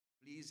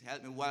please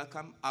help me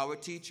welcome our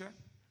teacher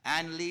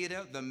and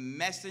leader, the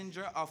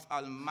messenger of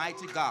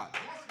Almighty God,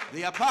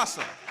 the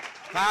apostle,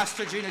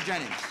 Pastor Gino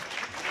Jennings.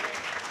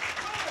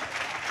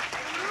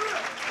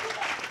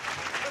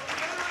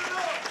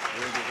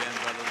 Greetings again,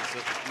 brothers and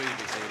sisters. Please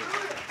be seated.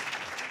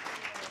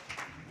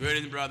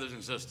 Greetings, brothers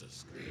and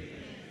sisters.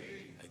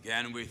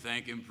 Again, we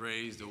thank and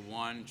praise the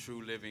one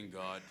true living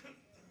God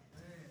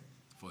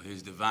for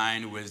his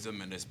divine wisdom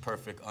and his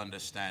perfect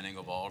understanding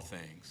of all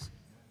things.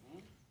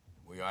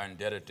 We are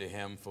indebted to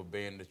him for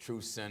being the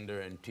true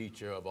sender and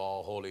teacher of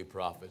all holy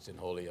prophets and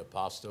holy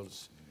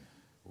apostles.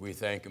 We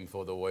thank him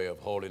for the way of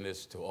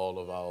holiness to all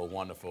of our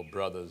wonderful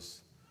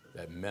brothers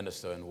that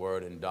minister in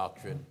word and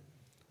doctrine.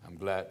 I'm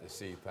glad to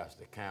see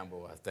Pastor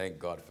Campbell. I thank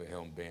God for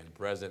him being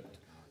present.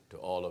 To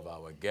all of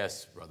our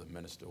guests, Brother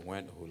Minister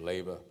Went, who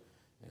labor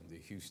in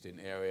the Houston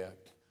area.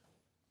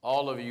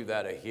 All of you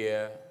that are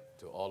here,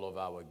 to all of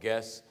our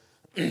guests,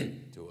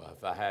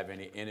 if I have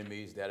any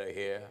enemies that are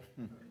here,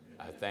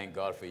 I thank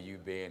God for you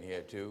being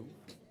here too.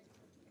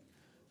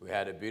 We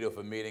had a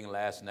beautiful meeting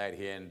last night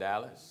here in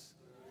Dallas.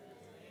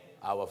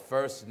 Our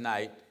first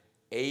night,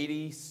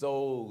 80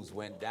 souls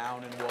went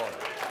down in water.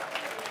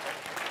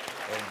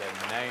 In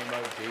the name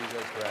of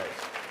Jesus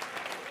Christ.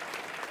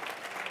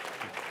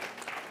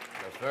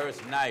 The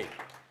first night,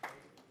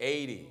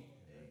 80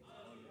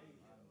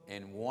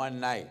 in one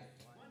night.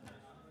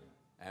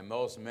 And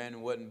most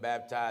men wouldn't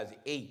baptize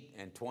 8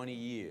 in 20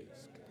 years.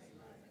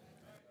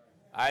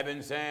 I've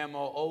been saying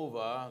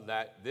moreover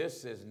that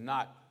this is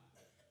not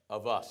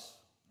of us.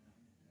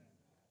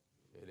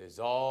 It is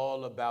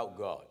all about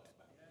God.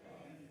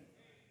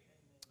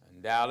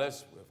 In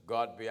Dallas, if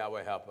God be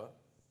our helper,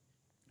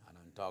 I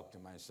done talked to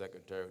my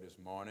secretary this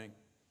morning.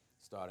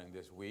 Starting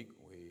this week,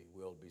 we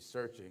will be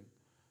searching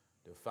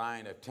to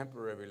find a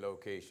temporary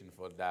location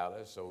for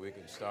Dallas so we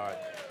can start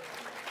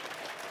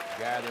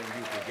gathering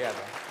you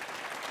together.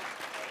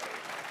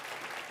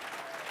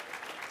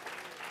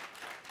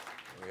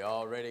 We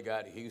already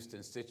got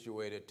Houston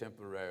situated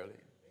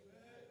temporarily.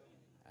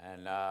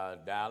 And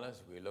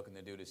Dallas, we're looking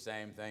to do the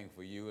same thing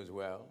for you as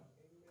well.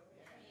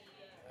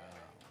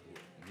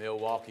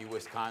 Milwaukee,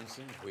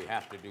 Wisconsin, we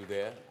have to do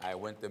there. I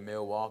went to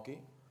Milwaukee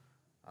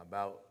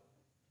about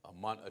a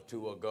month or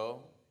two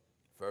ago.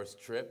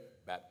 First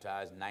trip,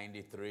 baptized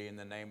 93 in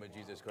the name of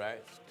Jesus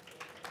Christ.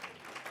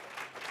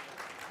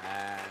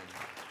 And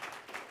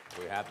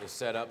we have to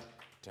set up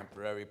a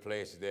temporary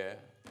place there.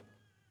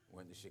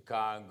 Went to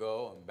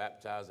Chicago and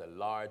baptized a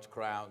large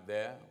crowd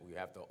there. We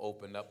have to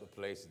open up a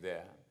place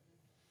there.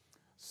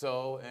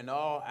 So in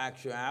all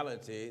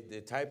actuality,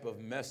 the type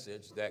of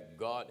message that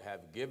God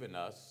have given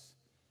us,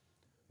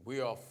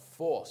 we are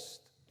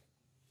forced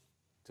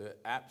to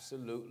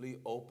absolutely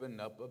open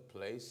up a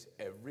place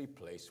every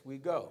place we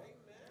go,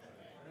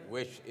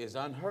 which is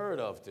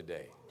unheard of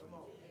today.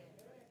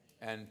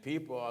 And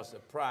people are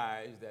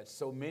surprised that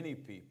so many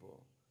people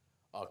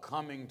are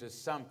coming to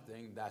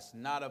something that's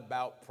not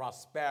about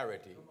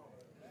prosperity,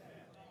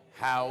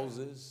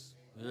 houses,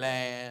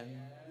 land,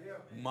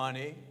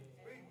 money.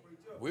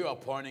 We are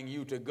pointing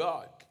you to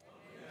God.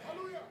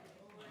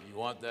 You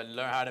want to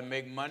learn how to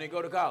make money,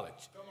 go to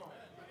college.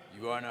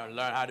 You want to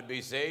learn how to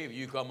be saved,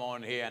 you come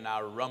on here and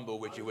I'll rumble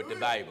with you with the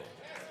Bible.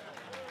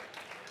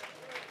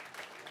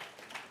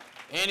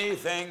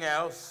 Anything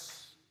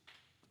else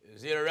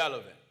is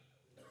irrelevant.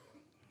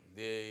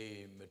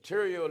 The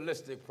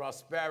materialistic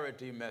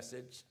prosperity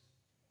message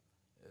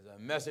is a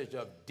message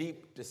of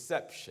deep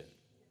deception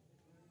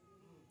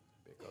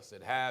because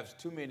it has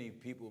too many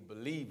people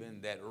believing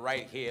that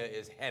right here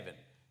is heaven,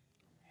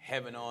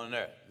 heaven on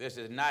earth. This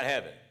is not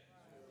heaven.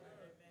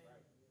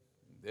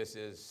 This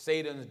is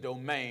Satan's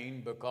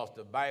domain because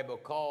the Bible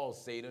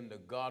calls Satan the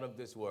god of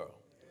this world.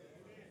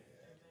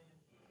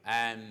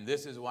 And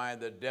this is why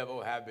the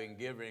devil have been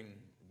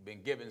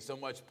given so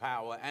much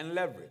power and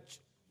leverage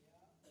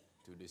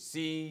to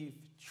deceive,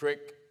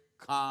 trick,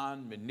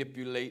 con,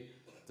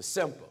 manipulate the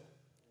simple.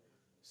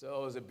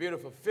 So it's a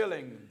beautiful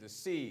feeling to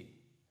see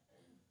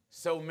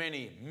so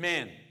many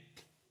men.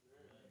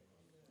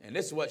 And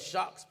this is what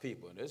shocks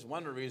people. And this is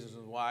one of the reasons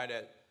why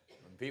that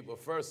when people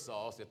first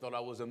saw us, they thought I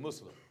was a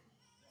Muslim.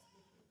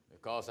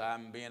 Because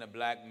I'm being a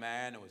black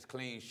man and was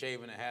clean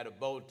shaven and had a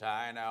bow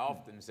tie, and I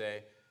often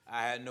say,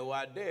 I had no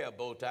idea a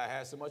bow tie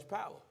has so much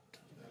power.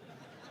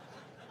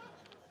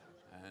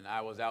 And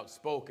I was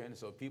outspoken,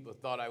 so people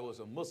thought I was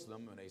a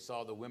Muslim, and they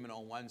saw the women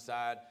on one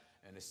side,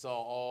 and they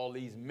saw all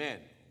these men.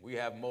 We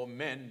have more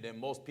men than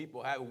most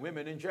people have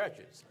women in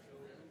churches.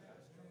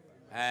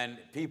 And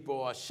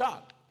people are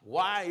shocked.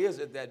 Why is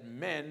it that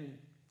men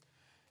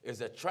is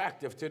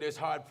attractive to this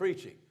hard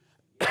preaching?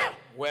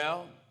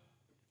 Well,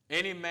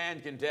 any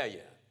man can tell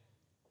you,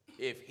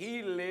 if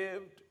he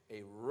lived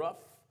a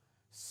rough,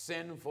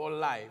 sinful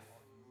life,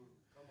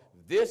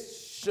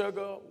 this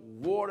sugar,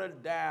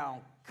 watered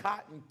down,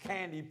 cotton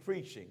candy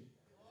preaching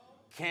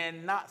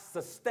cannot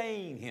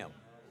sustain him.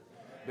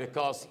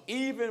 Because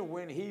even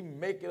when he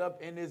make it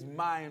up in his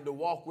mind to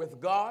walk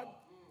with God,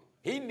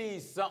 he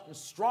needs something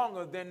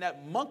stronger than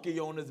that monkey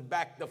on his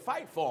back to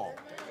fight for him.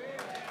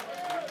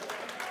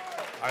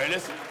 Are you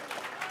listening?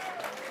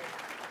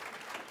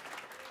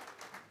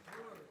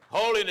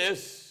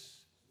 Holiness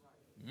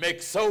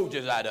makes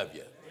soldiers out of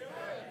you.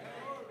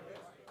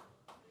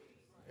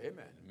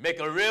 Amen. Make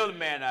a real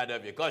man out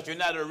of you, because you're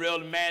not a real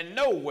man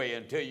no way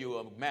until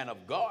you're a man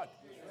of God.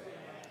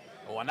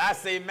 When I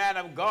say man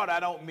of God, I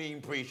don't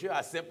mean preacher.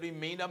 I simply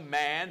mean a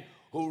man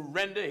who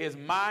render his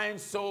mind,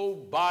 soul,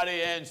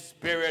 body, and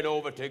spirit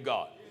over to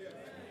God.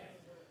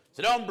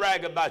 So don't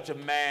brag about your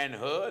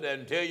manhood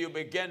until you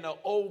begin to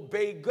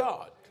obey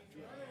God.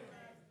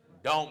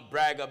 Don't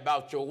brag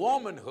about your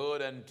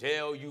womanhood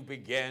until you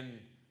begin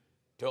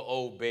to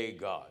obey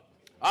God.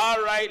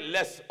 All right,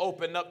 let's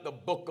open up the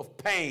book of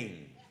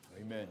pain.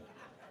 Amen.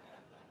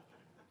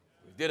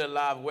 We did a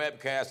live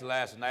webcast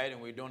last night, and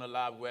we're doing a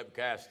live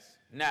webcast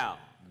now.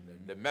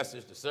 The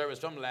message, the service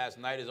from last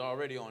night is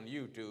already on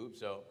YouTube,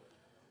 so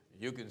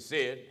you can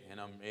see it. And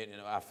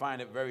I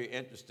find it very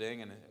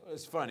interesting, and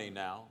it's funny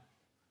now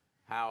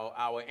how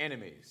our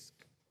enemies,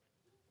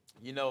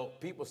 you know,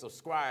 people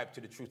subscribe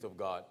to the truth of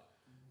God,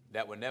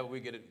 that whenever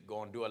we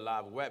go and do a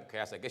live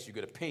webcast, I guess you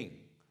get a ping.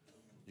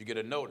 You get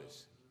a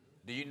notice.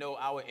 Do you know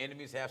our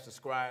enemies have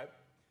subscribed?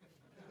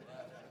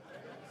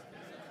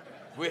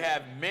 We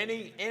have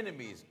many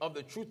enemies of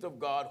the truth of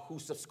God who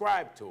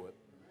subscribe to it.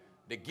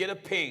 They get a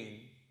ping,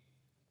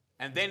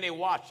 and then they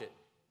watch it,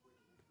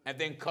 and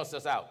then cuss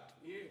us out.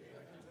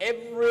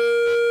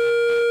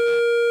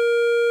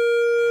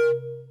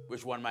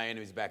 Which one of my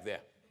enemies back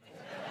there?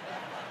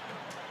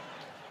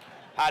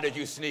 How did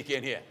you sneak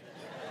in here?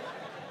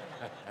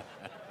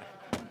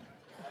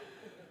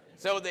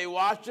 So they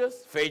watch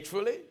us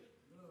faithfully.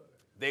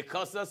 They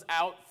cuss us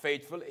out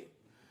faithfully.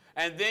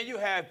 And then you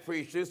have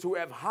preachers who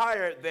have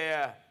hired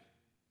their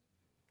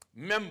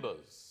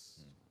members.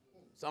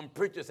 Some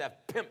preachers have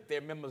pimped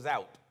their members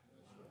out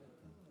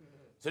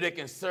so they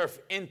can surf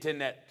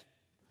internet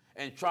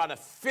and try to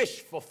fish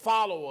for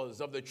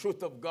followers of the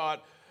truth of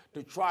God,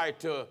 to try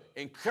to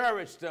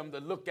encourage them to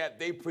look at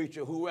their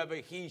preacher, whoever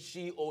he,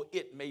 she, or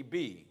it may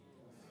be.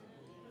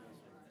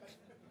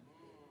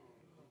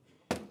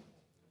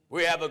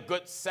 We have a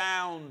good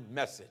sound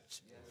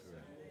message.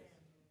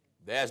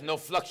 There's no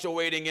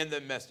fluctuating in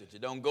the message.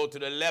 It don't go to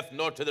the left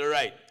nor to the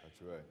right.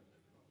 That's right.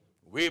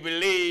 We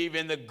believe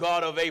in the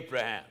God of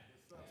Abraham.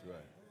 That's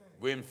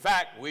right. In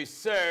fact, we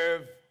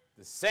serve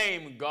the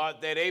same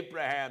God that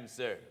Abraham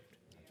served.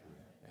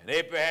 And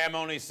Abraham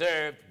only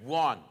served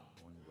one.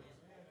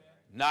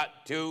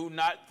 Not two,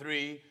 not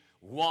three,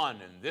 one.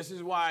 And this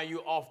is why you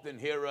often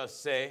hear us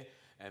say,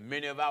 and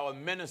many of our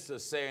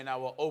ministers say in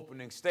our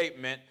opening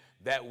statement,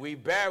 that we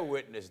bear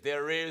witness.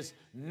 There is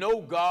no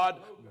God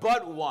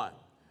but one.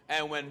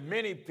 And when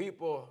many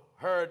people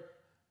heard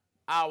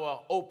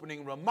our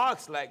opening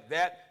remarks like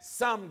that,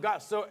 some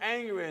got so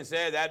angry and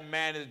said, that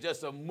man is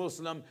just a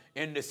Muslim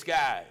in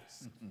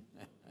disguise.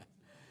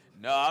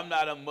 No, I'm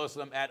not a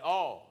Muslim at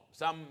all.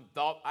 Some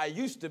thought I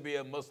used to be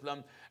a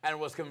Muslim and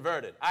was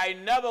converted. I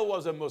never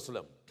was a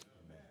Muslim.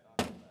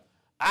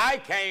 I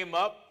came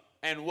up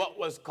in what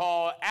was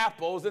called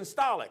apples and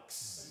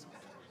stolics.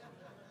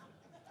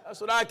 That's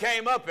what I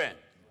came up in.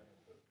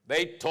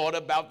 They taught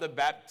about the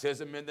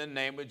baptism in the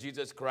name of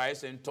Jesus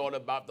Christ, and taught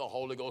about the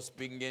Holy Ghost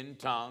speaking in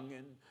tongue,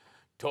 and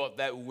taught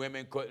that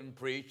women couldn't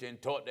preach,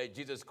 and taught that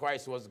Jesus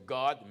Christ was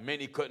God.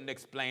 Many couldn't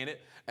explain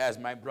it, as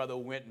my brother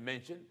Wint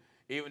mentioned.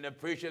 Even the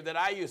preacher that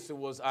I used to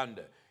was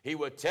under, he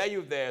would tell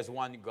you there's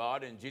one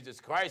God and Jesus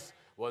Christ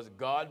was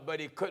God,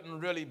 but he couldn't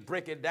really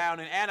break it down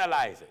and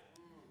analyze it.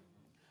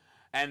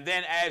 And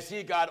then as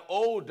he got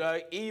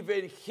older,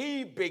 even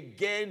he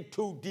began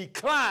to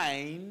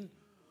decline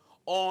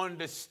on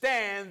the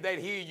stand that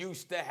he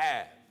used to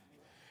have.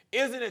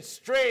 Isn't it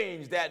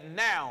strange that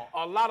now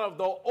a lot of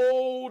the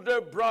older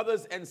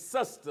brothers and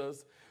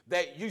sisters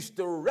that used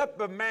to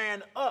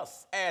reprimand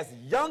us as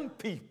young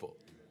people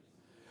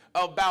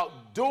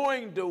about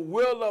doing the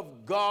will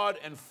of God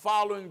and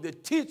following the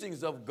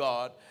teachings of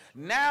God,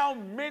 now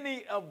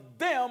many of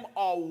them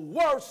are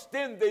worse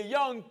than the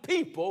young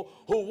people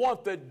who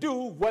want to do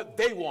what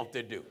they want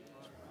to do.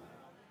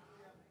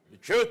 The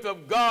truth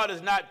of God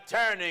is not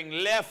turning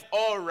left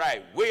or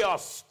right. We are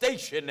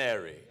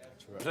stationary,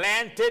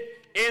 planted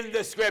in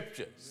the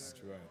scriptures.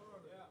 That's right.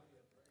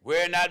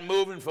 We're not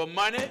moving for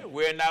money.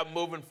 We're not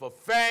moving for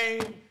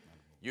fame.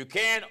 You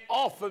can't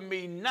offer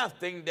me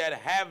nothing that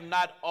have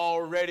not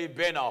already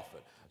been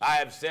offered. I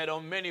have said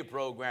on many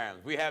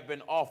programs, we have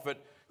been offered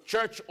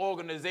church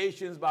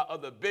organizations by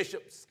other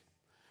bishops.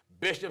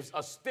 Bishops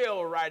are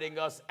still writing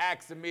us,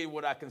 asking me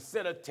would I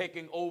consider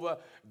taking over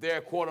their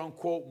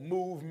quote-unquote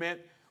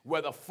movement,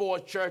 whether 4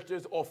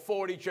 churches or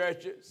 40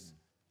 churches.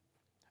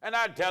 And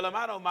I tell them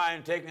I don't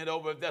mind taking it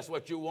over if that's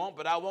what you want,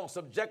 but I won't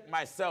subject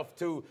myself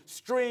to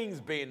strings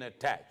being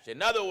attached.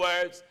 In other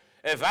words,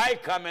 if I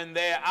come in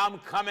there, I'm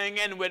coming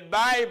in with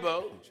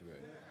Bible.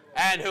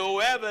 And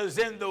whoever's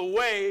in the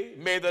way,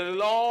 may the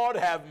Lord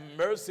have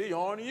mercy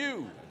on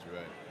you. That's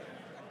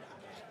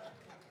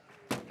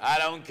right. I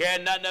don't care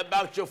nothing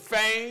about your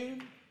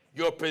fame,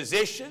 your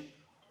position,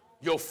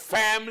 your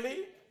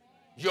family,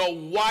 your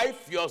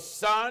wife, your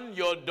son,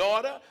 your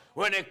daughter.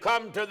 when it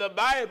comes to the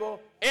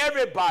Bible,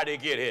 everybody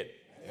get hit.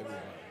 Everybody.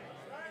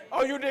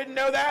 Oh, you didn't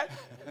know that?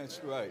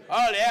 That's right.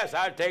 Oh, yes,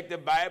 I take the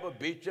Bible,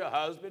 beat your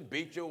husband,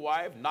 beat your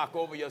wife, knock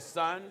over your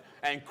son,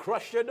 and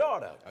crush your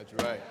daughter. That's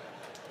right.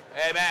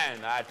 Amen.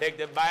 I take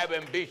the Bible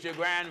and beat your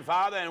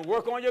grandfather and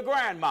work on your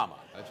grandmama.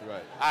 That's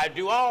right. I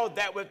do all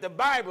that with the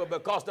Bible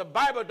because the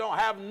Bible don't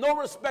have no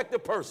respect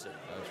of person.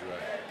 That's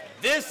right.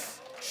 This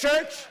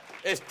church,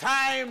 it's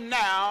time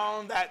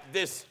now that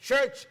this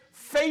church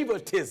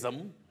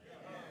favoritism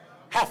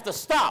have to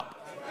stop.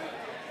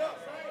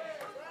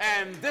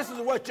 And this is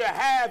what you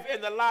have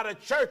in a lot of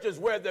churches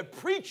where the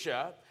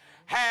preacher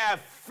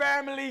have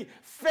family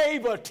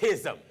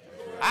favoritism.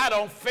 I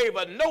don't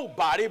favor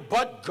nobody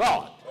but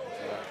God.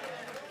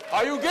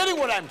 Are you getting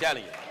what I'm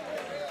telling you?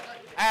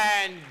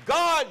 And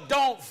God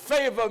don't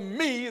favor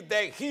me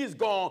that he's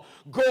going to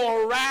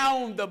go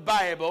around the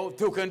Bible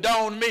to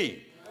condone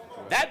me.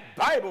 That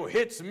Bible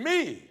hits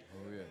me.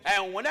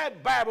 And when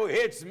that Bible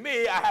hits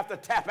me, I have to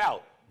tap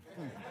out.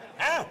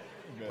 Huh?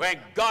 When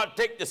God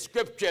take the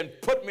scripture and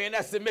put me in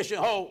that submission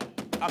hole,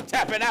 I'm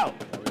tapping out.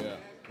 Oh, yeah.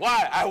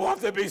 Why? I want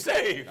to be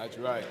saved. That's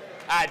right.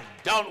 I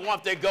don't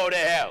want to go to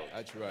hell.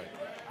 That's right.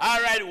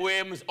 All right,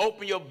 Williams,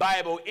 open your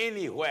Bible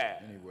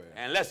anywhere. Anywhere.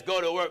 And let's go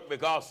to work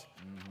because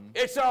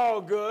it's all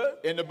good.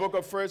 In the book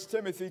of 1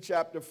 Timothy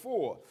chapter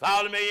 4.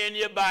 Follow me in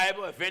your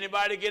Bible. If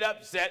anybody get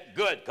upset,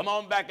 good. Come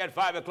on back at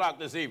 5 o'clock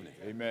this evening.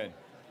 Amen.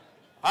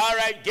 All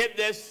right, get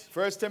this.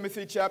 1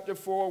 Timothy chapter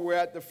 4, we're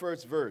at the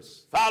first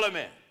verse. Follow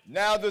me.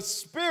 Now the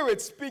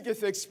Spirit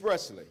speaketh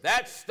expressly.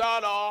 That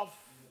start off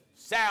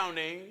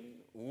sounding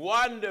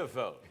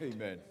wonderful.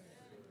 Amen.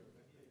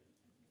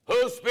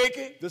 Who's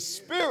speaking? The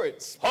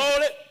Spirit.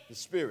 Hold it. The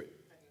Spirit.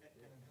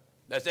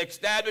 Let's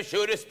establish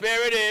who the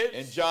Spirit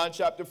is. In John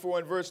chapter 4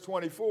 and verse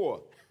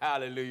 24.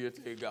 Hallelujah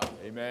to God.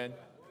 Amen.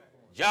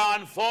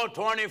 John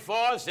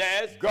 4:24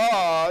 says,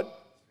 God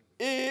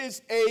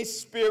is a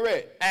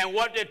spirit. and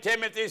what did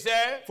Timothy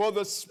say? For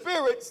the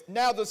Spirit,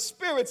 now the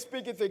Spirit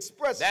speaketh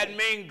expressly. That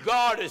means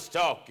God is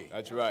talking.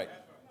 That's right.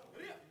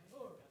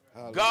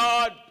 Hallelujah.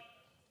 God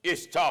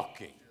is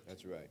talking.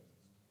 That's right.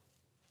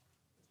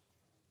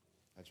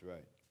 That's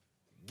right.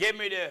 Give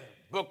me the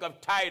book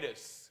of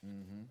Titus.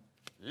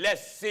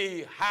 Let's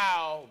see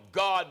how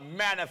God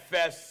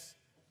manifests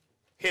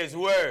his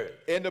word.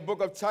 In the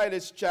book of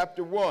Titus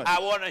chapter 1. I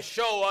want to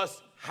show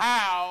us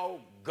how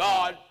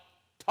God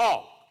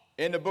talks.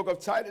 In the book of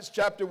Titus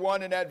chapter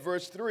 1 and at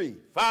verse 3.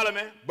 Follow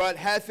me. But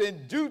hath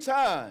in due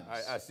times.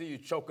 I see you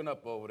choking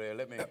up over there.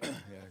 Let me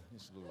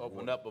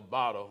open up a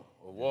bottle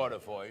of water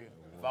for you.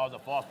 If I was a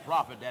false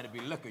prophet, that'd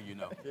be liquor, you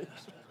know.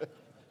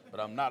 But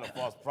I'm not a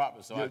false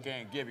prophet, so I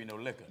can't give you no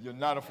liquor. You're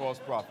not a false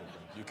prophet.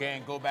 You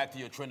can't go back to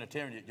your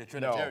Trinitarian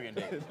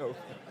days. No.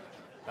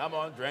 Come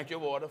on, drink your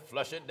water,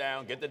 flush it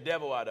down, get the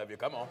devil out of you.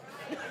 Come on.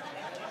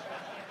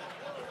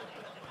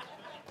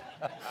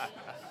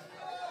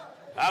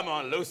 Come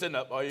on, loosen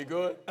up. Are you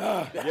good?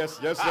 Yes,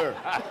 sir.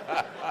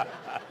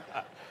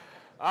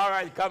 All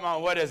right, come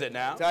on. What is it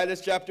now? Titus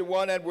chapter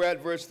 1 and we're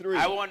at verse 3.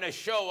 I want to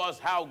show us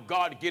how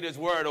God get his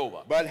word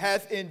over. But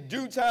hath in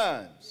due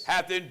times.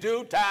 Hath in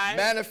due time.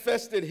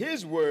 Manifested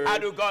his word. How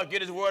do God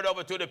get his word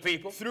over to the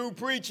people? Through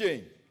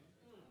preaching.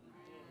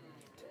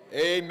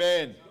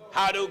 Amen.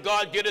 How do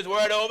God get his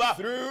word over?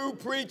 Through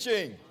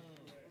preaching.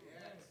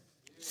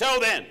 So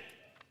then,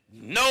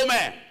 no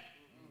man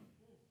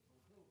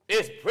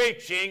is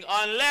preaching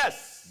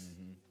unless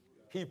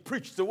he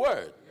preached the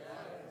word.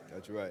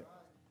 That's right.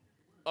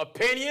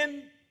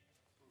 Opinion,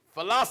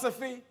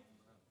 philosophy,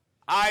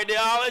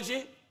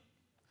 ideology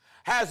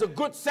has a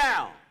good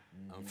sound.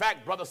 In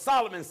fact, Brother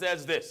Solomon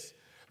says this: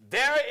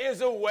 there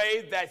is a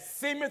way that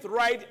seemeth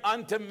right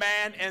unto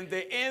man, and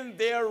the end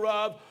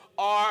thereof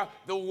are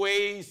the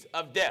ways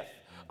of death.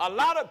 A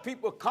lot of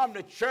people come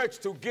to church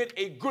to get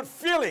a good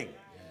feeling.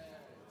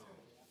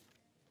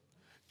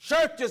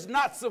 Church is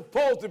not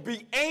supposed to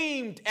be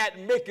aimed at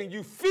making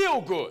you feel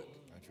good.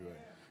 That's right.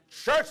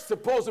 Church is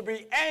supposed to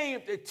be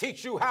aimed to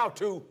teach you how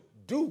to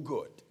do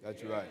good.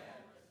 That's right.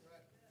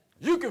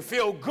 You can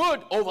feel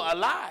good over a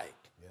lie.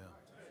 Yeah.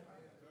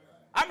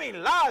 I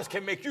mean, lies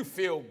can make you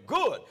feel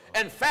good.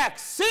 In fact,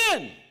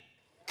 sin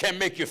can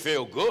make you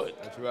feel good.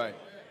 That's right.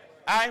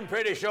 I'm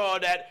pretty sure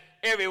that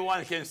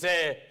everyone can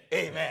say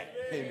amen.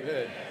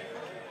 Amen.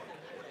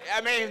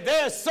 I mean,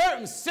 there's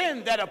certain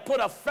sin that'll put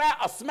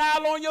a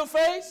smile on your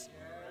face.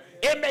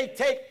 It may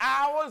take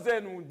hours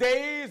and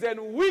days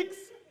and weeks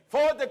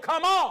for it to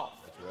come off.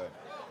 That's right.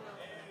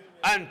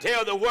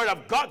 Until the word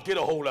of God get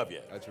a hold of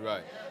you. That's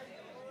right.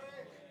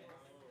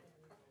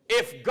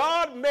 If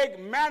God make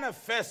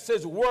manifest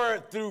his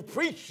word through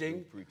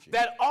preaching,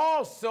 that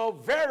also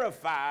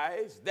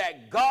verifies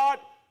that God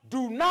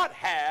do not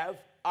have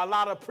a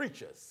lot of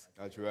preachers.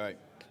 That's right.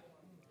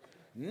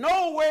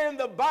 Nowhere in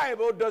the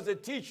Bible does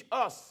it teach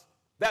us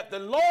that the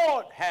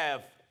Lord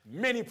have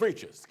many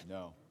preachers.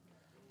 No.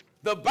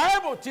 The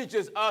Bible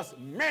teaches us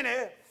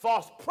many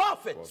false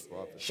prophets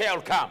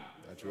shall come.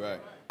 That's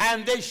right.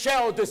 And they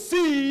shall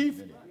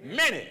deceive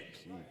many.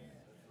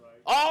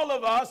 All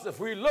of us, if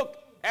we look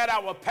at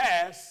our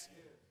past,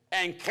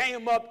 and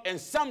came up in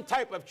some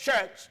type of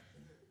church,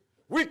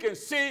 we can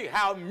see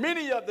how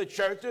many of the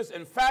churches,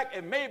 in fact,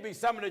 it may be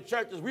some of the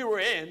churches we were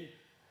in,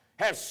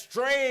 have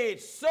strayed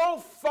so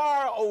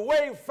far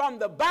away from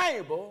the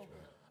Bible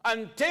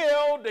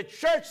until the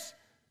church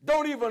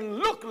don't even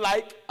look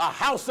like a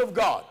house of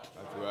God.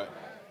 That's right.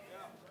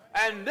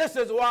 And this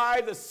is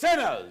why the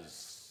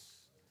sinners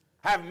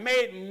have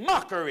made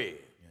mockery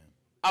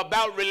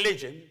about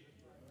religion.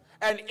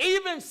 And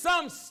even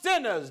some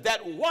sinners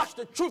that watch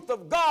the truth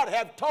of God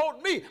have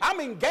told me, I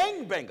mean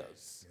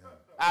gangbangers.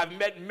 I've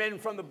met men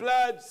from the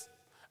Bloods.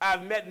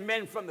 I've met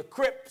men from the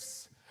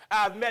Crips.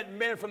 I've met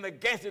men from the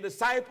Gangster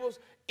Disciples.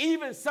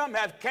 Even some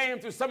have came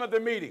to some of the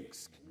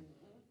meetings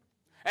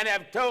and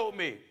have told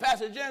me,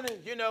 Pastor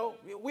Jennings, you know,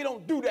 we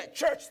don't do that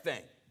church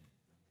thing.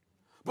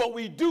 But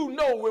we do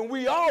know when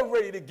we are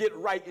ready to get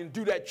right and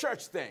do that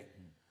church thing.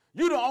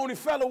 You're the only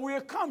fellow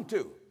we'll come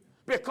to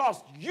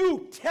because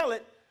you tell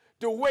it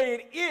the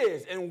way it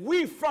is. And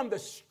we from the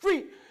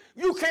street,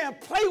 you can't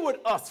play with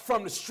us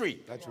from the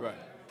street. That's right.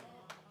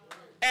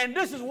 And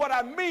this is what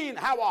I mean,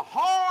 how a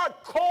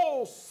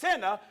hardcore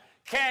sinner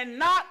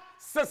cannot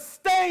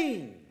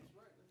sustain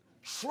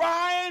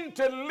trying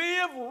to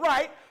live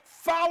right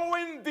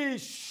following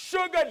these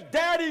sugar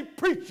daddy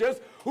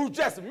preachers who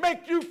just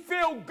make you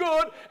feel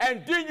good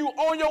and then you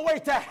on your way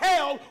to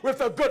hell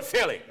with a good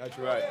feeling. That's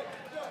right.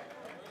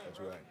 That's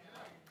right.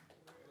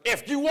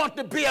 If you want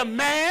to be a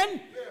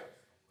man,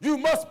 you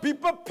must be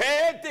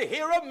prepared to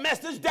hear a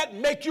message that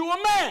makes you a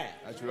man.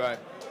 That's right.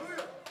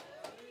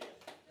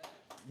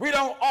 We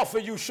don't offer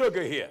you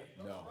sugar here.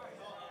 No.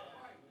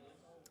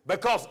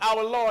 Because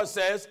our Lord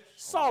says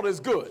salt is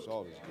good.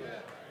 Salt is good.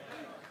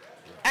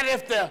 And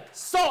if the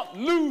salt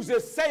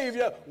loses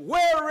Savior,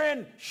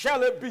 wherein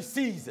shall it be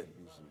seasoned?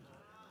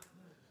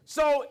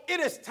 So it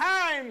is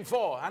time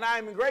for, and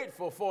I'm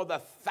grateful for the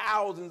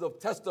thousands of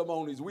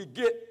testimonies we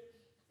get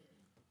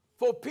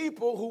for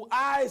people whose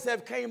eyes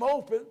have came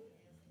open,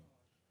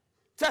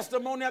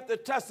 testimony after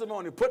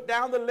testimony, put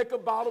down the liquor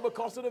bottle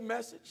because of the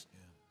message,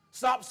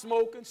 stop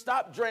smoking,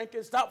 stop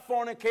drinking, stop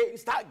fornicating,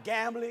 stop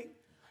gambling,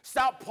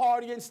 stop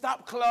partying,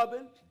 stop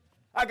clubbing.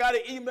 I got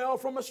an email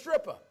from a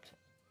stripper.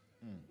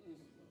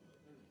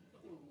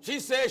 She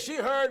said she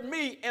heard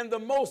me in the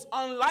most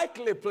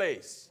unlikely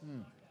place.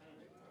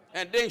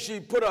 And then she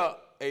put a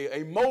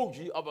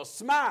emoji of a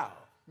smile.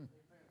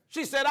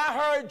 She said, I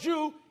heard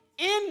you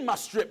in my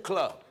strip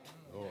club.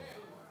 Oh.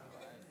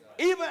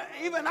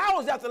 Even I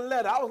was at the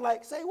letter. I was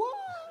like, say what?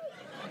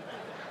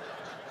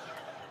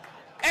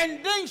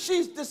 And then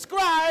she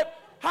described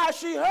how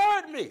she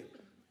heard me.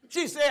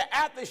 She said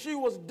after she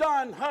was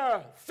done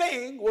her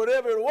thing,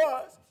 whatever it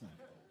was,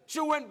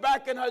 she went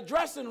back in her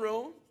dressing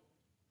room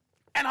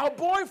and her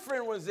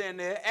boyfriend was in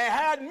there and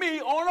had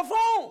me on the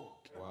phone.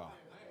 Wow.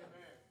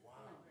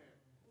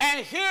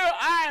 And here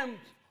I am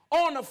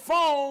on the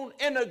phone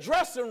in the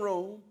dressing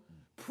room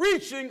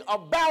preaching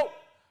about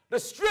the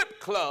strip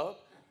club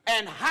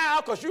and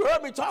how, because you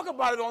heard me talk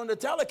about it on the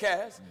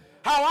telecast,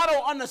 how I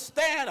don't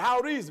understand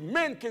how these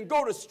men can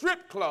go to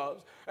strip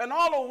clubs and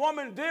all a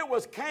woman did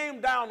was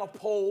came down a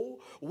pole,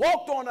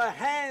 walked on her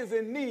hands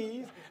and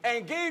knees,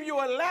 and gave you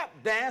a lap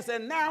dance,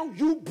 and now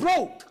you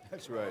broke.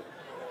 That's right.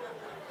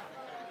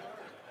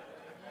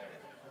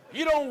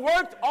 You done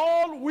worked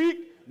all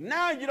week.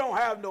 Now you don't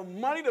have no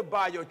money to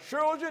buy your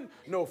children,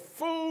 no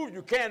food.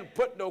 You can't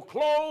put no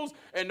clothes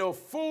and no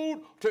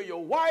food to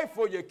your wife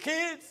or your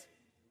kids.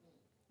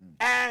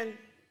 And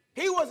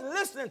he was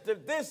listening to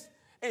this,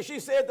 and she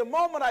said, the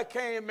moment I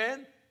came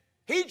in,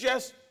 he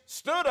just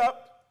stood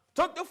up,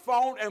 took the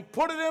phone, and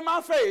put it in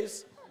my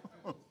face.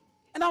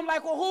 And I'm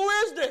like, well, who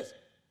is this?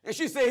 And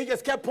she said, he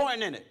just kept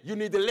pointing in it. You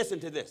need to listen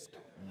to this.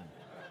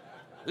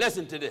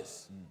 Listen to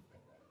this.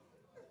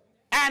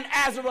 And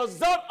as a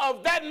result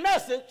of that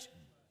message,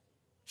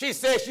 she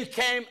said she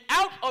came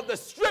out of the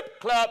strip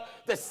club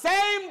the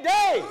same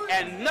day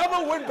and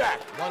never went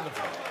back.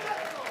 Wonderful.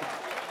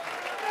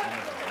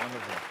 Wonderful.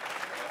 Wonderful.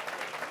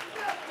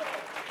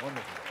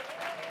 Wonderful.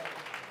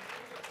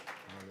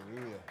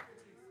 Hallelujah.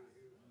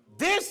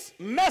 This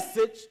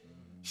message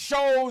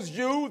shows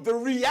you the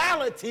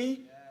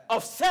reality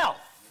of self.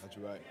 That's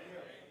right.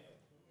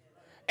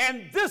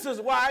 And this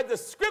is why the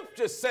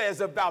scripture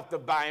says about the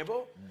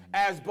Bible,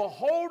 as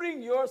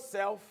beholding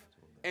yourself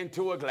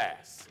into a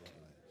glass.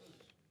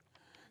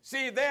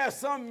 See, there are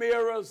some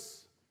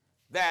mirrors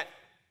that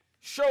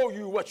show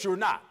you what you're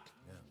not.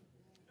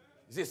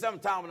 You see,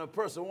 sometimes when a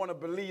person want to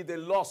believe they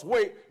lost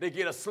weight, they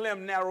get a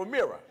slim, narrow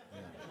mirror.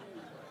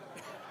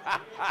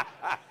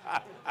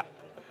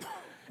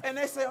 And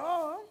they say,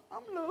 oh,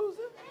 I'm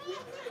losing.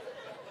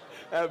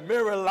 That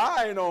mirror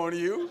lying on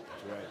you.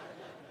 That's right.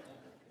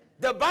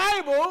 The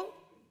Bible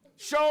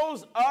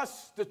shows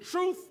us the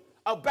truth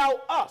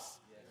about us.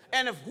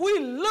 And if we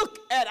look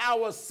at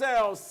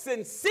ourselves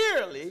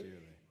sincerely,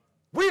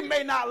 we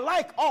may not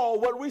like all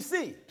what we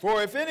see.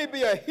 For if any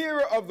be a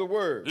hearer of the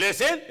word.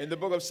 Listen. In the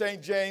book of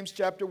St. James,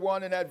 chapter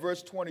 1, and at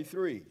verse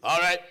 23. All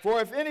right.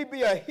 For if any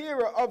be a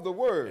hearer of the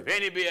word. If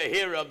any be a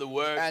hearer of the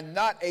word. And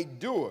not a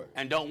doer.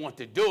 And don't want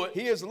to do it.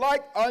 He is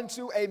like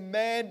unto a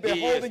man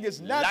beholding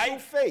his natural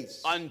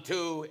face.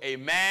 Unto a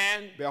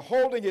man.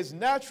 Beholding his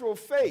natural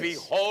face.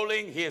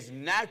 Beholding his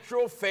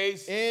natural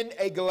face. In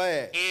a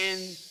glass.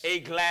 In a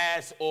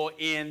glass or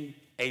in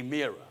a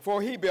mirror.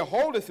 For he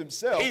beholdeth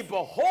himself. He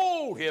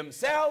behold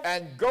himself.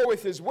 And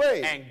goeth his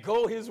way. And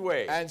go his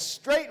way. And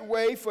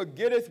straightway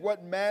forgetteth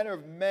what manner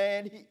of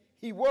man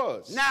he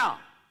was. Now,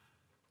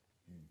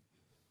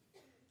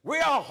 we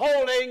are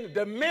holding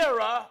the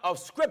mirror of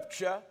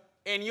Scripture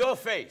in your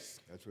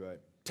face. That's right.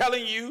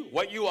 Telling you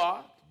what you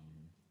are,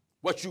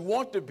 what you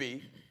want to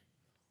be,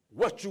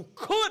 what you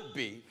could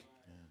be,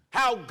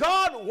 how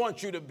God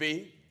wants you to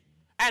be,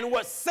 and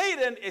what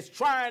Satan is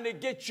trying to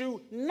get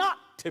you not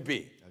to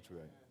be. That's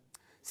right.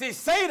 See,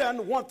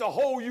 Satan wants to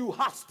hold you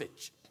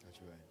hostage. That's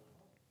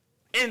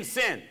right. In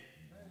sin.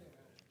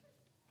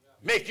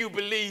 Make you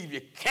believe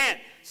you can't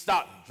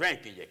stop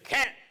drinking, you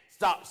can't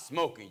stop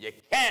smoking, you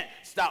can't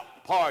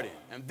stop partying.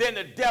 And then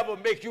the devil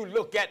make you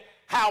look at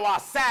how I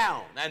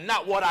sound and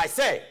not what I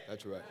say.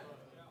 That's right.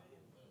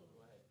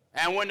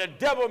 And when the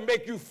devil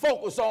make you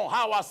focus on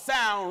how I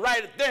sound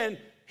right then,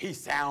 he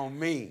sound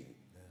mean.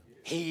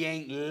 He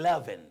ain't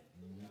loving.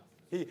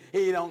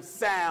 He don't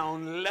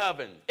sound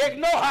loving.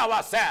 Ignore how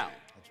I sound.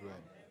 That's right.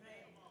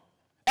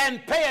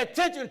 And pay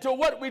attention to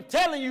what we're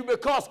telling you,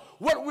 because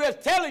what we're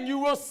telling you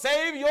will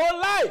save your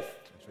life.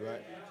 That's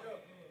right.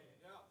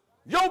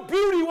 Your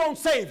beauty won't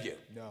save you.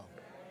 No.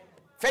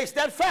 Face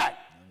that fact.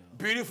 No.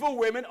 Beautiful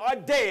women are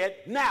dead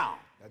now.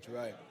 That's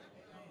right.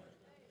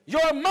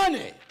 Your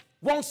money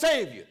won't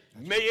save you.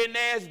 That's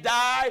millionaires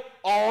die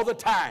all the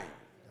time.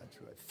 That's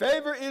right.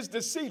 Favor is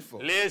deceitful.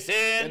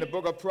 Listen. In the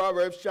book of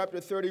Proverbs, chapter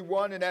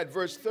 31, and at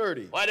verse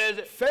 30. What is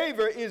it?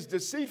 Favor is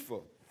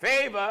deceitful.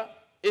 Favor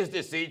is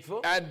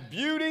deceitful. And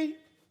beauty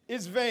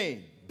is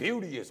vain.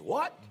 Beauty is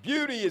what?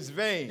 Beauty is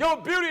vain. Your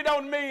beauty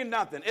don't mean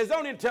nothing. It's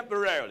only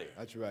temporarily.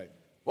 That's right.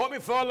 Won't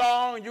before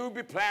long, you'll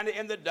be planted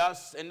in the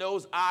dust, and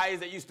those eyes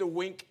that used to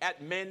wink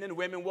at men and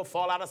women will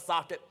fall out of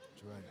socket.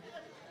 That's right.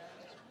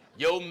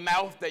 Your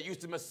mouth that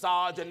used to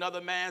massage another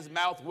man's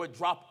mouth will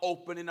drop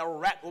open, and a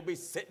rat will be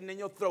sitting in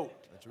your throat.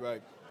 That's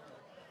right.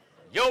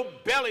 Your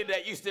belly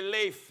that used to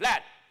lay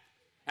flat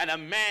and a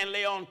man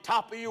lay on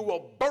top of you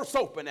will burst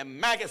open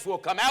and maggots will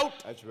come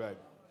out. That's right.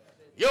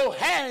 Your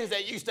hands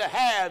that used to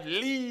have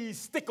Lee's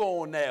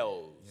stick-on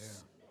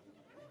nails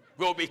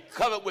will be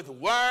covered with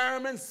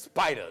worm and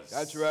spiders.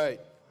 That's right.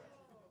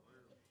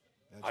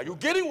 Are you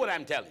getting what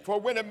I'm telling you? For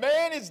when a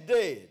man is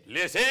dead.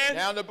 Listen.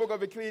 Now in the book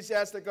of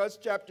Ecclesiasticus,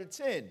 chapter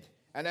 10,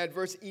 and at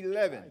verse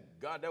 11.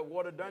 God, that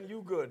water done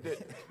you good,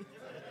 didn't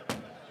it?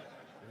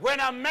 When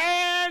a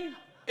man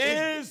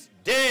is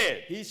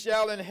dead. He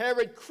shall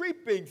inherit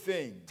creeping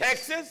things.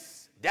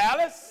 Texas,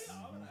 Dallas.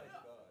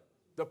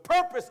 The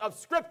purpose of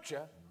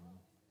Scripture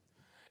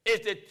is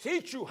to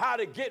teach you how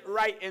to get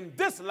right in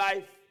this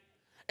life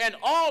and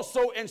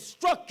also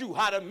instruct you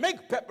how to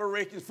make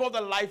preparations for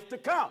the life to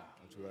come.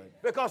 That's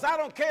right. Because I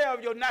don't care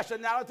of your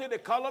nationality, the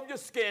color of your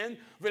skin,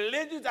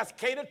 religions that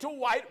cater to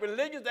white,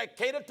 religions that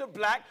cater to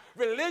black,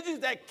 religions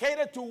that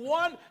cater to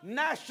one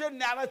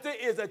nationality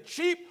is a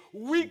cheap,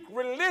 weak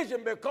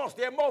religion because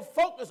they're more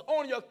focused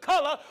on your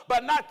color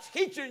but not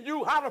teaching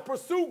you how to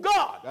pursue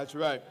God. That's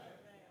right.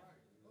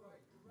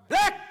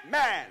 Black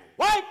man,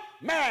 white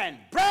man,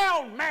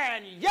 brown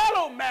man,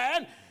 yellow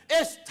man,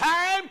 it's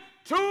time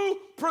to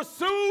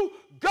pursue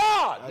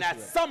God. That's now, right.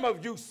 some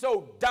of you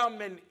so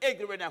dumb and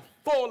ignorant and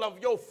full of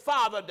your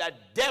father, the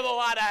devil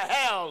out of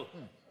hell,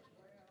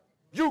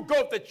 you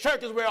go to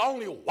churches where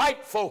only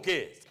white folk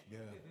is. Yeah.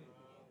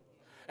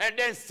 And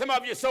then some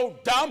of you so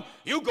dumb,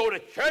 you go to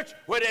church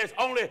where there's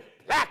only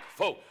black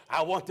folk.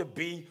 I want to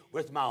be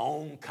with my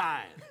own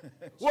kind.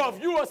 Well,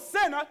 if you're a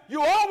sinner,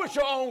 you are with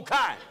your own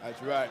kind.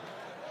 That's right.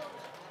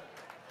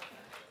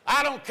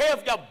 I don't care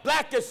if you're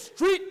black as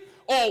street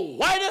or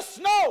white as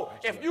snow.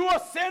 That's if right. you're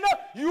a sinner,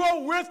 you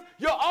are with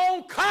your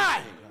own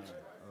kind.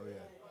 Oh, yeah.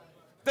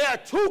 There are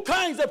two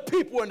kinds of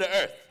people in the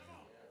earth.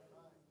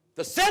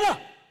 The sinner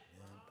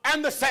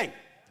and the saint.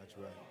 That's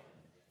right.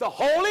 The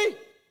holy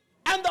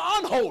and the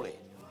unholy.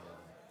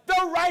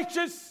 The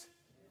righteous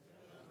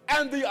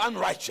and the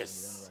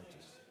unrighteous.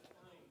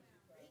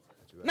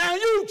 That's right. Now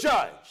you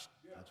judge.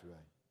 That's right.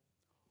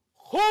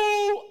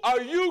 Who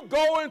are you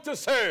going to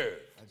serve?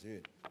 That's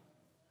it.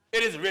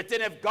 It is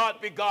written, if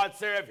God be God,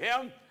 serve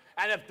him.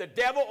 And if the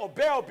devil or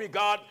Baal be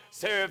God,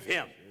 serve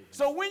him.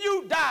 So when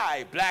you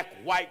die, black,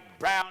 white,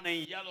 brown,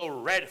 and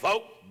yellow, red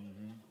folk,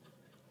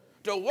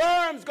 the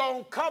worms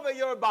going to cover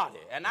your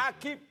body. And I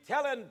keep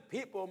telling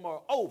people,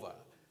 moreover,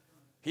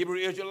 Hebrew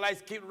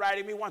Israelites keep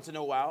writing me once in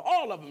a while.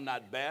 All of them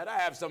not bad. I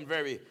have some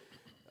very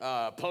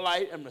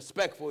polite and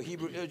respectful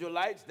Hebrew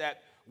Israelites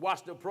that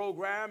watch the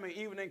program and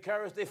even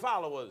encourage their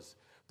followers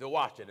to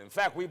watch it. In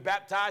fact, we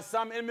baptized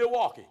some in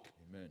Milwaukee.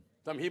 Amen.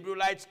 Some Hebrew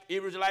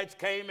Israelites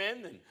came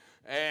in and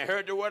and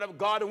heard the word of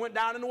God and went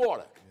down in the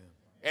water.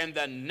 Yeah. In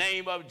the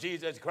name of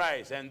Jesus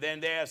Christ. And then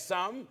there's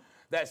some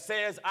that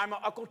says, I'm a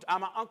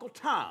Uncle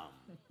Tom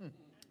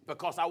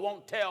because I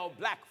won't tell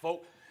black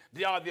folk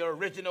they are the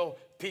original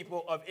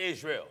people of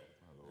Israel.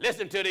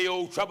 Listen to the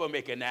old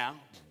troublemaker now.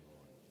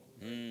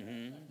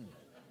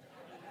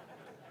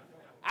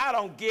 I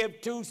don't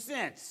give 2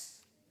 cents.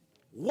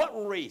 What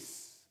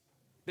race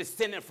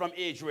descended from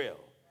Israel?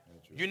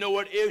 You know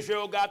what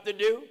Israel got to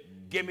do?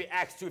 Give me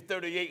Acts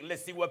 2:38 and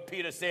let's see what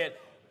Peter said.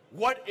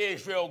 What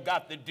Israel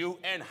got to do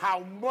and how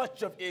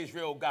much of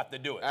Israel got to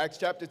do it. Acts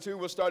chapter 2,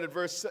 we'll start at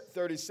verse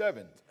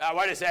 37.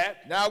 What is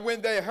that? Now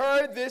when they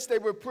heard this, they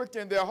were pricked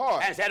in their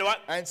heart. And said what?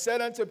 And said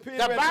unto Peter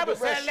the and Bible to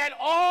the rest said, let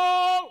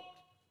all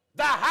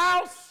the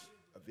house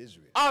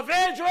of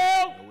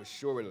Israel know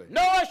assuredly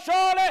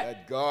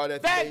that God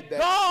hath made that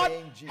God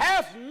same Jesus.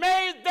 hath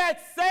made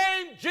that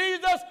same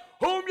Jesus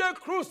whom you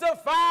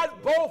crucified,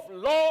 both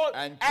Lord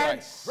and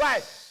Christ.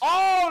 Christ.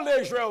 All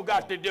Israel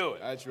got to do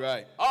it. That's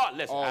right. Oh,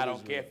 listen, All I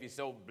don't Israel. care if you're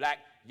so black,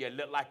 you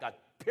look like a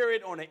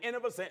period on the end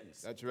of a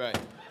sentence. That's right.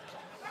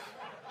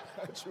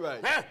 That's right.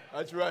 Huh?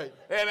 That's right.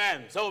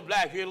 Amen. So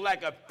black, you look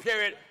like a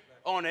period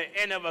on the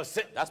end of a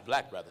sentence. That's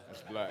black, brother.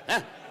 That's black.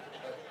 Huh?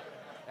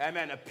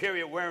 Amen. A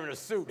period wearing a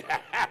suit.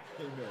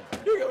 Amen.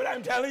 You get what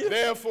I'm telling you?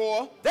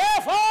 Therefore,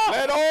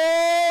 let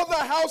all the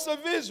house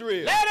of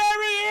Israel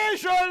every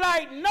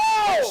Israelite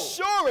know.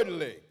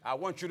 assuredly I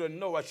want you to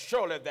know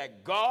assuredly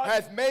that God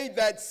hath made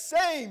that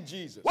same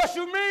Jesus. What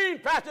you mean,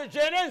 Pastor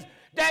Jennings?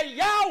 That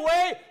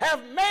Yahweh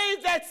have made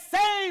that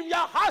same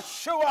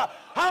Yahushua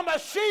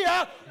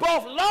HaMashiach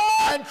both Lord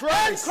And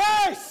Christ. and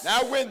Christ.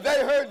 Now when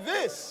they heard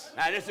this,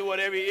 Now this is what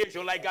every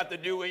Israelite got to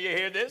do when you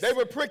hear this. they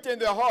were pricked in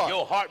their heart.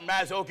 Your heart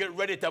might as well get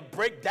ready to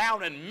break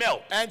down and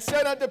melt. And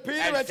said unto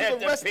Peter and to said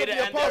the rest Peter of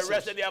the and the apostles,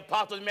 rest of the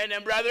apostles, men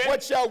and brethren,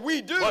 what shall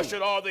we do? what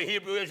should all the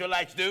Hebrew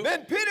Israelites do?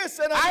 Then Peter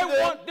said unto I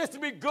them, want this to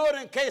be good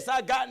in case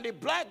I got any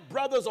black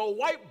brothers or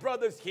white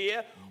brothers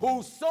here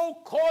who so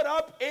caught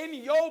up in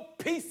your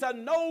piece of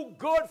no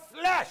good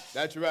flesh.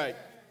 That's right.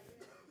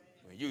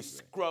 When you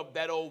scrub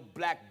that old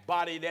black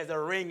body, there's a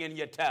ring in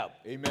your tub.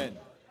 Amen.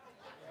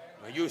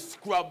 When you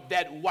scrub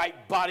that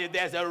white body,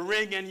 there's a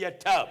ring in your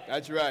tub.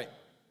 That's right.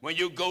 When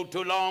you go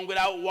too long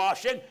without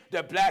washing,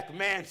 the black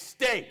man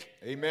stink.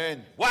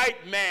 Amen.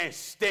 White man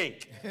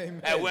stink.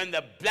 Amen. And when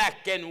the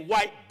black and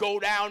white go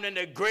down in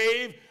the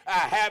grave, I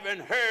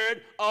haven't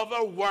heard of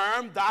a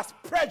worm that's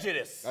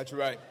prejudice. That's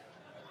right.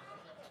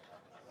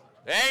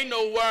 There ain't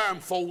no worm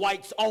for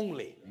whites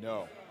only.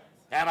 No.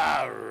 Am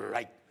I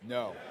right?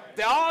 No.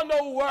 There are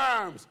no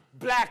worms,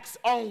 blacks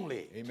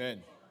only.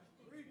 Amen.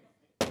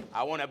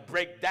 I want to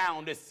break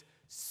down this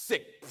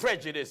sick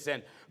prejudice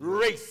and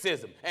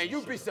racism. And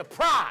you'd be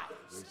surprised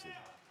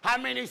how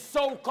many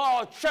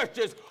so-called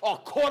churches are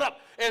caught up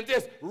in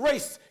this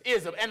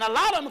racism. And a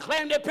lot of them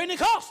claim they're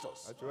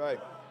Pentecostals. That's right.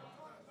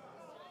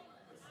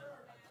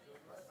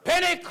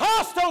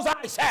 Pentecostals,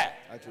 I said.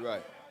 That's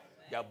right.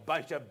 You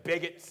bunch of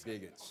bigots.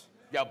 Bigots.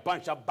 You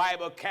bunch of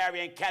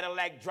Bible-carrying,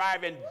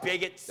 Cadillac-driving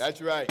bigots. That's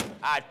right.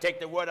 I take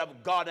the word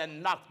of God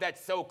and knock that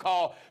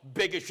so-called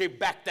bigotry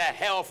back to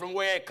hell from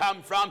where it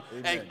come from,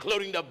 Amen.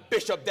 including the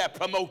bishop that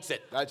promotes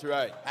it. That's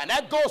right. And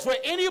that goes for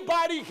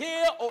anybody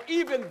here or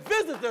even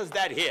visitors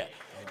that here.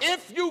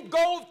 If you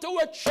go to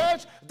a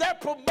church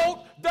that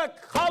promote the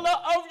color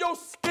of your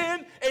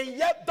skin and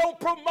yet don't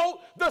promote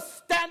the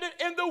standard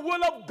in the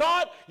will of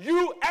God,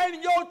 you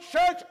and your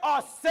church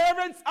are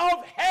servants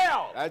of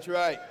hell. That's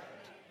right.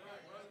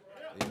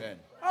 Amen.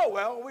 Oh,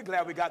 well, we're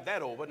glad we got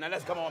that over. Now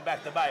let's come on back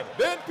to the Bible.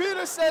 Then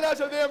Peter said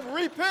unto them,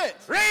 repent.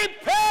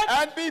 Repent!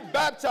 And be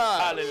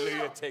baptized.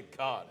 Hallelujah to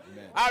God.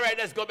 Amen. All right,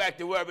 let's go back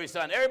to where we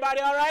son. Everybody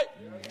all right?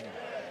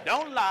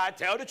 Don't lie.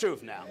 Tell the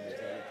truth now.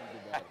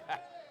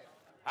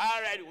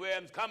 All right,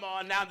 Williams, come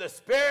on. Now the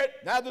Spirit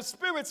Now the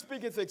Spirit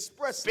speaketh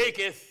expressly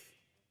speaketh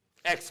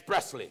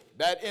expressly.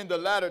 that in the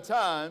latter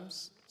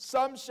times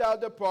some shall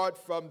depart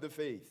from the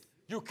faith.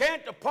 You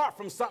can't depart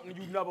from something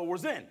you never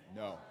was in.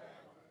 No.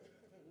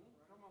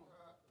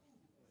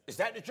 Is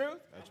that the truth?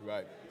 That's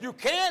right. You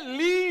can't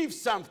leave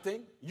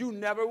something you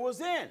never was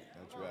in.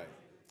 That's right.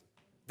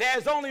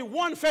 There's only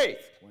one faith.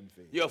 One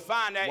faith. You'll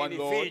find that One in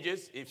Lord.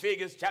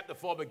 Ephesians chapter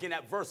 4, begin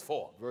at verse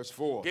 4. Verse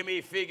 4. Give me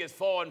Ephesians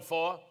 4 and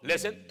 4.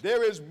 Listen.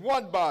 There is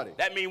one body.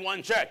 That means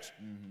one church.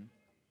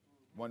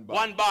 One body.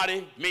 One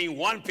body means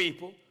one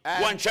people,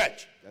 And- one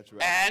church. That's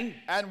right.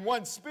 And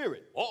one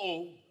Spirit.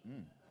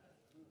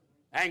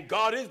 And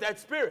God is that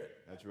Spirit.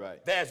 That's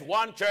right. There's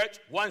one church,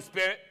 one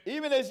Spirit.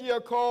 Even as ye are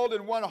called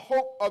in one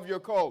hope of your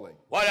calling.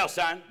 What else,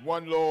 son?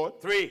 One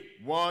Lord. 3,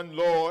 One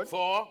Lord.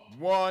 4.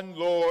 One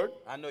Lord.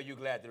 I know you're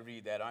glad to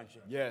read that, aren't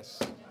you? Yes.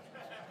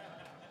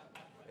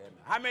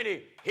 How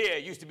many here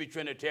used to be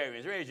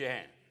Trinitarians? Raise your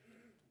hand.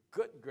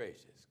 Good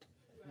gracious.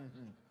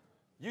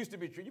 Used to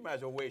be, you might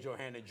as well raise your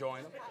hand and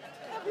join them.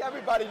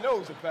 Everybody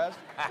knows it, Pastor.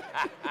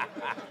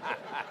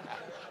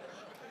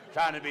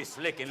 Trying to be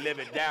slick and live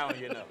it down,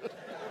 you know.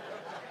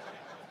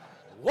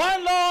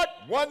 One Lord.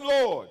 One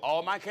Lord.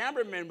 All my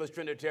cameramen was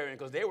Trinitarian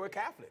because they were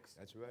Catholics.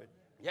 That's right.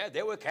 Yeah,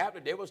 they were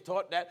Catholic. They was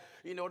taught that,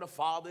 you know, the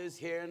Father is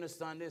here and the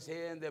Son is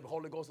here and the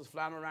Holy Ghost is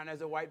flying around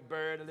as a white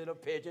bird, a little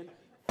pigeon.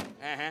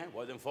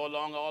 Wasn't for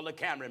long all the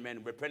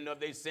cameramen repented of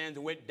their sins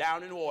and went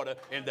down in water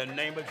in the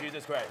name of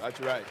Jesus Christ.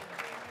 That's right.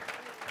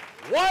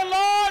 One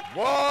Lord.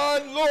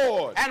 One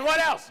Lord. And what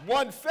else?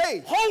 One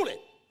faith. Hold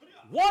it.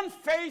 One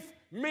faith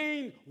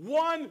means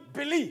one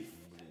belief.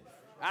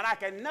 And I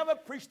can never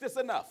preach this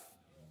enough.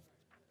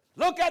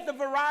 Look at the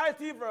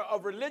variety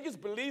of religious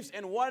beliefs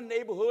in one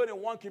neighborhood,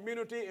 in one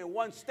community, in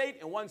one state,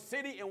 in one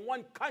city, in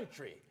one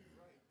country.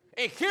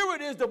 And here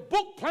it is, the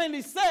book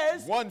plainly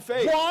says, one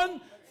faith. One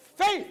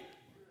faith.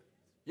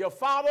 Your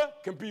father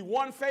can be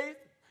one faith.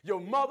 Your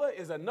mother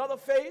is another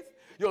faith.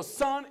 Your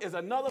son is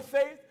another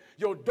faith.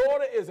 Your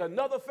daughter is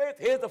another faith.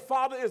 Here's the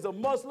father is a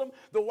Muslim.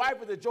 The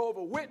wife is a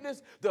Jehovah's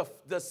Witness.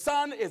 The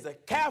son is a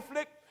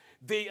Catholic.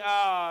 The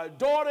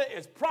daughter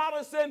is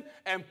Protestant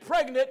and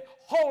pregnant,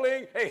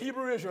 holding a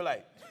Hebrew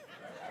Israelite.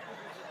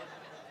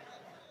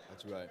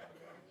 That's right.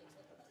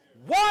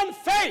 One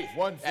faith.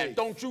 One faith. And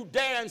don't you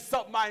dare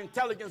insult my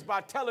intelligence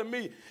by telling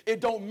me it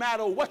don't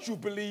matter what you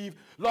believe,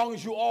 long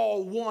as you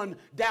all one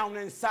down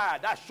inside.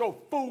 That's your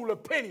fool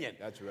opinion.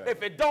 That's right.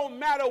 If it don't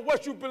matter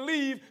what you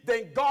believe,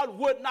 then God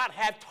would not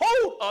have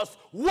told us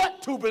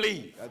what to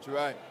believe. That's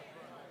right.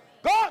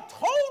 God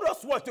told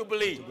us what to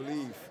believe.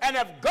 And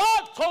if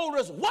God told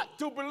us what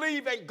to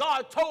believe and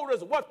God told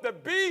us what to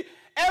be,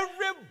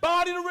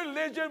 everybody in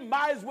religion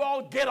might as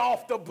well get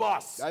off the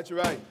bus. That's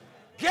right.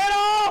 Get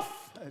off.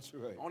 That's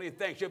right. Only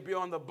thing should be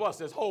on the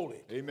bus is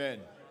holy. Amen.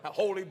 A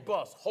holy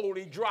bus,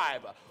 holy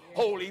driver,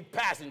 holy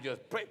passengers.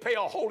 Pay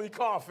a holy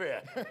car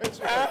fare. That's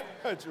right.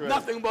 That's right.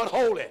 Nothing but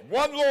holy.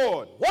 One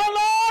Lord. One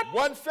Lord.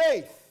 One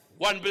faith.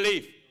 One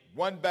belief.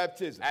 One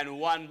baptism. And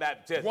one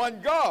baptism.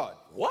 One God.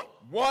 What?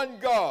 One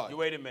God. You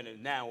wait a minute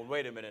now.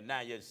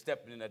 Now you're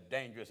stepping in a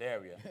dangerous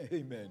area.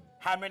 Amen.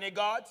 How many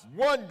gods?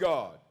 One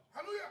God.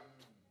 Hallelujah.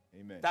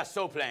 Amen. That's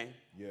so plain.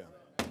 Yeah.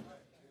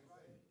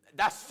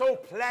 That's so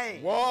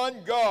plain.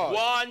 One God.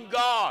 One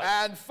God.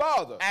 And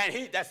Father.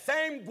 And that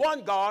same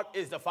one God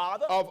is the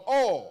Father. Of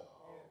all.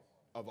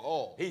 Of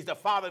all. He's the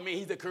Father, means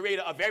he's the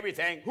creator of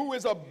everything. Who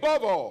is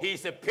above all.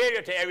 He's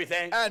superior to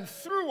everything. And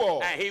through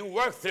all. And he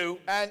works through.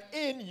 And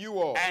in you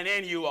all. And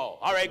in you all.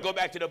 All right, go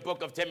back to the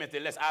book of Timothy.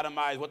 Let's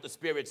itemize what the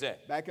Spirit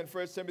said. Back in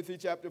 1 Timothy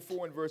chapter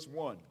 4 and verse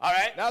 1. All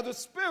right. Now the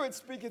Spirit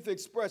speaketh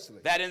expressly.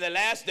 That in the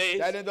last days.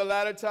 That in the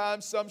latter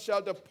times some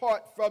shall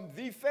depart from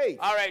the faith.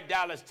 All right,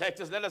 Dallas,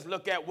 Texas. Let us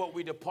look at what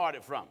we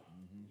departed from.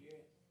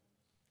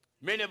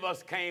 Many of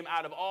us came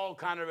out of all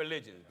kinds of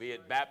religions, be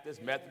it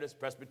Baptist, Methodist,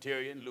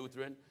 Presbyterian,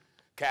 Lutheran,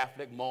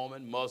 Catholic,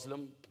 Mormon,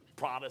 Muslim,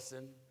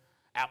 Protestant,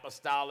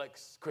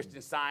 Apostolics,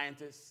 Christian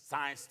Scientists,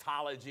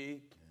 Scientology,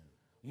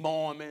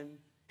 Mormon,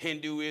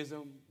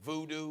 Hinduism,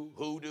 Voodoo,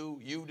 Hoodoo,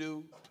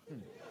 Yudu.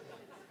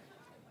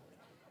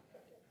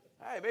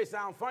 Hey, it may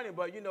sound funny,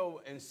 but you know,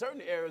 in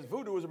certain areas,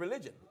 Voodoo is a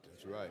religion.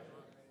 That's right.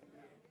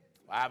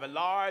 I have a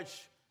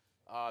large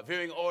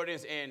viewing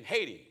audience in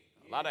Haiti,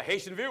 a lot of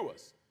Haitian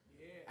viewers.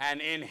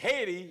 And in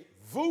Haiti,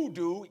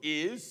 Voodoo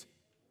is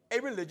a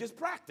religious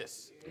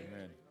practice.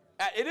 Amen.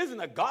 It isn't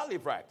a godly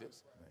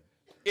practice.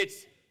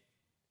 It's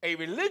a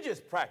religious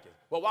practice.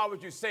 Well, why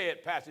would you say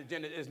it, Pastor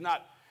Jennings? It's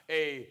not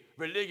a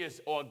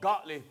religious or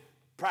godly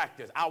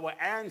practice. Our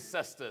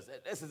ancestors,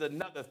 this is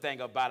another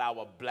thing about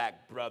our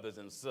black brothers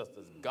and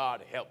sisters.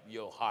 God help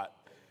your heart.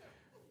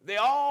 They're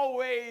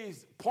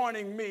always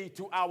pointing me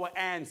to our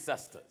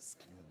ancestors.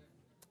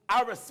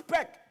 I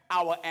respect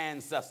our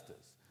ancestors.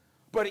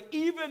 But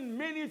even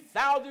many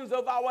thousands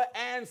of our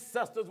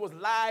ancestors was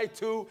lied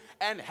to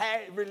and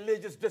had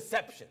religious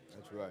deception.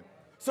 That's right.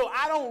 So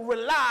I don't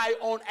rely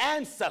on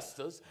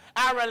ancestors.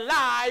 I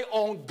rely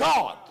on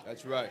God.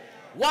 That's right.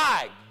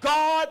 Why?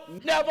 God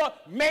never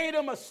made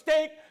a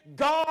mistake.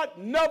 God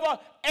never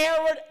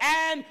erred.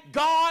 And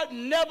God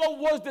never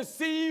was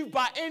deceived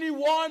by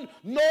anyone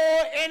nor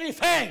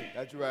anything.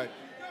 That's right.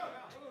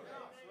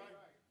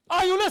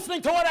 Are you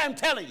listening to what I'm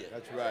telling you?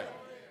 That's right.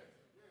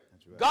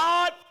 That's right.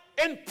 God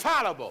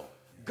infallible,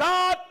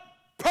 God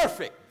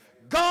perfect,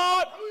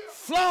 God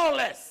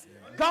flawless,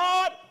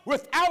 God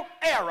without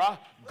error,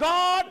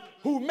 God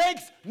who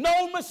makes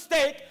no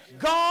mistake,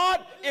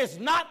 God is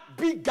not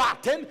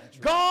begotten,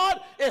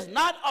 God is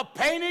not a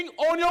painting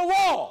on your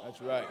wall.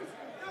 That's right.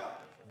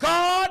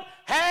 God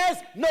has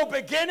no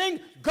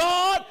beginning,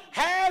 God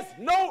has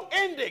no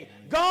ending.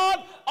 God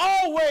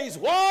always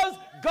was,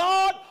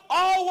 God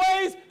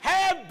always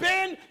have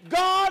been,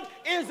 God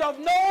is of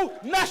no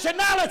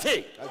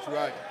nationality. That's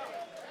right.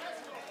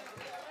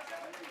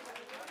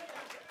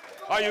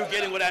 Are you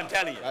getting what I'm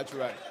telling you? That's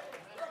right.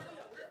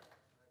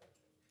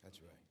 That's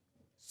right.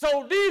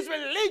 So these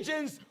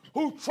religions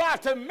who try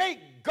to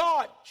make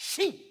God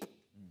cheap,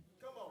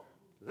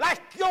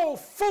 like your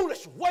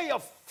foolish way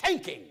of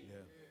thinking,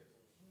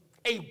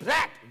 a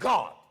black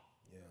God,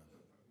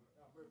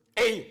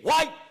 a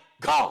white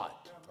God.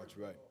 That's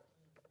right.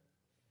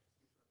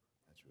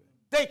 That's right.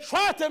 They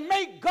try to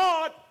make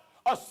God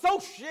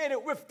associated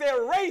with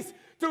their race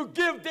to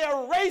give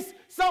their race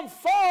some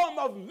form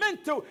of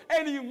mental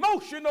and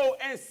emotional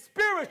and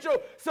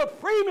spiritual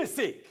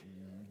supremacy.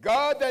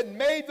 God that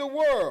made the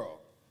world.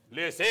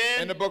 Listen.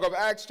 In the book of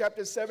Acts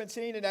chapter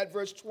 17 and at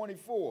verse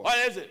 24.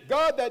 What is it?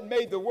 God that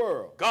made the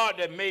world. God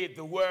that made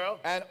the world.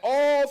 And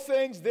all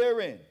things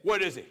therein.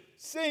 What is it?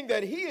 Seeing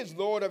that he is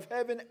Lord of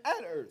heaven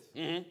and earth,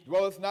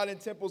 dwelleth not in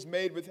temples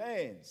made with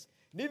hands,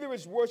 neither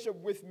is worship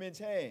with men's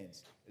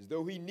hands, as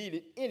though he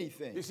needed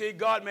anything. You see,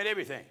 God made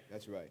everything.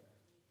 That's right.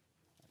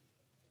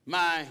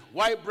 My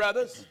white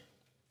brothers,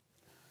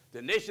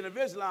 the Nation of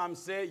Islam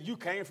said you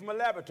came from a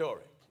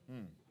laboratory.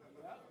 That's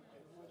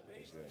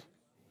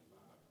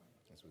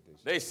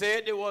what They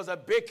said there was a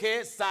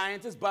big-head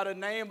scientist by the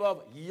name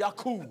of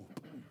Yaqub.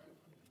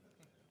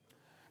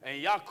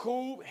 And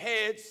Yaqub's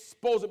head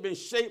supposed to have been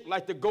shaped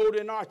like the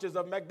golden arches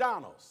of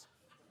McDonald's.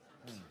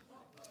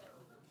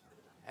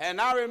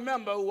 And I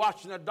remember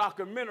watching a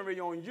documentary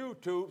on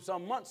YouTube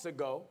some months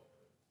ago,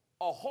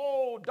 a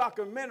whole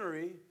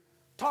documentary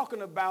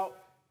talking about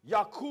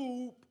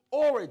Yaqub's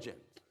origin.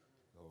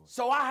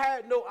 So I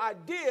had no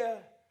idea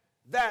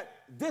that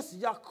this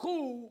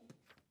Yaqub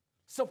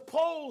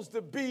supposed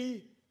to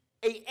be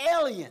an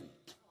alien.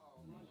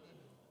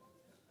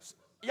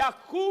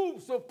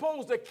 Yaqub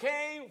supposed to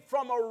came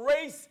from a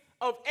race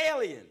of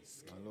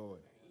aliens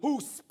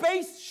whose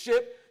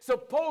spaceship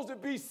supposed to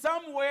be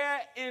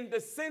somewhere in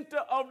the center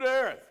of the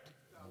earth.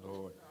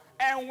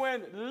 And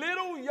when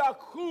little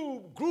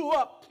Yaqub grew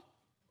up,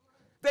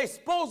 they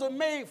supposed to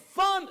make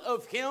fun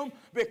of him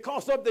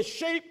because of the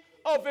shape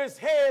of his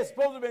head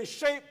supposed to have been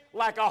shaped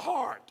like a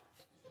heart.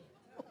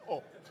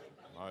 Oh.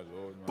 My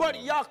Lord, my But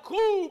Lord.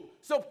 Yaqub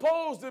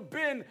supposed to have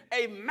been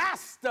a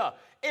master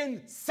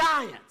in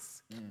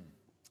science.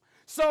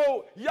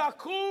 So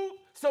Yaqub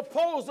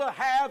supposed to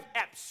have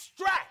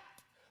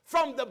abstract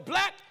from the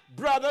black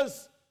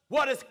brothers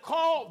what is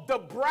called the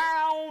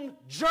brown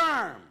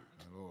germ.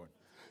 Lord.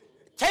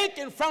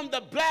 Taken from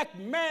the black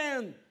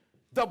man,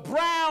 the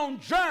brown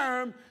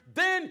germ,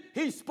 then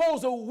he's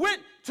supposed to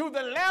went to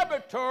the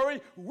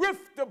laboratory with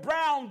the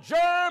brown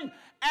germ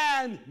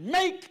and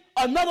make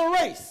another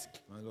race.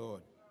 My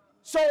Lord.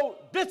 So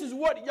this is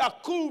what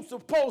Yaqub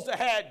supposed to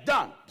have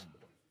done.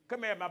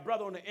 Come here, my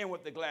brother on the end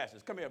with the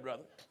glasses. Come here,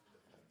 brother.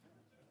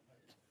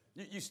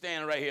 You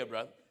stand right here,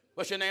 brother.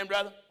 What's your name,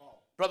 brother?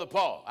 Paul. Brother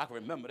Paul. I can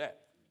remember that.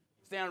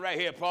 Stand right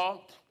here,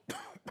 Paul.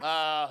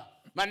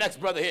 My next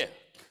brother here.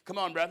 Come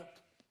on, brother.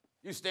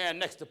 You stand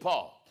next to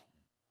Paul.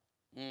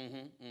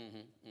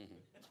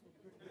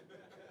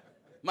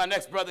 My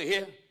next brother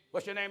here.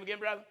 What's your name again,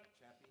 brother?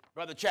 Chappie.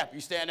 Brother Chappie.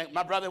 You stand next.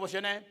 My brother, what's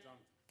your name?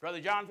 Jonathan. Brother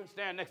Jonathan,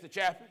 stand next to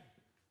Chappie.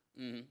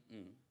 I'm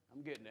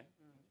getting there.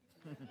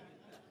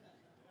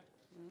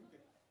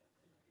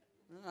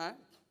 All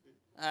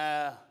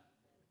right.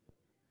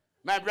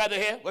 My brother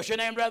here. What's your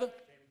name, brother?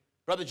 Jamie.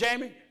 Brother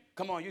Jamie.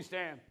 Come on, you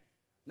stand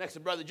next to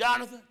Brother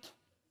Jonathan.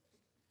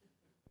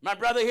 My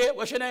brother here.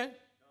 What's your name?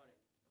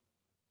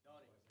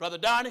 Donnie. Brother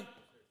Donnie.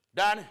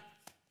 Donnie.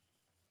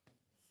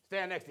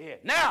 Stand next to here.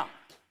 Now.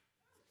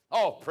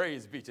 Oh,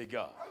 praise be to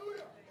God.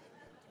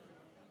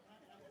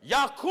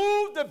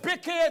 Yaqub, the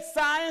big-head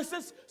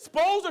scientist,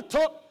 supposed to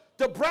took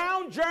the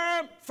brown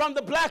germ from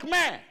the black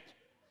man.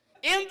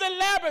 In the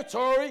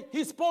laboratory,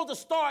 he's supposed to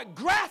start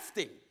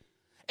grafting.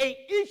 And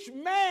each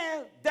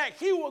man that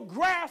he would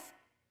graft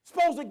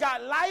supposed to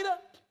got lighter,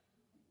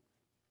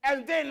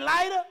 and then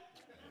lighter,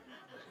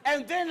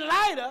 and then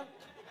lighter,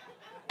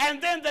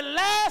 and then the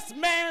last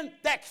man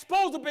that's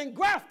supposed to have been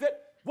grafted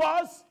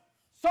was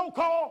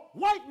so-called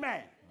white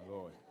man.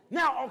 Lord.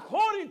 Now,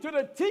 according to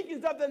the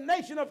teachings of the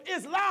Nation of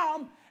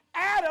Islam,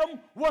 Adam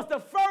was the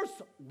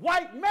first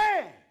white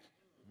man.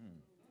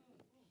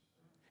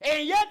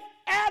 And yet,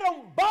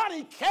 Adam's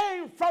body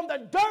came from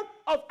the dirt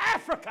of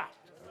Africa.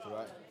 That's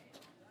right.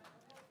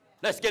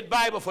 Let's get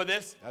Bible for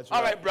this. That's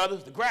All right. right,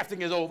 brothers, the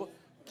grafting is over.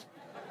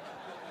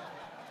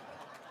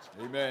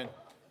 Amen.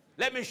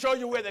 Let me show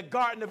you where the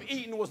Garden of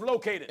Eden was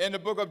located. In the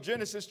book of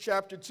Genesis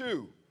chapter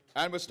 2,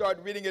 and we'll start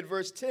reading at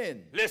verse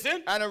 10.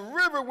 Listen. And a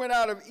river went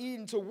out of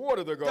Eden to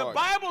water the garden. The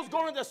Bible's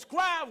going to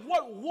describe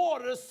what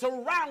waters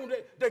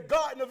surrounded the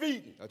Garden of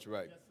Eden. That's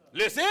right.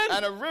 Listen.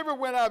 And a river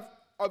went out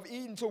of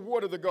Eden to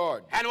water the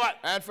garden. And what?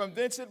 And from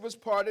thence it was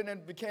parted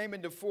and became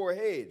into four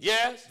heads.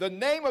 Yes. The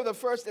name of the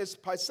first is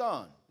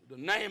Pison. The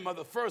name of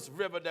the first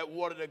river that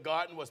watered the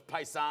garden was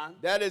Pison.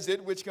 That is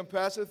it which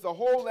compasseth the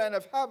whole land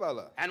of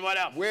Havilah. And what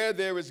else? Where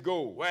there is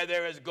gold. Where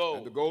there is gold.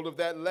 And the gold of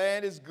that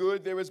land is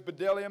good. There is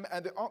bdellium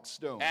and the onyx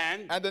stone.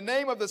 And the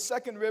name of the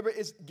second river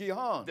is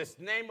Gihon. the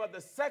name of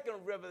the second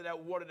river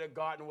that watered the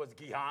garden was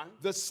Gihon.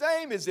 The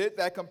same is it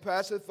that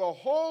compasseth the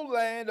whole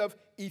land of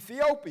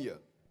Ethiopia.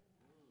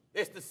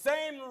 It's the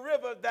same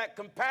river that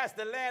compassed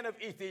the land of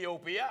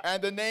Ethiopia.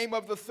 And the name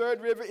of the third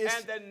river is...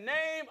 And the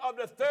name of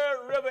the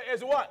third river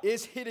is what?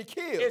 Is Hiddekil.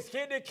 It's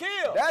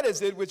Hiddekil. That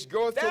is it which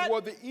goeth That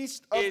toward the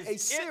east of is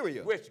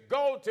Assyria. it which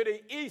go to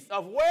the east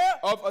of where?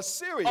 Of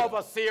Assyria. Of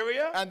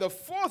Assyria. And the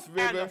fourth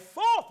river And the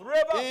fourth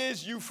river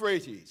is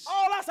Euphrates.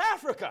 Oh, that's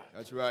Africa.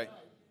 That's right.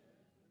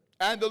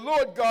 And the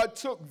Lord God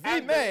took the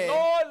And man the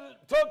Lord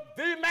took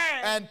the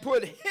man and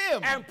put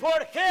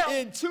him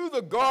into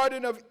the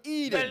Garden of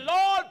Eden. The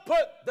Lord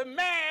put the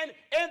man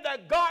in the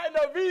Garden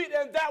of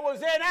Eden that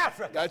was in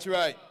Africa. That's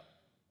right.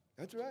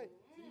 That's right.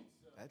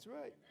 That's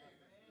right.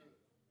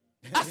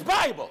 That's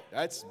Bible.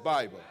 That's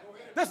Bible.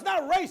 That's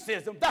not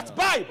racism. That's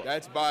Bible.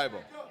 That's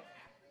Bible.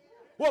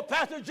 Well,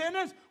 Pastor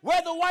Jennings,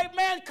 where the white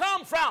man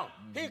come from?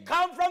 He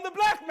come from the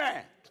black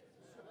man.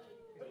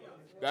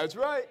 That's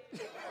right.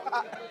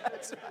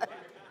 That's right.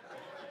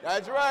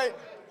 That's right.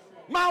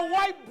 My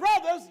white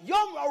brother's your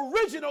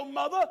original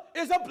mother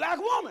is a black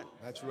woman.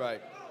 That's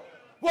right.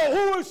 Well,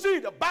 who is she?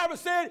 The Bible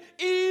said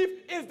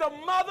Eve is the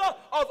mother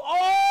of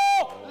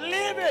all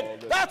living.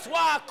 That's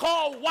why I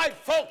call white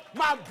folk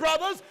my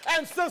brothers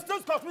and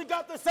sisters, because we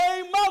got the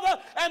same mother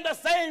and the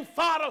same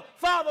father,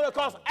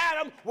 because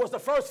Adam was the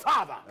first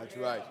father. That's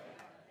right.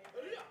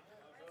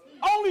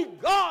 Only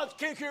God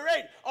can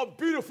create a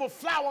beautiful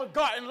flower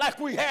garden like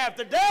we have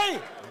today.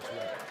 That's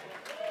right.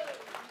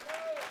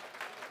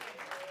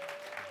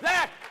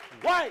 Black,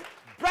 white,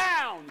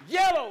 brown,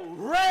 yellow,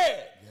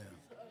 red.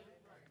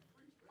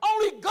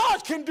 Only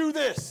God can do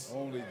this.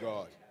 Only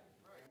God.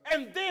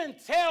 And then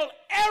tell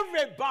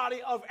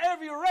everybody of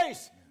every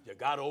race, you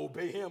got to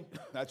obey him.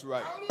 That's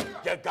right.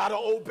 You got to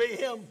obey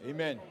him.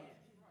 Amen.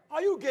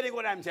 Are you getting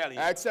what I'm telling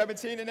you? Acts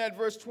 17 and at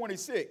verse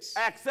 26.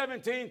 Acts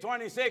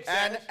 17:26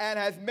 And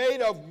hath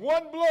made of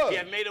one blood he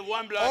had made of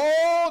one blood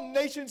all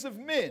nations of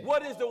men.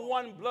 What is the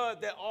one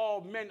blood that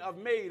all men are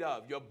made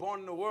of? You're born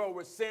in the world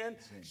with sin,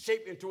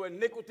 shaped into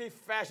iniquity,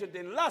 fashioned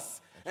in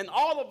lust. And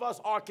all of us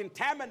are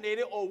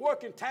contaminated or were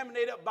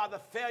contaminated by the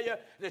failure,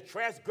 the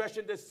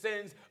transgression, the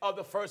sins of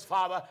the first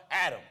father,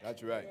 Adam.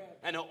 That's right.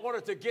 And in order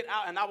to get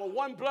out, and our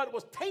one blood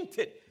was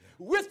tainted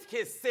with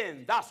his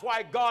sin. That's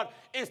why God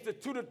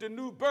instituted the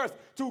new birth,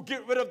 to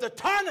get rid of the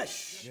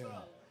tarnish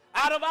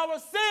out of our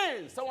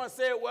sins. Someone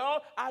said,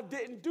 well, I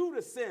didn't do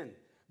the sin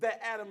that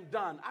Adam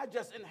done. I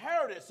just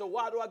inherited, so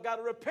why do I got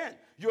to repent?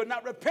 You're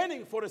not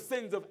repenting for the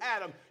sins of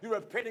Adam. You're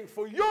repenting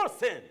for your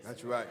sins.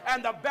 That's right.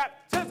 And the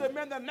baptism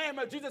in the name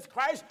of Jesus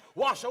Christ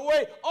wash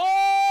away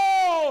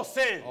all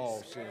sins.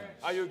 All sins.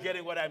 Are you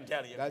getting what I'm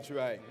telling you? That's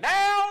right.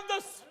 Now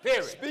the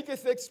Spirit.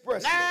 Speaketh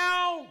expressly.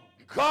 Now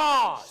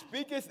God.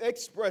 Speaketh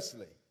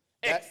expressly.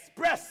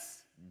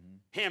 Express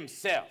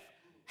himself.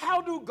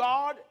 How do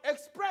God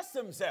express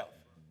himself?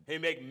 He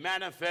make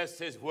manifest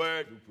his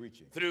word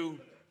through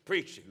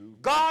preaching.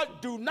 God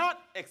do not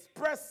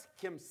express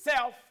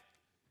himself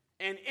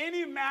in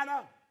any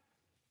manner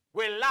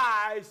where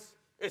lies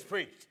is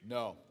preached.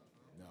 No.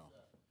 No.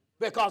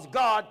 Because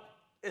God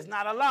is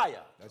not a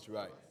liar. That's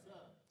right.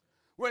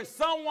 When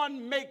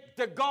someone make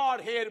the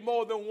Godhead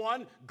more than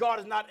one, God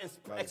is not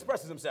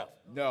expresses himself.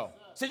 No.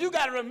 So you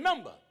got to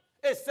remember,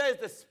 it says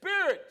the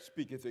Spirit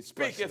Speaketh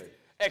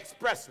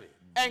expressly.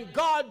 And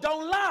God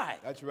don't lie.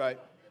 That's right.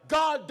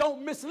 God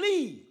don't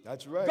mislead.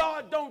 That's right.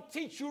 God don't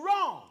teach you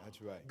wrong.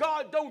 That's right.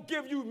 God don't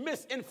give you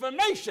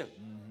misinformation.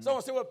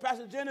 Someone said, well,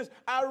 Pastor Jennings,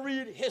 I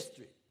read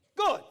history.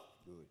 Good.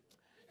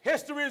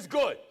 History is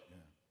good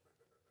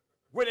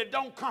when it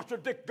don't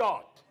contradict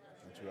God.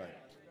 That's right.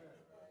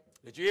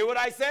 Did you hear what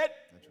I said?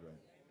 That's right.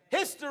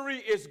 History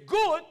is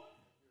good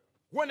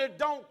when it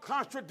don't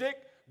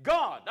contradict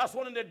God. That's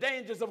one of the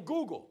dangers of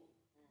Google.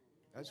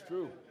 That's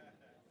true.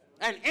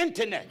 And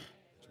internet.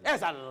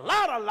 There's a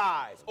lot of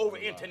lies over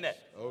internet.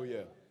 Oh,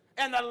 yeah.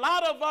 And a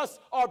lot of us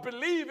are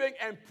believing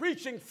and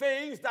preaching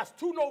things that's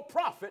to no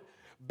profit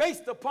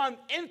based upon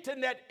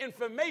internet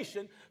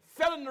information,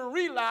 failing to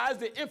realize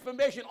the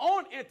information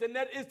on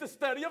internet is the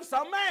study of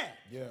some man.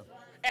 Yeah.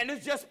 And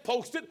it's just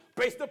posted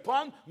based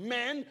upon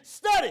man's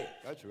study.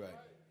 That's right.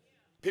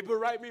 People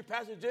write me,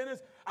 Pastor Jennings,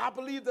 I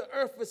believe the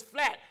earth is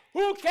flat.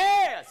 Who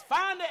cares?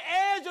 Find the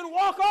edge and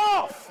walk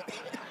off.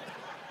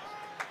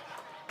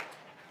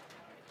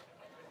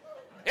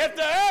 If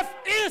the earth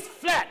is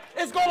flat,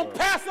 it's going to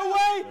pass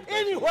away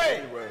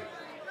anyway.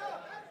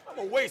 I'm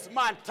going to waste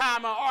my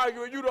time on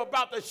arguing with you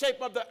about the shape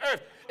of the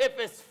earth. If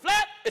it's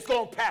flat, it's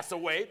going to pass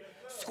away.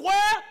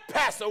 Square,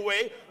 pass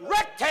away.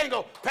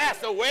 Rectangle,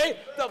 pass away.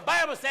 The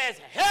Bible says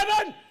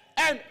heaven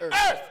and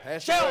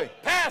earth shall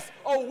pass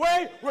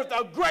away with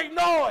a great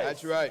noise.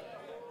 That's right.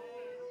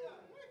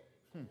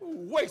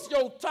 Waste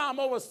your time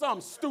over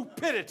some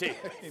stupidity.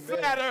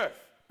 Flat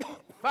earth.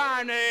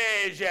 Find the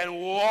edge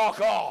and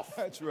walk off.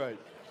 That's right.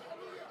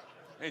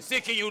 And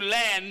see, can you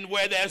land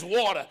where there's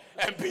water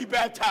and be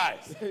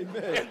baptized?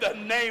 Amen. In the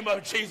name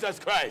of Jesus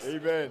Christ.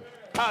 Amen.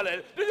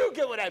 Hallelujah. Do you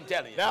get what I'm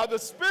telling you? Now the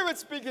Spirit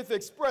speaketh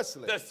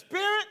expressly. The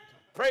Spirit,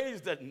 praise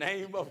the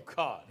name of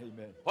God.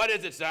 Amen. What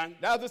is it, son?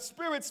 Now the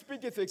Spirit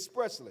speaketh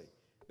expressly,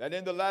 that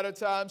in the latter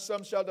times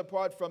some shall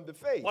depart from the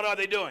faith. What are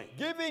they doing?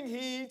 Giving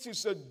heed to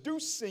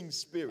seducing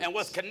spirits. And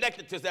what's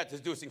connected to that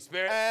seducing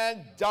spirit?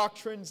 And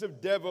doctrines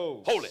of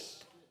devils. Hold it.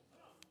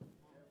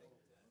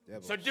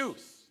 Devils.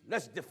 Seduce.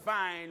 Let's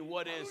define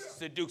what is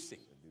seducing.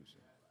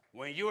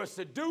 When you are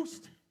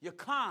seduced, you're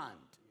conned,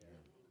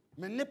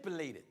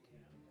 manipulated,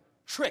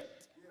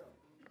 tricked,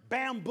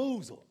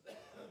 bamboozled,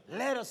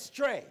 led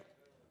astray.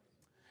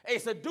 A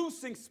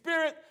seducing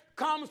spirit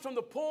comes from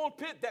the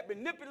pulpit that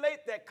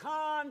manipulate, that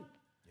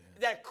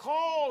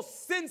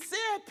cause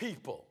sincere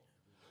people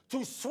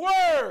to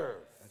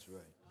swerve. That's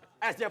right.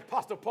 As the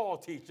Apostle Paul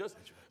teaches,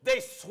 they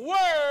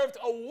swerved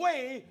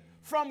away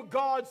from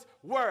God's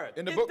word.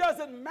 It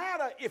doesn't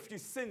matter if you're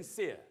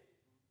sincere.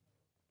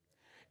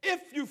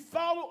 If you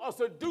follow a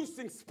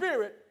seducing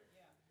spirit,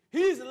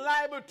 he's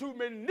liable to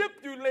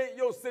manipulate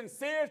your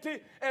sincerity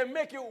and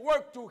make it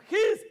work to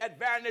his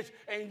advantage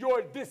and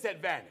your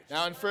disadvantage.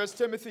 Now in 1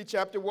 Timothy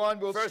chapter 1,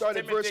 we'll start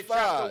at verse 5.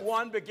 Chapter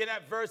 1, begin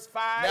at verse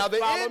 5. Now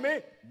Follow me.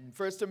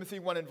 1 Timothy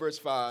 1 and verse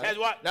 5. Says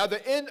what? Now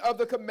the end of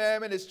the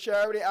commandment is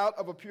charity out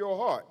of a pure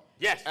heart.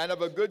 Yes. And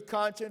of a good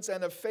conscience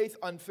and of faith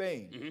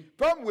unfeigned,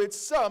 from which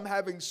some,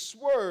 having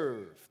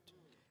swerved,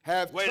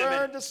 have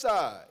turned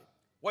aside.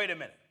 Wait a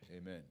minute.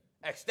 Amen.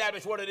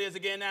 Establish what it is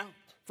again now.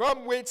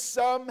 From which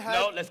some have...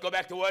 No, let's go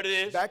back to what it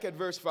is. Back at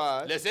verse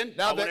 5. Listen.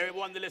 Now I want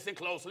everyone to listen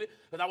closely,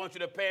 because I want you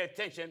to pay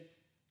attention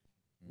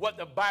what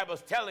the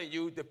Bible's telling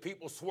you the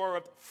people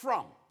swerved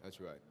from.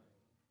 That's right.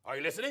 Are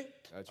you listening?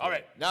 That's all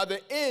right. Now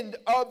the end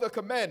of the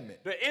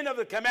commandment. The end of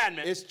the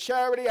commandment is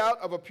charity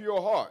out of a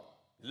pure heart.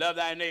 Love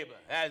thy neighbor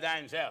as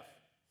thyself.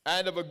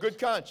 And of a good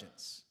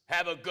conscience.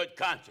 Have a good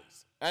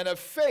conscience. And of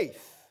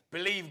faith.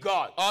 Believe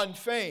God.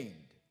 Unfeigned.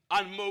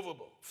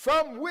 Unmovable.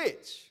 From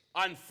which.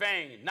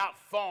 Unfeigned, not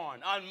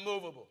foreign,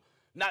 unmovable.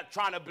 Not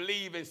trying to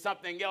believe in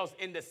something else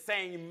in the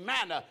same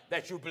manner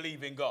that you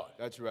believe in God.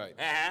 That's right.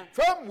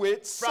 From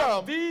which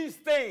some. These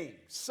things.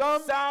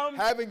 Some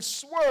having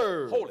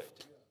swerved. Hold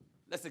it.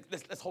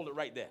 Let's hold it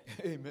right there.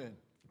 Amen.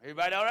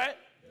 Everybody all right?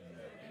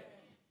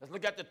 Let's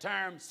look at the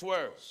term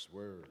swerve.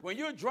 Swerve. When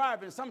you're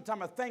driving,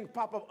 sometimes a thing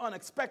pop up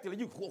unexpectedly.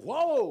 You,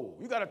 whoa,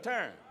 you got to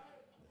turn.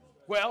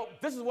 Well,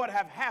 this is what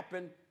have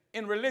happened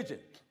in religion.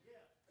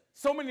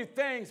 So many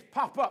things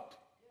pop up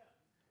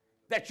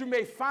that you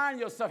may find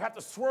yourself have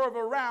to swerve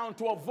around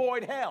to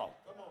avoid hell.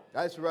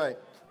 That's right.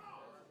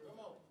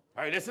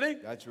 Are you listening?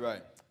 That's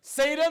right.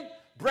 Satan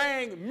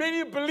bring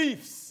many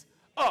beliefs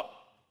up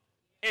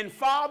in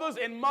fathers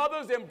and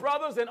mothers and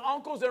brothers and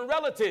uncles and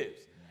relatives.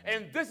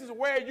 And this is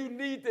where you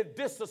need to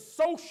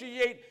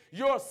disassociate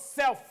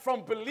yourself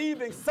from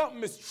believing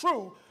something is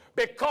true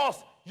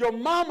because your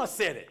mama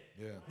said it.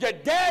 Yeah. Your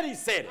daddy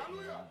said it.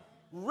 Yeah.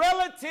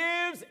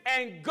 Relatives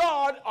and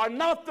God are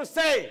not the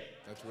same.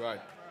 That's right.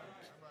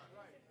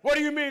 What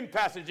do you mean,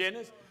 Pastor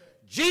Jennings?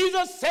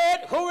 Jesus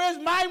said, who is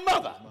my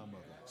mother,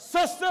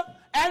 sister,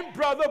 and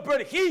brother,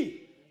 but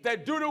he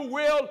that do the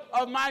will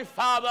of my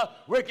Father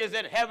which is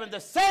in heaven, the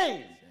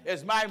same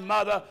is my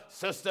mother,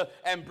 sister,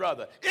 and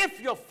brother. If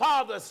your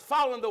father is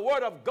following the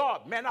word of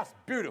God, man, that's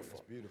beautiful.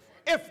 That's beautiful.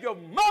 If your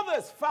mother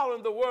is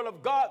following the word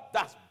of God,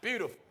 that's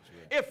beautiful.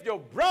 If your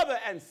brother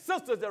and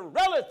sisters and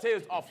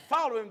relatives are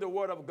following the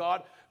word of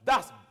God,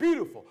 that's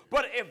beautiful.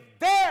 But if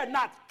they're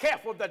not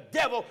careful, the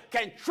devil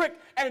can trick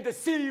and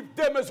deceive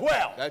them as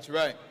well. That's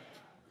right.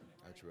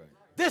 That's right.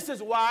 This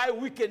is why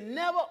we can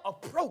never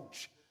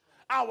approach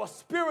our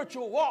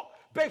spiritual walk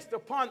based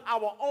upon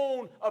our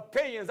own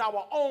opinions,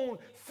 our own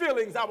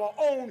feelings, our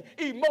own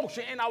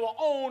emotion, and our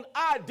own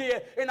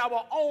idea, and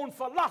our own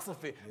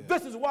philosophy. Yeah.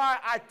 This is why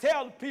I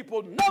tell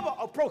people never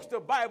approach the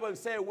Bible and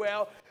say,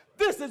 well,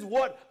 this is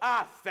what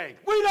I think.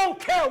 We don't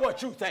care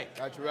what you think.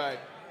 That's right.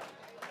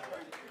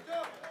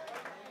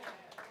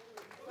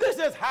 This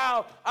is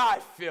how I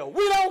feel.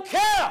 We don't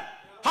care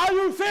how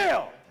you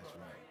feel.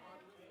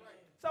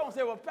 Someone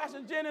say, well,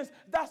 Pastor Jennings,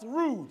 that's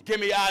rude. Give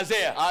me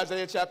Isaiah.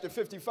 Isaiah chapter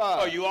 55.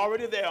 Oh, you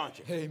already there, aren't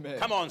you? Amen.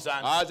 Come on,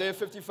 son. Isaiah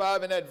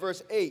 55 and at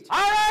verse 8. All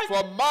right.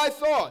 For my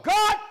thoughts.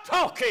 God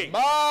talking.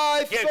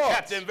 My Give thoughts.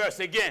 chapter and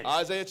verse again.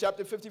 Isaiah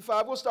chapter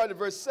 55. We'll start at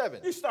verse 7.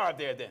 You start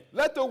there then.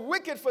 Let the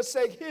wicked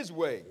forsake his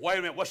way. Wait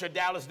a minute. What should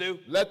Dallas do?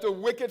 Let the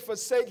wicked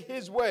forsake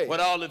his way. What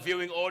all the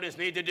viewing audience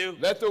need to do?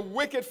 Let the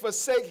wicked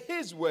forsake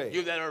his way.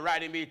 You that are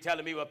writing me,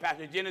 telling me, well,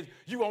 Pastor Jennings,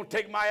 you won't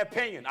take my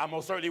opinion. I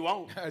most certainly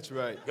won't. That's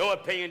right. Your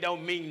opinion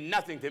don't mean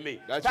nothing to me.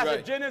 That's Pastor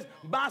right. Jennings,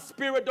 my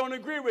spirit don't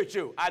agree with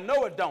you. I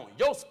know it don't.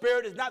 Your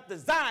spirit is not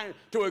designed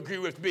to agree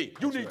with me.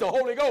 You need the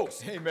Holy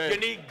Ghost. Amen. You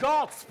need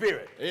God's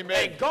spirit.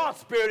 Amen. And God's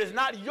spirit is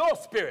not your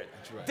spirit.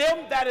 That's right.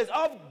 Them that is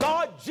of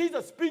God,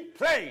 Jesus speak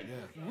plain.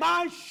 Yeah.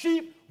 My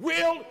sheep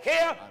will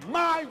hear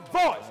my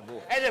voice.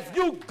 And if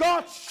you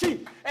God's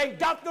sheep and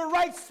got the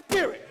right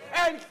spirit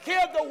and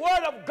hear the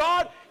word of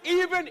God,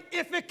 even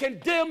if it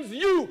condemns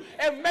you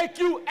and make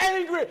you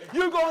angry,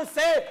 you're going to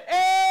say,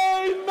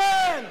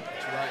 amen.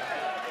 That's right.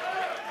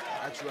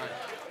 That's right.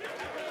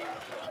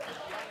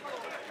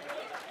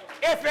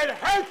 If it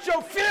hurts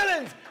your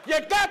feelings, you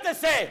got to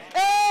say,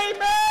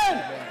 amen.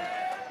 Amen.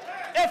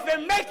 If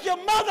it makes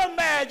your mother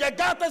mad, you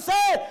got to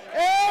say,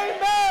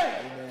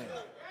 amen. Amen.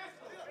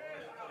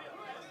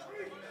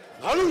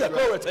 Hallelujah, right.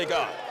 glory to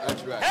God.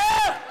 That's right.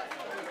 Yeah.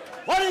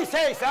 What did he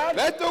say, son?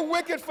 Let the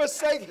wicked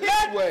forsake his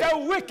way. Let the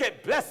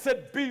wicked,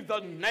 blessed be the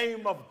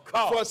name of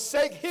God.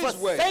 Forsake his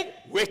way. Forsake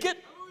wicked.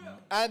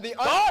 And the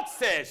God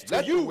says to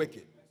let you, the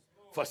wicked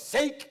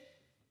forsake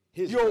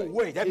his your way.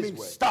 way. That His means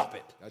way. stop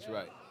it. That's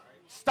right.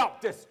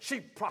 Stop this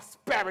cheap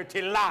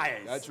prosperity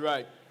lying. That's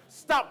right.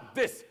 Stop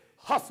this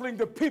hustling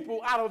the people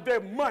out of their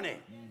money.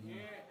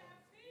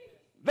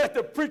 Let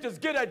the preachers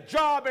get a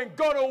job and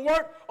go to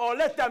work, or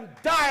let them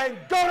die and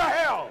go to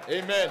hell.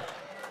 Amen.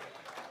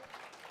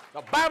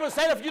 The Bible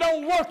says if you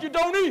don't work, you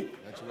don't eat.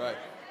 That's right.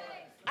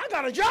 I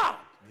got a job.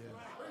 Yeah.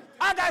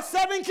 I got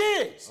 7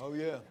 kids. Oh,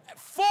 yeah.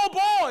 4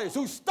 boys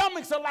whose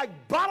stomachs are like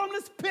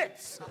bottomless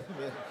pits.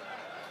 Amen.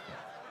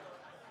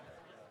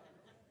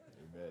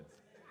 Amen.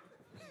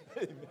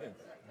 Amen.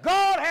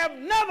 God have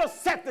never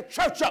set the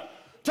church up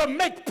to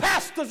make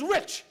pastors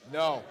rich.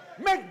 No.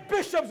 Make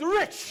bishops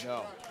rich.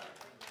 No.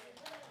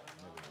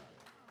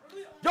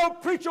 Your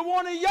preacher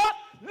want a yacht?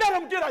 Let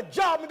him get a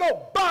job and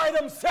go buy it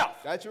himself.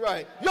 That's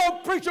right. Your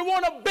preacher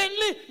want a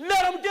Bentley?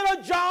 Let him get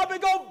a job and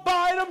go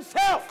buy it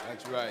himself.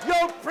 That's right.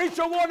 Your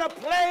preacher want a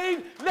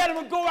plane? Let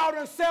him go out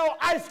and sell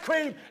ice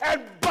cream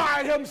and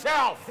buy it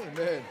himself.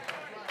 Amen.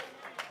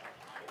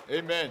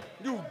 Amen.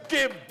 You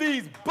give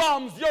these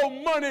bums your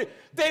money,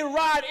 they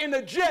ride in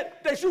a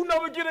jet that you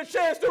never get a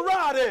chance to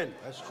ride in.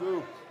 That's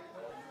true.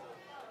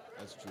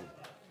 That's true.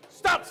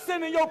 Stop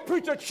sending your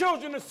preacher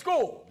children to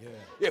school. Yeah.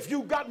 If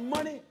you got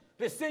money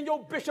to send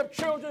your bishop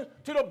children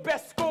to the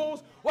best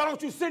schools, why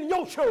don't you send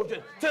your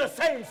children to the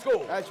same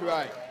school? That's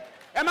right.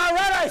 Am I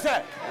right, I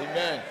said?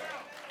 Amen.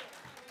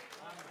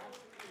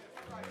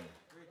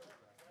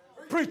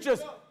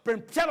 Preachers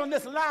been telling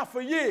this lie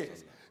for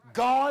years.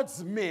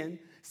 God's men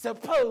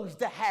supposed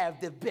to have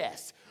the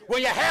best.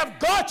 When you have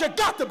God, you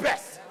got the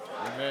best.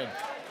 Amen.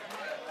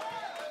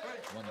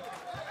 Wonderful.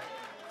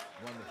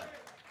 Wonderful.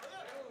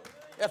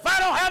 If I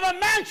don't have a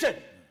mansion,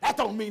 that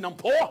don't mean I'm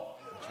poor.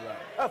 That's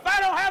right. If I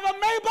don't have a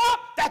Maybach,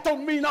 that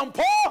don't mean I'm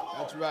poor.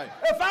 That's right.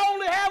 If I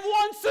only have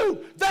 1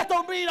 suit, that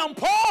don't mean I'm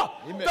poor.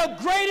 Amen. The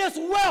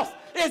greatest wealth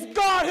is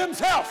God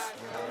himself.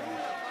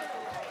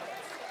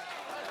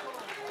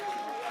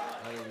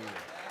 Hallelujah.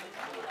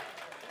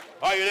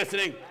 Are you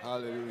listening?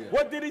 Hallelujah.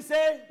 What did he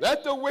say?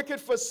 Let the wicked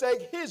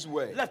forsake his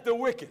way. Let the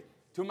wicked,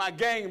 to my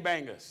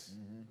gangbangers,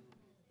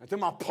 and to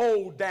my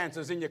pole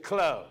dancers in your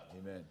club,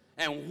 Amen.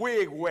 and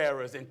wig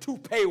wearers and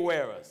toupee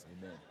wearers,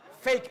 Amen.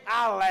 fake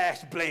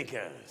eyelash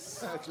blinkers.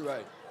 That's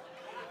right.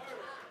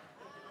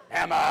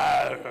 Am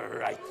I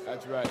right?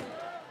 That's right.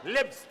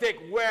 Lipstick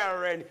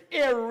wearing,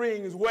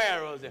 earrings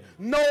wearers, and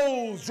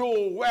nose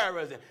jewel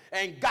wearers,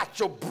 and got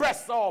your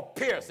breasts all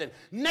pierced, and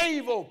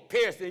navel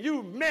piercing.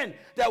 You men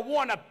that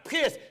want to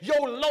pierce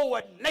your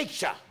lower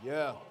nature.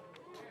 Yeah.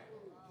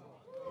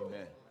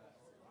 Amen.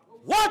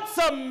 What's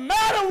the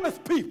matter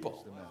with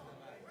people?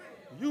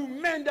 You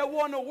men that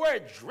want to wear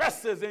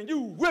dresses, and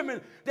you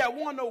women that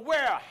want to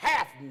wear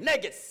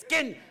half-naked,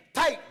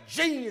 skin-tight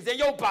jeans, and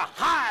your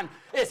behind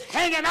is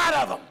hanging out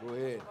of them. Go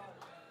ahead.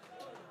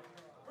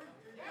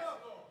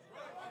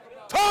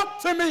 Talk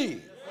to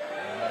me.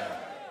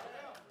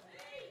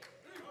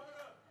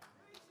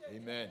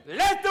 Amen.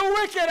 Let the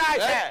wicked, I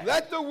said.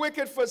 Let the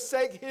wicked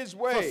forsake his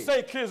way.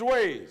 Forsake his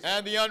ways.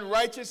 And the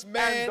unrighteous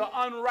man, And the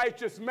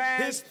unrighteous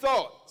man. his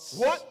thoughts.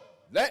 What?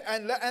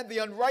 And the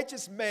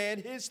unrighteous man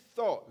his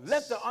thoughts.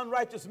 Let the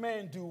unrighteous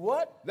man do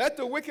what? Let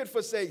the wicked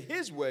forsake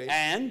his way.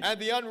 And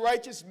the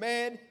unrighteous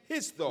man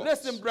his thoughts.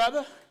 Listen,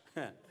 brother.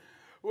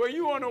 When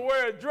you want to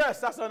wear a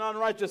dress, that's an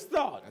unrighteous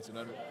thought. That's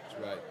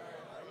right.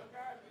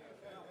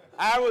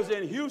 I was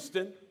in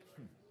Houston,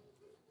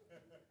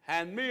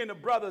 and me and the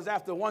brothers,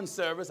 after one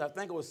service, I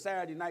think it was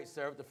Saturday night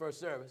service, the first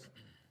service,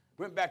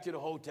 went back to the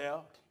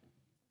hotel.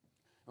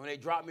 And when they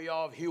dropped me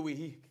off, Huey,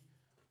 he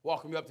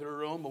walked me up to the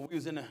room, but we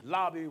was in the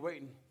lobby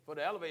waiting for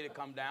the elevator to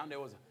come down.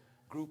 There was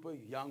a group of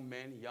young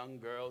men, young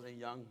girls, and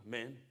young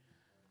men.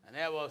 And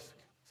there was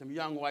some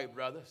young white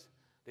brothers.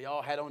 They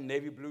all had on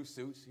navy blue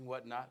suits and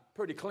whatnot,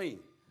 pretty clean.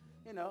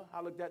 You know,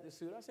 I looked at the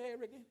suit. I said, hey,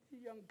 Ricky, you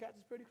young cats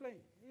is pretty clean.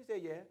 He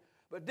said, yeah.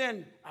 But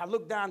then I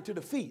looked down to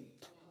the feet.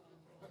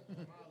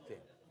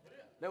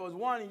 There was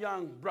one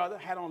young brother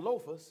had on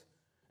loafers,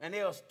 and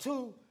there was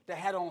 2 that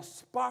had on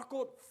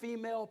sparkled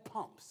female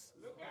pumps.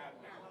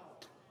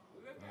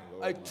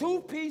 A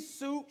 2-piece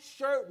suit,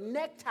 shirt,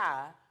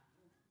 necktie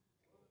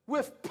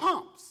with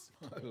pumps.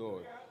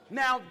 Lord.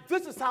 Now,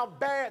 this is how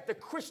bad the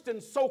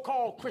Christian,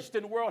 so-called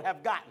Christian world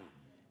have gotten.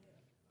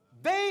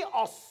 They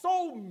are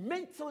so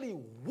mentally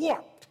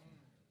warped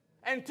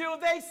until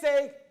they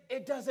say,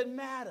 it doesn't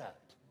matter.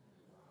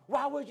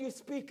 Why would you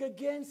speak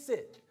against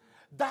it?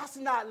 That's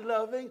not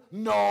loving.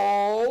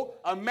 No,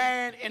 a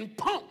man in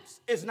pumps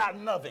is not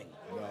loving.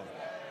 No.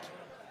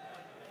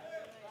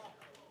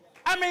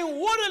 I mean,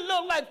 would it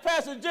look like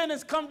Pastor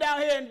Jennings come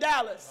down here in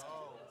Dallas,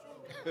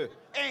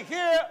 and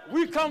here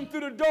we come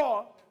through the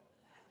door,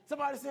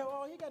 somebody say,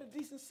 oh, you got a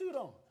decent suit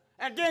on.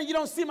 And then you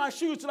don't see my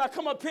shoes till I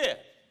come up here.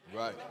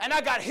 Right. And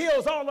I got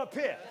heels all up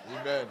here.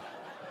 Amen.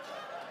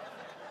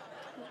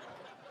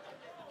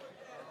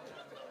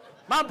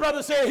 My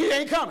brother said he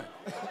ain't coming.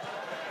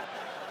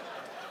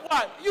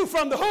 What? You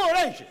from the hood,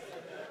 ain't you?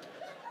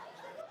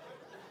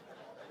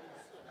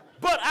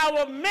 But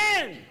our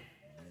men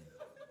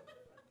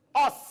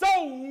are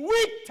so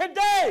weak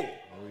today.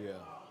 Oh, yeah.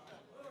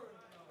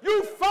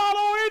 You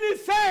follow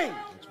anything.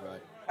 That's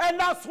right. And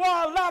that's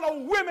why a lot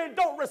of women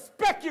don't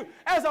respect you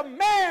as a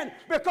man,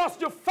 because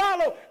you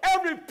follow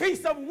every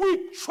piece of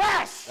weak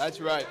trash.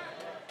 That's right.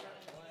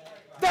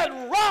 That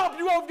rob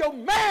you of your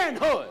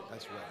manhood.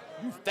 That's right.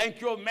 You think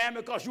you're a man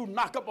because you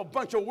knock up a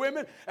bunch of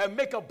women and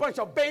make a bunch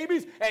of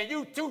babies, and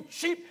you too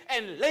cheap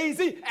and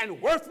lazy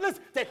and worthless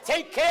to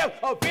take care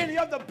of any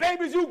of the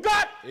babies you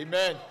got?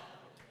 Amen.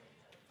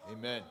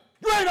 Amen.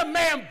 You ain't a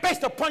man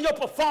based upon your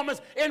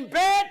performance in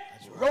bed.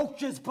 Right.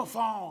 Roaches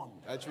perform.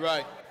 That's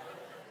right.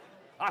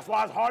 That's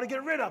why it's hard to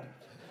get rid of them.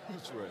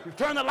 That's right. You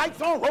turn the lights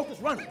on,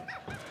 roaches running.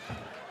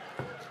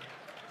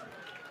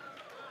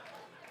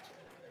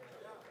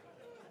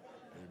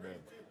 Amen.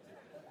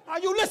 Are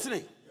you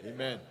listening?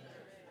 Amen.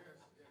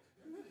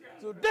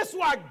 So this is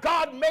why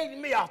God made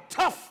me a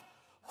tough,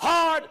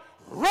 hard,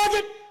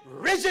 rugged,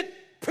 rigid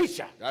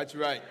preacher. That's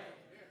right.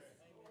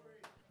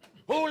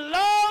 Who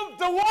loved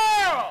the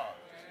world.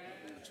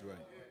 That's right.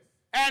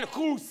 And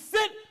who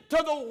sent to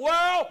the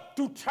world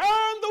to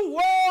turn the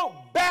world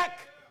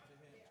back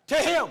to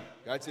him.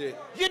 That's it.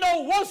 You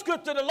know, one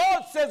scripture, the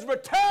Lord says,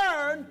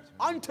 return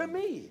unto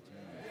me.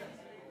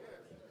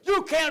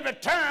 You can't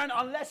return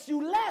unless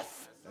you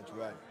left. That's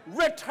right.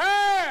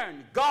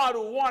 Return. God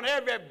wants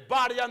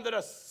everybody under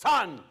the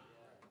sun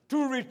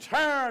to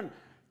return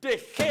to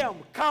him.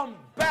 Come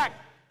back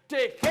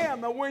to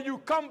him. And when you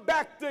come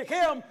back to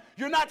him,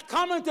 you're not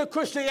coming to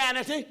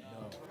Christianity.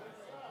 No.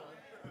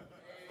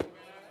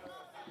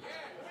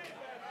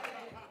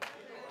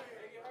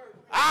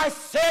 I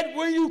said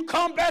when you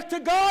come back to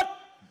God,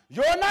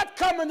 you're not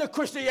coming to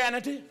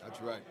Christianity.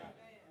 That's right.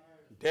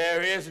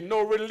 There is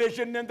no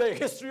religion in the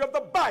history of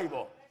the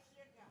Bible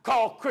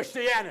called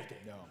Christianity.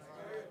 No.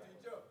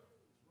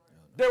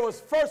 There was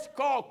first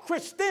called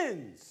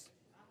Christians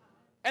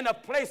in a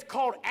place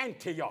called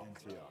Antioch.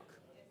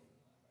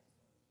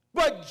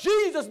 But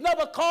Jesus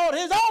never called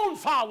his own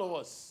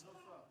followers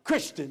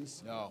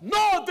Christians. No.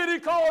 Nor did he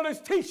call his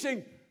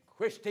teaching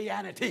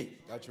Christianity.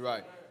 That's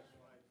right.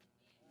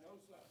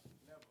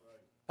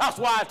 That's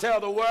why I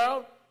tell the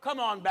world, come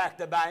on back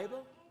to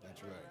Bible.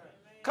 That's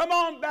right. Come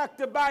on back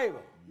to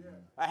Bible.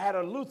 I had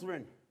a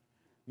Lutheran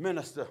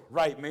minister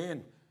write me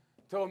and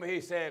told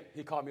me,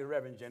 he called me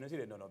Reverend Jennings. He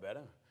didn't know no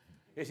better.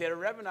 He said,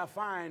 Reverend, I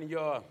find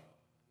your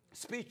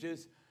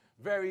speeches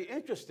very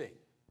interesting.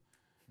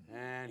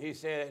 And he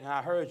said,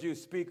 I heard you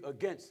speak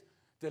against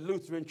the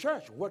Lutheran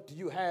Church. What do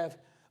you have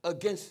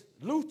against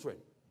Lutheran?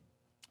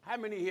 How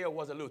many here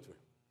was a Lutheran?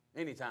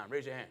 Anytime,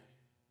 raise your hand.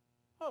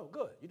 Oh,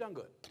 good, you done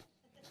good.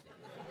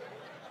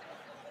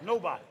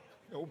 Nobody.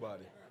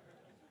 Nobody.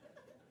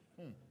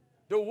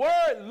 The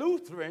word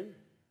Lutheran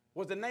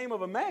was the name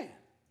of a man.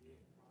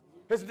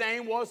 His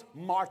name was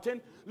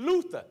Martin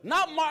Luther,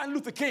 not Martin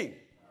Luther King.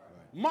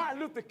 Martin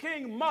Luther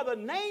King's mother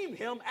named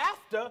him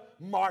after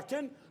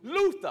Martin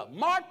Luther.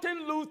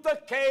 Martin Luther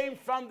came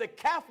from the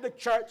Catholic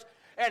Church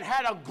and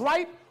had a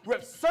gripe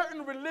with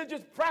certain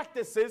religious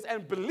practices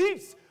and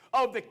beliefs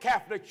of the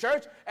Catholic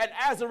Church, and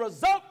as a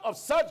result of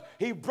such,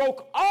 he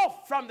broke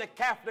off from the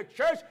Catholic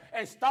Church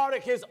and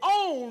started his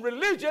own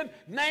religion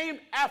named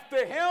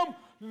after him,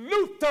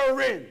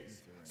 Lutherans.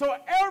 So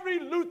every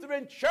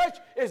Lutheran church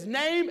is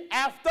named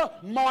after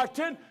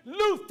Martin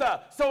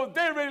Luther. So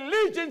their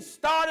religion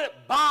started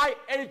by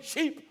a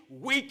cheap,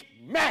 weak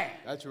man.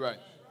 That's right.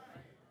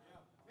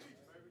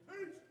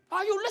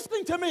 Are you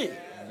listening to me?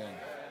 Amen.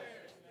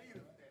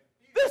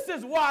 This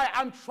is why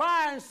I'm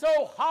trying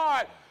so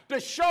hard to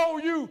show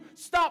you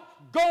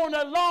stop going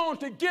along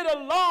to get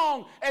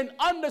along and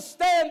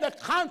understand the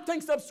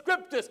context of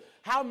scriptures.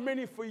 How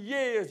many for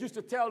years used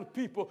to tell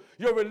people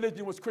your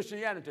religion was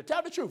Christianity?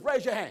 Tell the truth.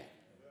 Raise your hand.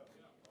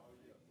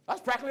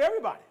 That's practically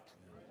everybody.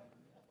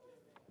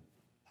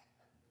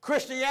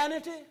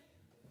 Christianity,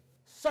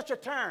 such a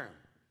term,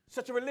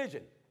 such a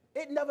religion,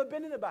 it never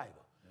been in the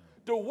Bible.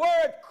 The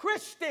word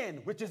Christian,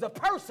 which is a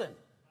person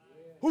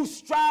who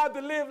strive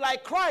to live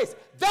like Christ,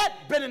 that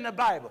been in the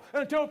Bible.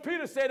 Until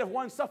Peter said if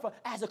one suffer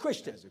as a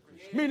Christian,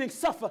 meaning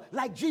suffer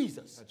like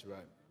Jesus. That's right.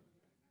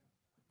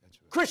 That's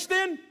right.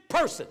 Christian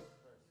person.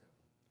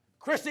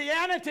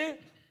 Christianity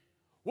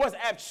was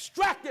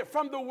abstracted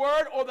from the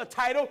word or the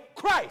title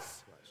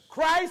Christ.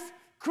 Christ,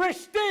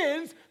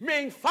 Christians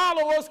mean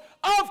followers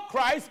of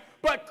Christ,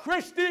 but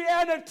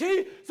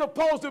Christianity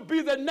supposed to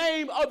be the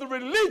name of the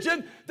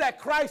religion that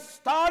Christ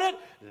started.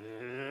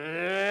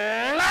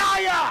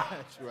 Liar!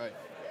 That's right.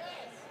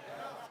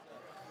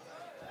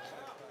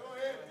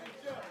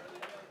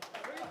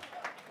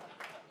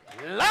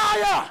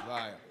 Liar!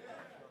 Liar.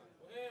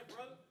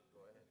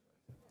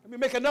 Let me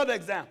make another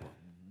example.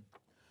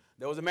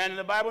 There was a man in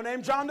the Bible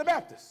named John the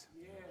Baptist.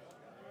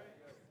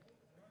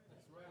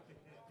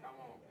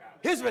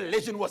 His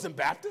religion wasn't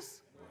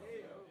Baptist.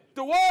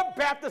 The word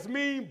Baptist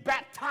means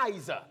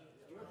baptizer.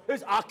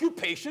 His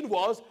occupation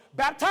was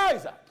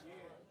baptizer.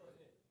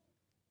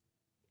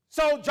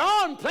 So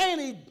John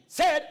plainly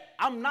said,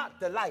 I'm not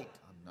the light.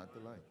 I'm not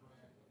the light.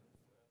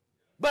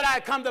 But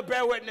I come to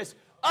bear witness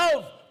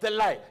of the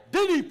light.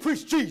 Then he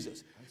preached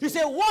Jesus. He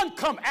said, one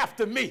come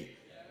after me.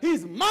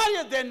 He's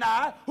mightier than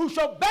I, who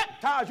shall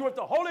baptize you with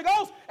the Holy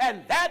Ghost,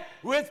 and that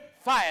with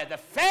fire. The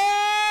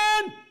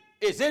fan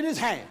is in his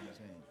hand,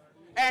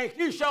 and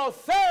he shall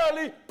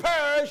thoroughly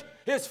purge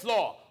his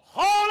floor.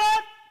 Hold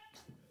it.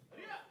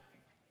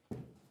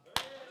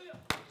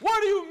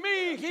 What do you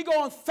mean he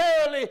going to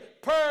thoroughly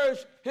purge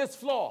his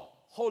floor?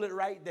 Hold it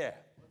right there.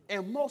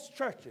 In most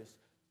churches,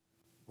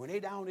 when they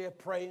down there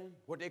praying,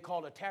 what they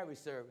call a tarry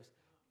service,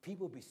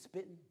 people be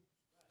spitting,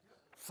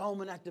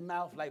 foaming at the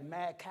mouth like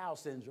mad cow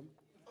syndrome.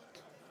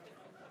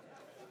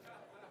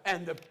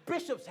 And the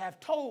bishops have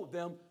told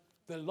them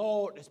the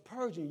Lord is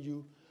purging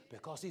you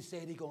because he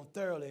said he's going to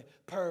thoroughly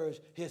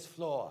purge his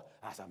floor.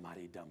 That's a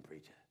mighty dumb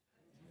preacher.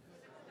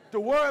 The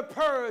word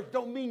purge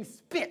don't mean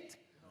spit.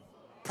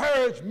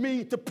 Purge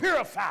means to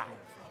purify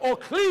or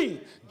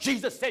clean.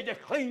 Jesus said you're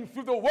clean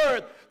through the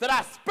word that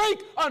I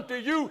spake unto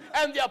you.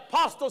 And the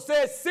apostle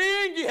says,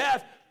 seeing ye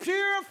have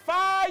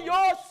purified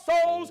your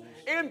souls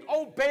in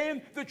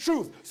obeying the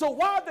truth. So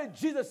why did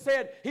Jesus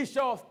said he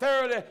shall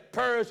thoroughly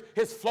purge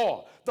his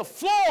floor? The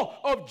floor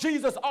of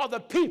Jesus are the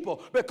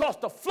people, because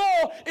the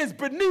floor is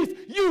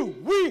beneath you.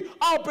 We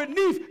are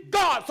beneath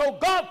God. So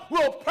God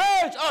will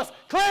purge us,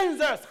 cleanse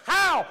us.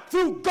 How?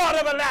 Through God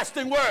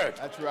everlasting word.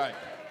 That's right.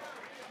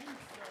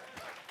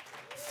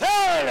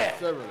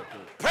 Thoroughly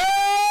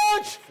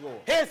purge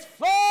his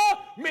floor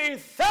means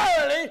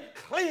thoroughly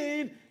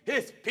clean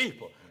his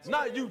people. It's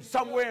not you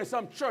somewhere in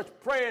some church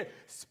praying,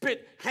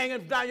 spit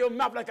hanging down your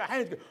mouth like a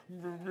handkerchief.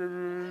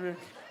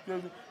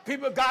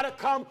 People got to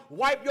come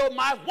wipe your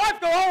mouth, wipe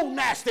their own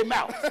nasty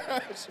mouth.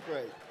 That's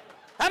right.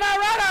 Am I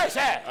right, I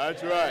said?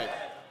 That's right.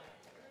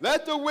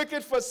 Let the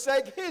wicked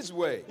forsake his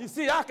way. You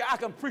see, I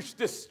can preach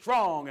this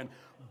strong and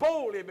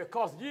boldly,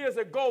 because years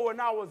ago when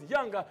I was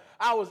younger,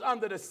 I was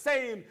under the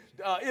same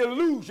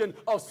illusion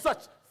of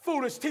such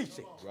foolish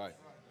teaching. Right.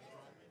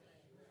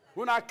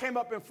 When I came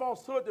up in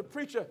falsehood, the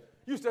preacher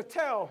used to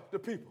tell the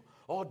people,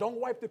 oh,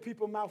 don't wipe the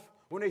people's mouth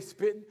when they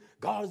spitting.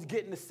 God is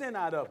getting the sin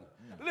out of them.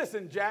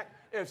 Listen, Jack,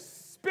 if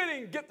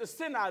spitting get the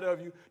sin out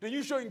of you, then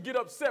you shouldn't get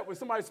upset when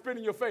somebody spit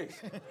in your face.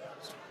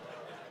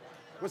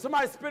 When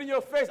somebody spit in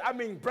your face, I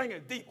mean bring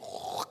it deep.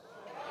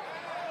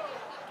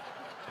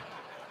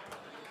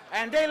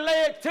 And they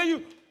lay it to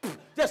you,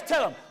 just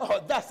tell them, oh,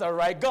 that's all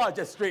right. God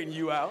just straightened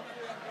you out.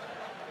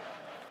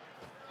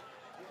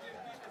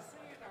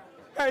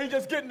 And he's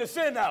just getting the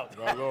sin out.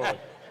 My Lord.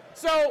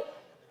 So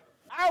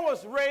I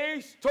was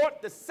raised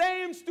taught the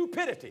same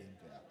stupidity.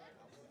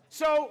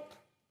 So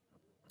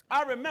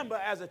I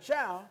remember as a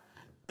child,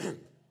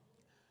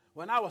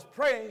 when I was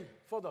praying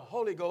for the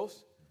Holy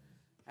Ghost,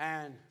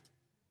 and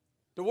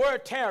the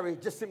word tarry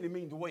just simply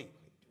means wait.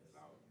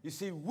 You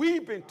see,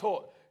 we've been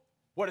taught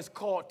what is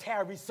called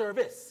tarry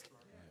service,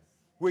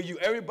 where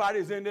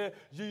everybody's in there,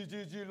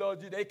 Jesus, Lord,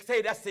 Jesus. They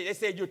say that's it. They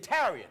say you're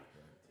tarrying.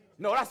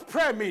 No, that's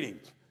prayer meeting.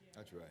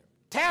 That's right.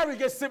 Tarry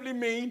just simply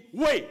means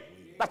wait.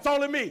 That's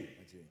all it means.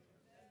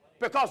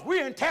 Because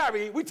we're in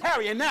tarry, we're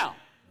tarrying now.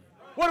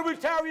 What are we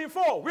tarrying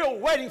for? We're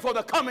waiting for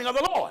the coming of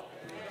the Lord.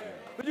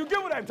 But you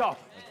get what I'm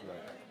talking? Right.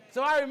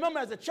 So I remember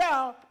as a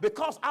child,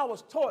 because I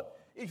was taught,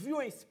 if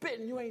you ain't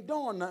spitting, you ain't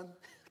doing nothing.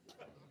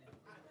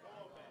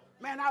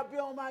 Man, I'd be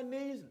on my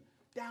knees,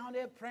 down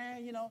there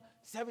praying,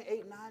 7,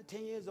 8, 9,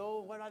 10 years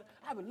old.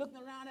 I'd be looking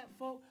around at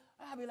folk.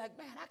 I'd be like,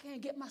 man, I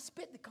can't get my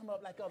spit to come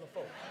up like other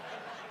folk.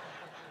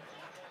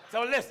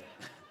 So listen,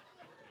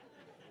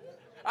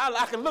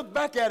 I can look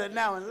back at it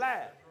now and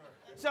laugh.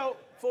 So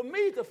for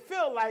me to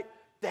feel like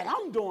that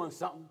I'm doing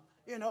something,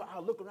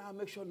 I'll look around,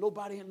 make sure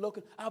nobody ain't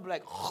looking. I'll be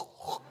like,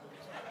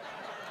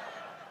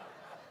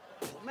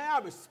 man,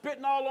 I'll be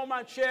spitting all on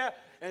my chair,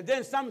 and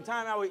then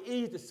sometime I would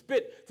ease the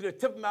spit to the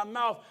tip of my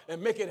mouth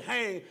and make it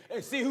hang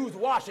and see who's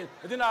watching.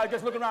 And then I would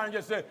just look around and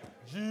just say,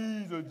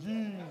 Jesus,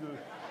 Jesus,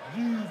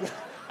 Jesus.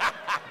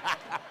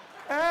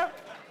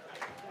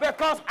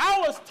 Because I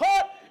was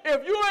taught,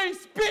 if you ain't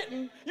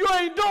spitting, you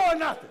ain't doing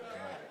nothing.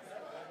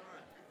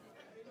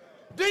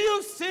 Do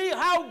you see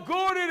how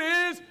good it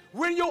is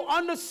when your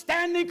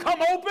understanding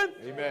come open?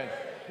 Amen.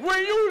 When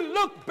you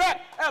look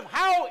back at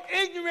how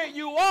ignorant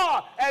you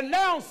are and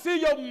now see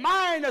your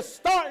mind is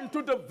starting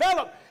to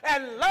develop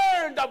and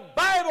learn the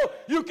Bible,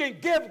 you can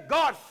give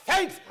God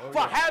thanks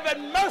for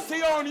having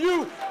mercy on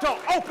you to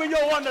open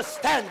your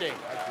understanding.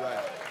 That's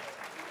right.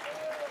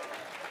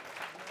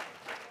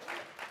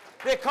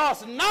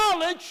 Because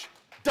knowledge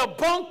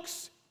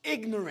debunks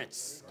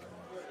ignorance.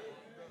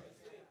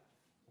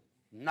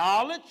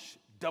 Knowledge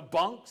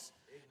debunks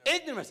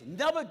ignorance.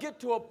 Never get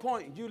to a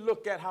point you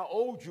look at how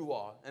old you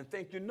are and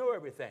think you know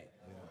everything.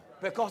 Yeah.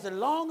 Because as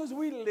long as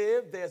we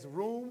live, there's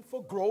room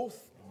for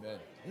growth, Amen.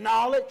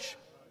 Knowledge,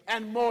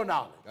 and more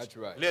knowledge. That's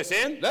right.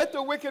 Listen. Let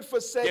the wicked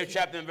forsake. Give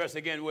chapter and verse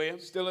again, William.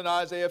 Still in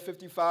Isaiah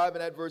 55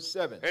 and at verse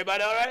 7.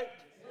 Everybody all right?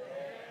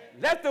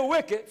 Let the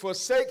wicked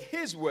forsake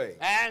his way,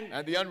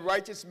 and the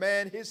unrighteous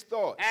man his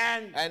thought,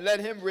 and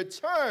let him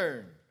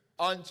return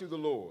unto the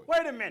Lord.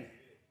 Wait a minute.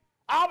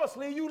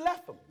 Obviously, you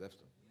left him. Left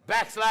him.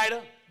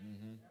 Backslider.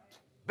 Mm-hmm.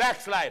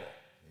 Backslider.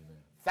 Amen.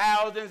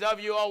 Thousands of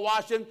you are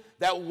watching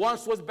that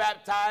once was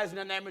baptized in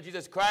the name of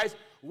Jesus Christ,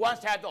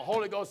 once had the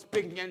Holy Ghost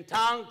speaking in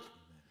tongues,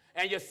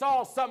 and you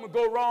saw something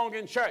go wrong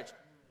in church,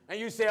 and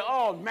you say,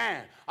 oh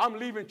man, I'm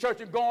leaving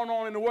church and going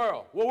on in the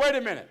world. Well, wait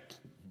a minute.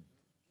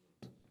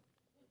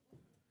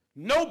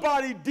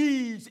 Nobody's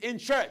deeds in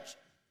church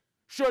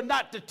should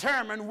not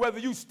determine whether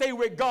you stay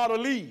with God or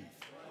leave.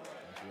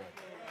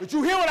 Did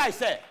you hear what I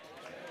said?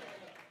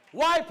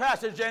 Why,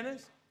 Pastor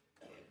Jennings?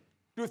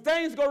 Do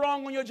things go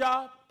wrong on your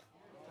job?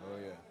 Oh,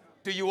 yeah.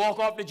 Do you walk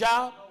off the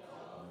job?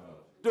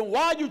 Then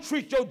why you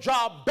treat your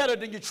job better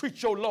than you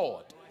treat your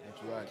Lord?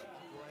 That's right.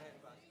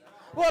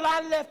 Well,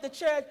 I left the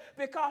church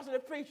because of the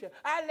preacher.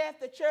 I left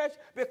the church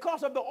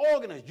because of the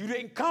organist. You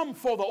didn't come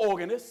for the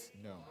organist.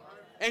 No.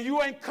 And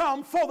you ain't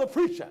come for the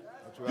preacher.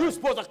 That's right. You're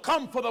supposed to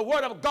come for the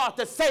word of God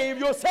to save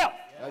yourself.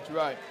 That's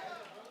right.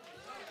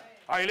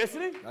 Are you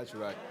listening? That's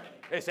right.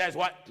 It says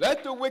what?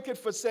 Let the wicked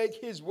forsake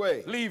his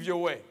way, Leave your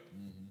way.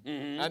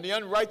 and the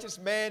unrighteous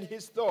man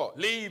his thoughts.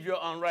 Leave your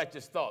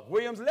unrighteous thoughts.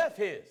 Williams left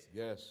his.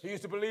 Yes. He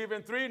used to believe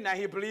in 3, now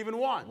he believes in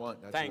 1.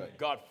 That's Thank right.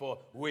 God for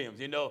Williams.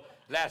 You know,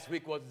 last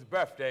week was his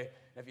birthday.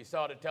 If you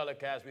saw the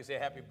telecast, we say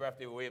happy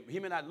birthday, William. He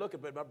may not look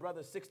it, but my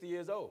brother's 60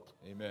 years old.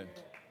 Amen.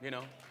 You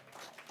know.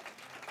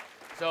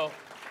 So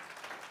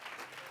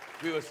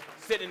we was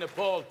sitting in the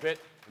pulpit,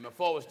 and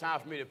before it was time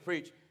for me to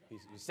preach, he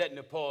sat in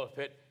the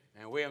pulpit,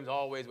 and Williams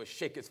always would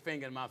shake his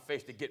finger in my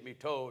face to get me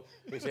told.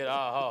 He said,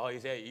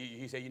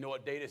 he said, you know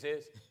what day this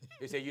is?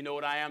 He said, you know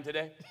what I am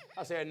today?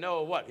 I said,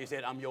 no, what? He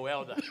said, I'm your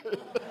elder.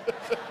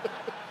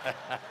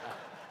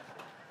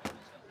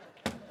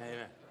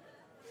 Amen.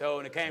 So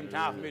when it came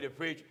time for me to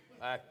preach,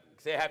 I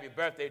said happy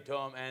birthday to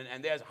him,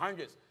 and there's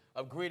hundreds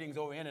of greetings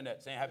over the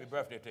internet saying happy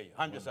birthday to you,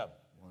 hundreds of them.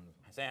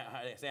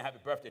 Saying happy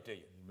birthday to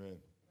you. Amen.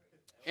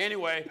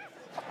 Anyway,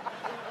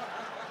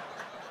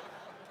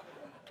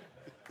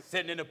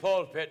 sitting in the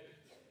pulpit,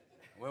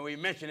 when we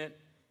mentioned it,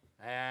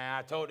 and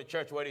I told the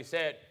church what he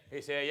said.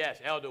 He said, yes,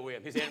 Elder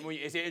Williams. He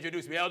said,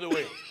 introduce me, Elder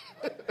Williams.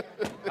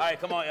 All right,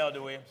 come on,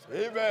 Elder Williams.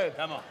 Amen.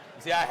 Come on.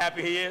 You see how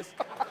happy he is?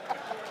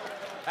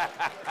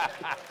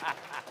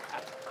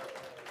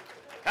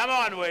 Come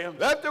on, Williams.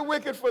 Let the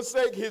wicked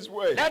forsake his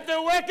way. Let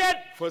the wicked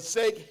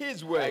Forsake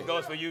his way. That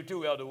goes for you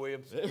too, Elder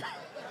Williams.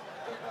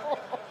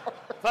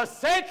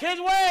 Forsake his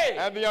way.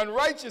 And the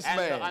unrighteous And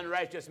man. the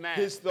unrighteous man.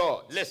 His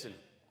thoughts. Listen,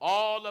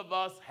 all of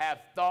us have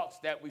thoughts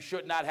that we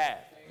should not have.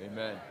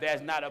 Amen.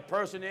 There's not a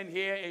person in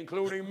here,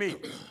 including me.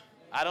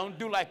 I don't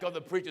do like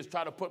other preachers,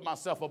 try to put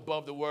myself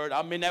above the word.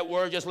 I'm in that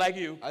word just like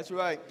you. That's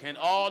right. And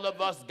all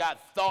of us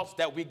got thoughts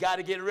that we got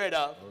to get rid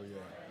of. Oh, yeah.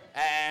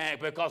 And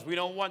because we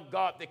don't want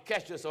God to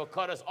catch us or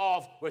cut us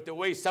off with the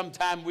way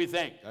sometimes we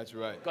think. That's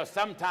right. Because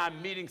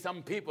sometimes meeting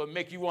some people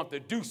make you want to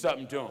do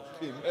something to them.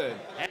 Amen.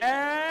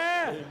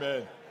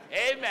 Amen.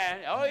 Amen.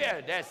 Oh, yeah.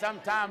 There's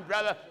sometimes,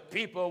 brother,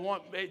 people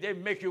they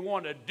make you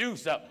want to do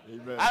something.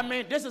 Amen. I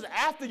mean, this is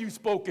after you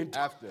spoke in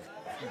tongue.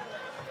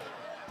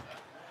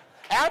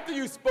 After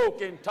you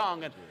spoke in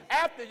tongue and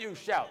after you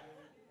shout.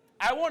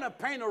 I want to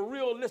paint a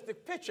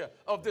realistic picture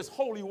of this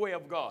holy way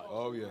of God.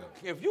 Oh, yeah.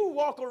 If you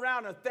walk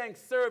around and think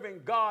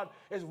serving God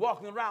is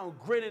walking around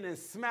grinning and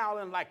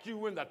smiling like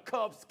you in the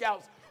Cub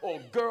Scouts or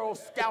Girl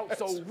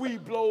Scouts or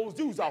Weeblos,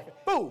 you's a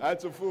fool.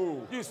 That's a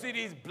fool. You see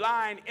these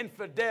blind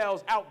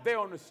infidels out there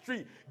on the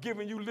street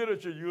giving you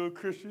literature. You're a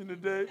Christian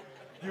today.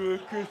 You're a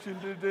Christian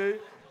today.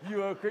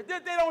 You're a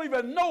Christian. They don't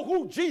even know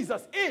who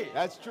Jesus is.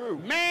 That's true.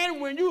 Man,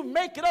 when you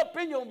make it up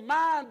in your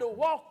mind to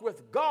walk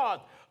with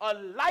God, a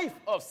life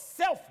of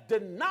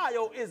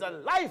self-denial is a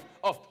life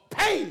of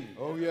pain.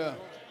 Oh, yeah.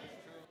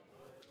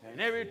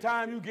 And every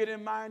time you get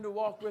in mind to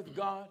walk with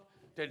God,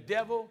 the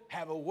devil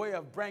have a way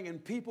of bringing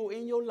people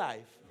in your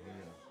life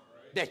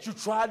that you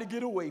try to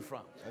get away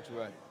from. That's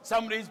right.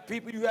 Some of these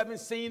people you haven't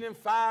seen in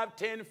 5,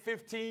 10,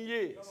 15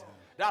 years.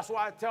 That's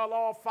why I tell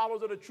all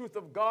followers of the truth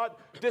of God,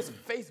 this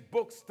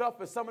Facebook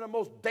stuff is some of the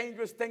most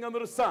dangerous thing under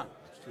the sun.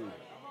 That's true.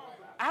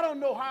 I don't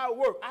know how it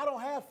works. I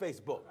don't have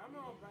Facebook.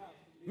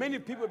 Many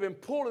people have been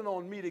pulling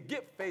on me to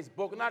get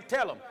Facebook, and I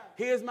tell them,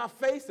 here's my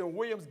face, and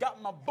Williams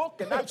got my book,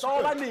 and that's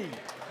all I need.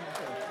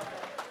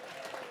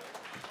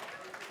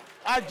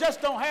 I just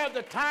don't have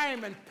the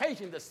time and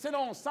patience to sit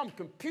on some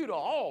computer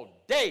all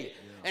day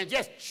and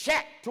just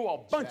chat to a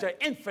bunch of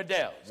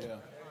infidels. Yeah.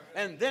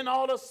 And then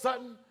all of a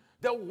sudden,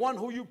 the one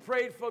who you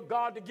prayed for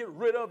God to get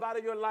rid of out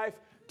of your life,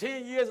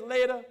 10 years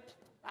later,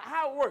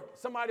 how it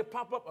works? Somebody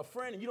pop up a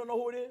friend and you don't know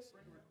who it is?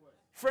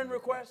 Friend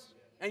request,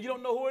 and you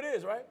don't know who it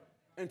is, right?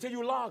 Until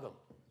you log them.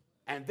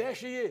 And there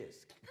she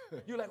is.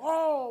 You're like,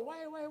 oh,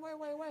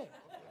 wait.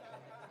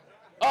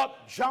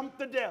 Up jumped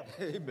the devil.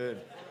 Amen.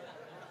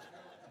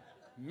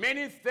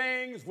 Many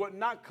things would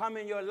not come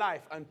in your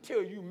life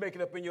until you make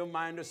it up in your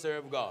mind to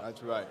serve God.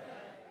 That's right.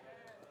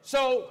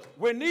 So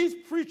when these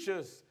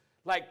preachers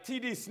like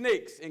T.D.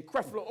 Snakes and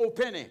Creflo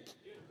O'Penny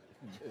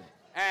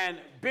and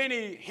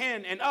Benny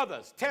Hinn and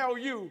others tell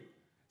you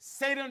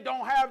Satan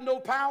don't have no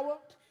power,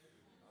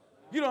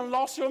 you done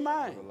lost your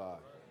mind.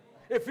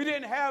 If he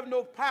didn't have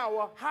no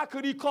power, how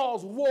could he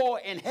cause war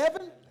in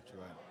heaven? That's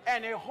right.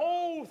 And a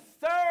whole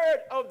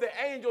third of the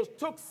angels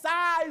took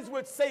sides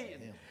with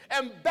Satan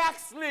and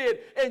backslid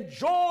and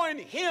joined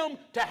him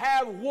to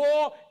have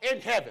war in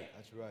heaven.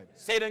 That's right.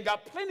 Satan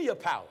got plenty of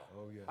power.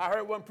 Oh, yeah. I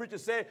heard one preacher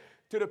say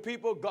to the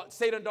people,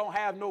 Satan don't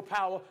have no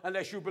power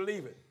unless you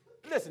believe it.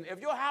 Listen, if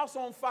your house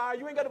on fire,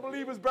 you ain't got to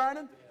believe it's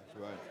burning. That's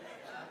right.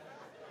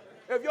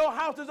 If your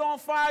house is on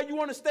fire, you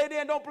want to stay there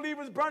and don't believe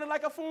it's burning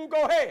like a fool,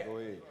 go ahead. Go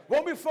ahead.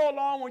 Won't be so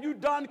long when you're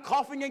done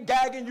coughing and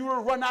gagging, you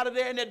will run out of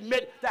there and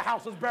admit the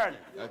house is burning.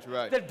 That's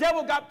right. The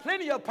devil got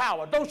plenty of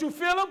power. Don't you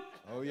feel him?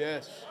 Oh,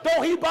 yes.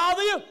 Don't he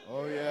bother you?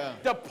 Oh, yeah.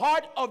 The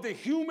part of the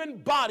human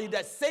body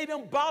that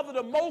Satan bothered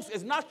the most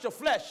is not your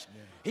flesh.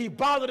 Yeah. He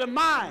bothered the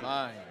mind.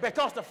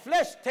 Because the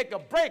flesh take a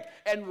break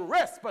and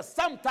rest, but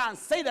sometimes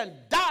Satan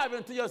dive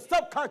into your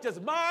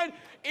subconscious mind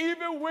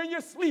even when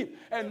you sleep.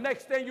 And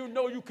next thing you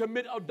know, you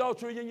commit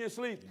adultery in your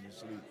sleep.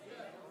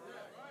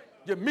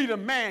 You meet a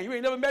man you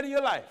ain't never met in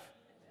your life.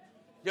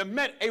 You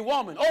met a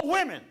woman or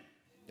women.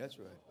 That's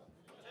right.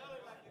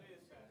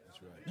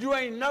 That's right. You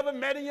ain't never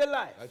met in your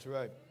life. That's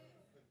right.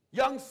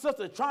 Young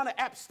sister trying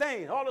to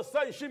abstain. All of a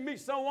sudden she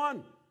meets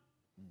someone.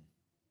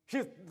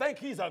 She think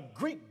he's a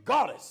Greek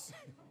goddess.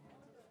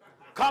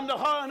 Come to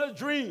her in a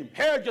dream,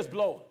 hair just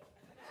blowing.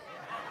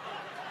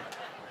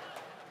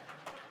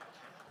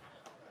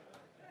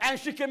 And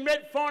she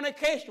commit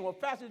fornication. Well,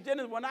 Pastor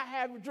Jennings, when I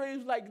have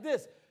dreams like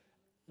this,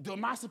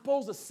 am I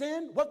supposed to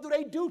sin? What do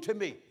they do to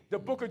me? The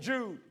book of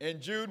Jude. In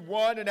Jude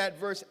 1 and at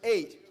verse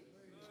 8.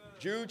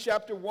 Jude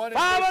chapter 1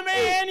 and Follow verse me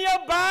 8. in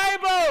your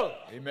Bible.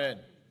 Amen.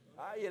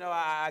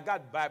 I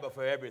got Bible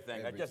for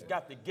everything. I just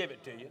got to give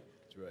it to you.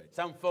 That's right.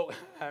 Some folk,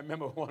 I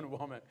remember one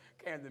woman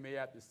came to me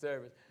after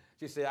service.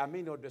 She said, I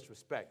mean no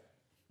disrespect,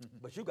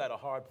 but you got a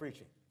hard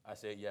preaching. I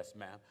said, yes,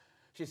 ma'am.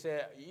 She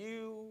said,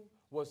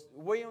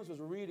 Williams was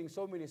reading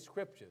so many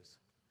scriptures,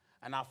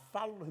 and I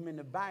followed him in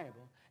the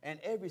Bible, and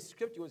every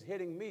scripture was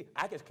hitting me.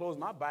 I just closed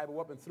my Bible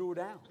up and threw it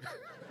down.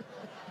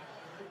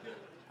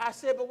 I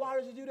said, but why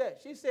did you do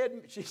that? She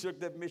said, she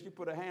looked at me, she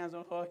put her hands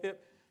on her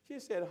hip. She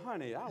said,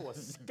 honey, I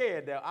was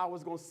scared that I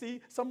was going to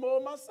see some more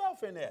of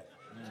myself in there.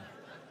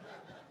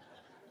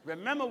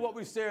 Remember what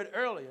we said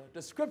earlier,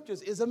 the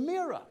scriptures is a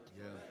mirror.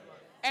 Yeah.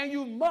 And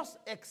you must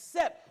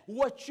accept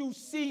what you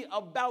see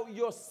about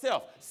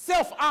yourself.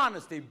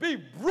 Self-honesty. Be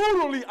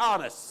brutally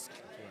honest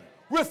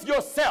with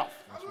yourself.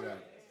 That's right.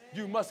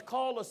 You must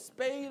call a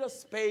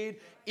spade,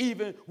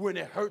 even when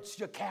it hurts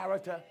your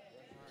character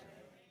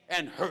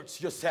and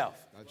hurts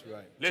yourself. That's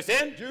right.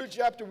 Listen. Jude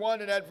chapter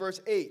 1 and at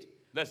verse 8.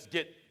 Let's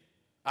get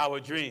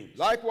our dreams.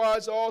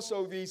 Likewise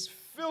also these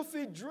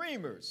filthy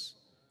dreamers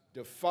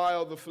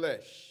defile the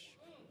flesh.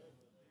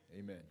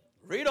 Amen.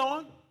 Read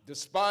on.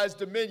 Despise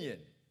dominion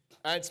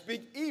and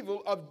speak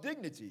evil of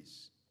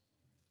dignities.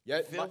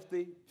 Yet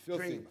filthy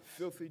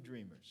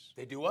dreamers.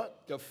 They do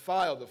what?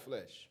 Defile the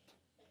flesh.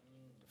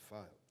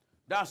 Defile.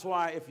 That's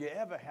why if you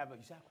ever have you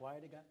see how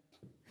quiet it got?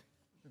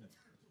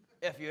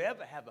 If you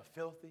ever have a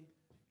filthy,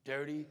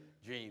 dirty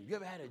dream. You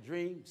ever had a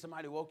dream,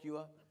 somebody woke you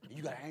up, and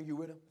you got angry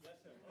with them?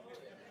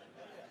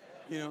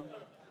 You know,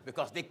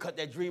 because they cut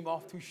that dream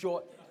off too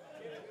short.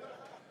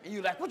 And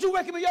you're like, what you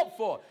waking me up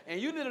for? And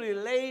you literally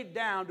laid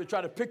down to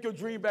try to pick your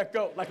dream back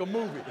up like a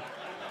movie.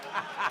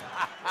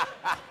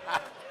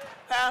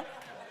 Huh?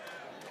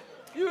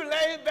 You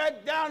laid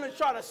back down and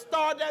try to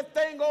start that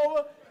thing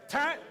over,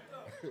 turn.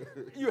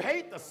 You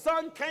hate the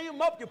sun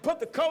came up, you put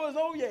the covers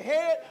over your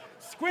head,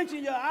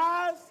 squinching your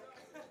eyes.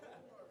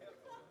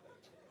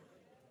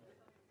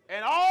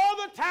 And all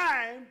the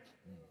time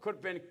could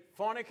have been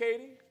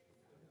fornicating,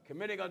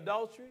 committing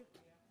adultery,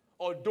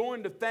 or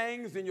doing the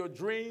things in your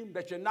dream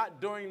that you're not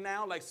doing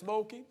now, like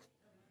smoking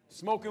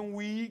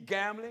weed,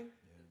 gambling,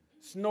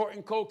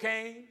 snorting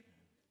cocaine.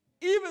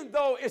 Even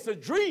though it's a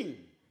dream,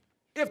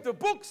 if the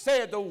book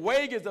said the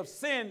wages of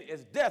sin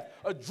is death,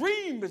 a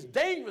dream is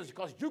dangerous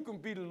because you can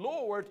be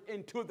lured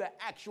into the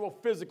actual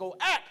physical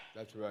act.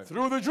 That's right.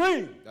 Through the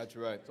dream. That's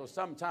right. So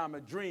sometimes a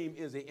dream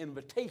is an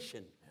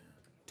invitation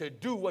to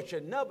do what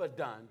you've never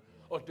done,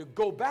 or to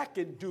go back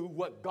and do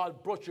what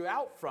God brought you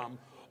out from,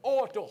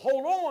 or to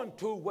hold on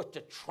to what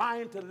you're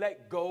trying to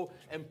let go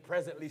and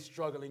presently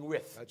struggling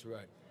with. That's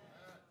right.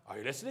 Are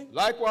you listening?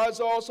 Likewise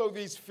also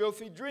these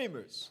filthy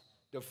dreamers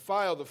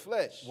defile the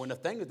flesh. When the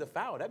thing is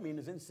defiled, that means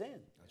it's in sin.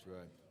 That's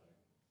right.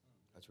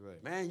 That's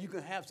right. Man, you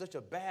can have such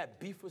a bad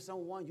beef with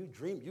someone, you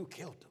dream you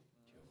killed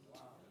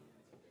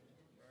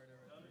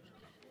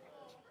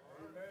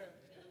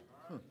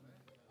them.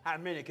 How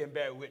many can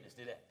bear witness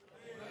to that?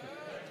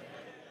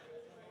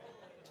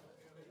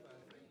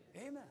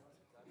 Amen.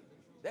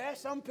 There's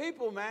some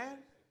people, man.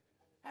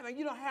 I mean,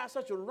 you don't have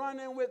such a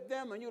run-in with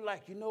them, and you're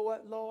like, you know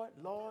what, Lord,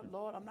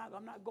 I'm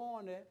not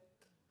going there.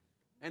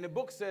 And the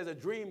book says a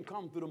dream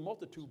comes through the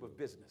multitude of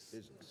business.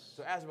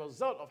 So as a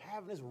result of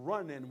having this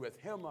run-in with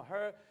him or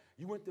her,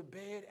 you went to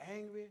bed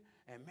angry,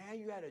 and man,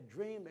 you had a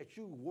dream that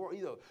you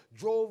either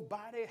drove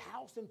by their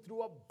house and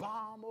threw a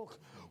bomb, or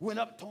went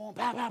up to them,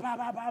 pow, pow, pow,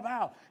 pow, pow,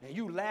 pow, and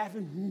you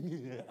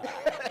laughing,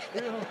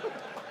 you know,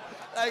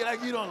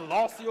 like you done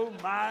lost your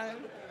mind.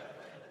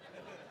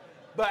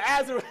 But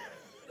as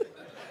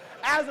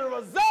a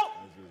result,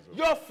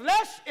 Your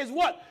flesh is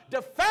what?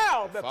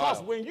 Defiled.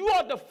 Because when you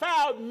are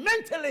defiled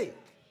mentally,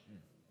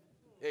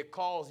 it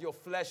calls your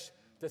flesh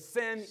to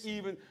sin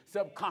even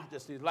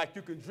subconsciously. Like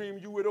you can dream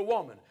you with a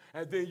woman,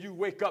 and then you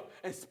wake up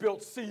and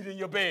spilt seed in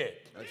your bed.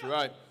 That's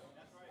right.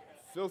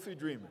 Filthy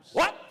dreamers.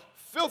 What?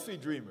 Filthy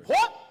dreamers.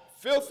 What?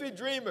 Filthy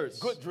dreamers.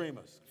 Good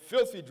dreamers.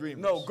 Filthy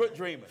dreamers. No, good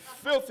dreamers.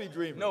 Filthy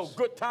dreamers. No,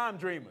 good time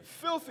dreamers.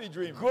 Filthy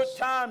dreamers. Good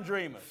time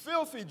dreamers.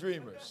 Filthy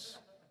dreamers.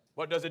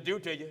 What does it do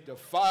to you?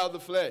 Defile the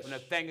flesh. When the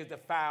thing is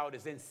defiled,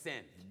 it's in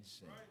sin.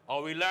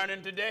 Are we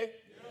learning today?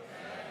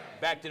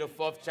 Back to the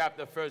 4th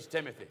chapter of 1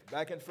 Timothy.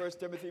 Back in 1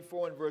 Timothy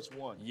 4 and verse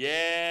 1.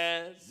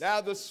 Yes. Now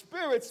the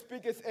Spirit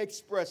speaketh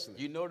expressly.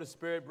 You know the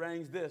Spirit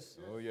brings this.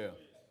 Oh, yeah.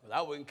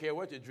 I wouldn't care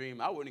what you dream.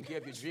 I wouldn't care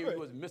if you dreamed right.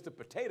 you was Mr.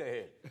 Potato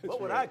Head. That's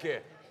What would right. I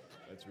care?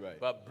 That's right.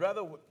 But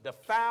brother,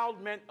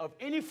 defilement of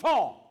any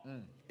form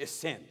is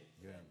sin.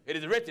 Yeah. It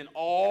is written,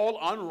 all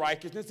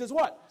unrighteousness is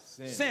what?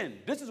 Sin.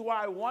 This is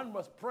why one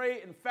must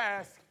pray and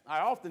fast. I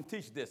often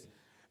teach this.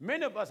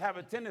 Many of us have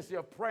a tendency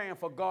of praying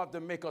for God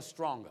to make us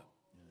stronger.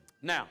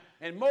 Now,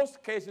 in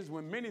most cases,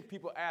 when many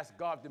people ask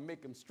God to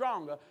make them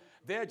stronger,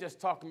 they're just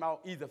talking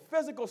about either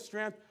physical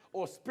strength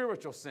or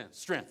spiritual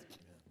strength.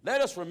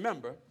 Let us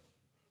remember,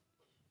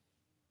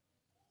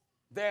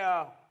 there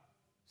are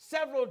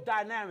several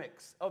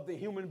dynamics of the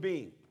human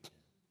being.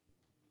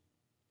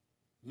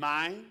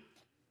 Mind,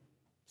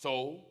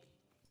 soul,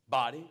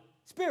 body,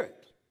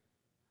 spirit.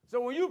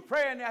 So when you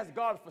pray and ask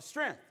God for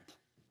strength,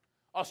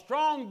 a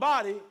strong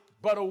body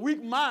but a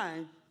weak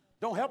mind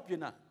don't help you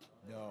none.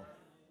 No.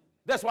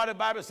 That's why the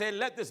Bible said,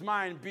 let this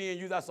mind be in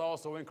you that's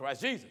also in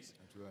Christ Jesus.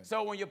 That's right.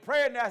 So when you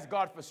pray and ask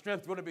God for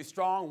strength, you're going to be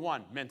strong,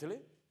 1, mentally.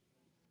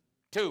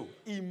 2,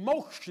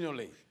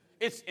 emotionally.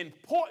 It's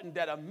important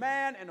that a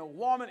man and a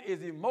woman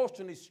is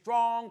emotionally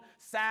strong,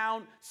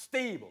 sound,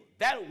 stable.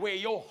 That way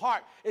your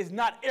heart is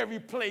not every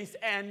place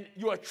and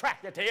you're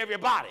attracted to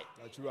everybody.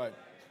 That's right.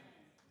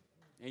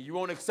 And you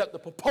won't accept the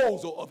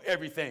proposal of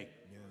everything.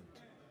 Yeah.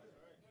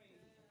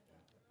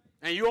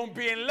 And you won't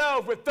be in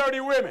love with 30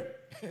 women.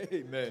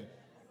 Amen.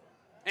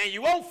 And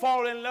you won't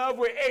fall in love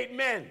with 8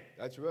 men.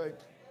 That's right.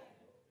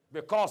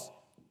 Because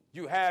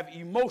you have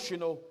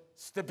emotional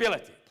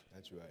stability.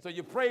 That's right. So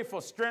you pray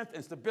for strength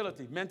and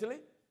stability mentally,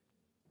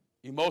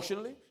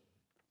 emotionally,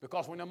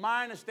 because when the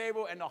mind is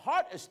stable and the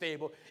heart is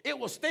stable, it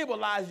will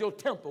stabilize your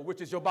temple,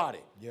 which is your body.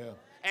 Yeah.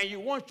 And you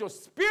want your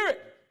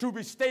spirit to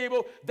be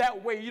stable.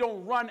 That way you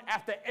don't run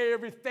after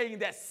everything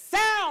that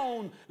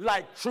sounds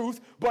like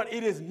truth, but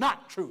it is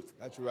not truth.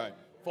 That's right.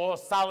 For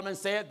Solomon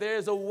said, there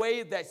is a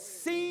way that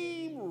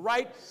seem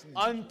right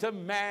unto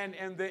man,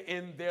 and the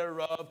end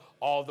thereof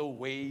are the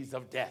ways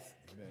of death.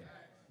 Amen.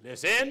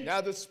 Listen. Now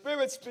the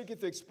Spirit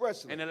speaketh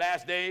expressly. In the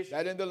last days,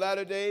 That in the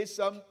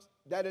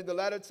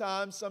latter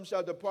times some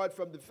shall depart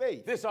from the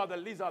faith. these are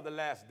the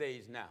last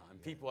days now, and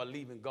people are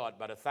leaving God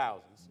by the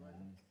thousands.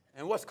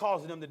 And what's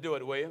causing them to do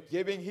it, William?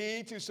 Giving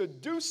heed to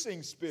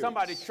seducing spirits.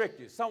 Somebody tricked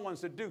you. Someone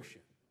seduced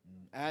you.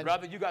 And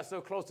Brother, you got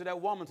so close to that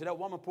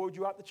woman pulled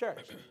you out the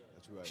church.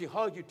 That's right. She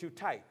hugged you too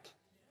tight.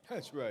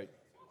 That's right.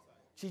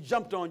 She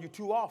jumped on you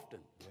too often.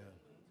 Yeah.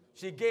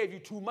 She gave you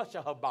too much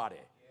of her body.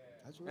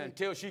 That's right.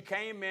 Until she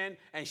came in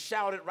and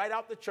shouted right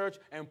out the church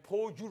and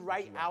pulled you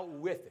right out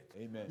with it.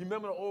 Amen. You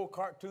remember the old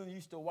cartoon you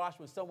used to watch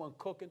when someone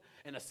cooking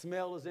and the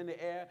smell is in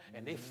the air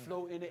and they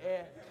float in the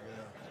air?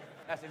 Yeah.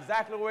 That's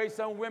exactly the way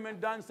some women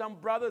done some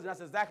brothers, and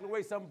that's exactly the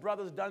way some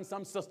brothers done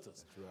some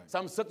sisters. That's right.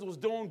 Some sisters was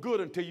doing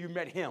good until you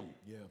met him.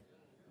 Yeah.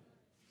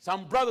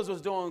 Some brothers was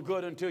doing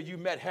good until you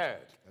met her.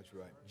 That's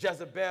right.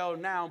 Jezebel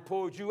now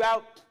pulled you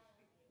out,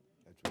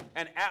 That's right.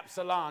 and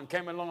Absalom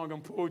came along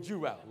and pulled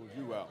you out. Pulled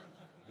you out.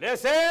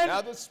 Listen.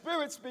 Now the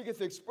Spirit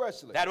speaketh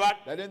expressly. That what?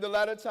 That in the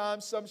latter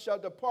times some shall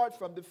depart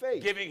from the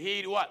faith. Giving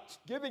heed what?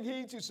 Giving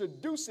heed to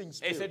seducing A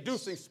spirits.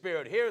 seducing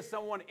spirit. Here's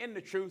someone in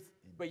the truth,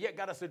 but yet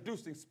got a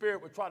seducing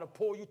spirit will try to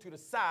pull you to the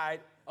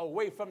side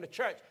away from the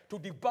church to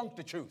debunk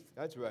the truth.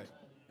 That's right.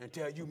 And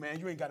tell you, man,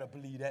 you ain't got to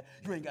believe that.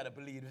 You ain't got to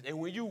believe this. And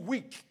when you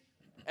weak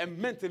and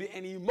mentally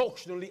and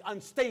emotionally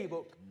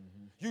unstable,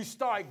 you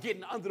start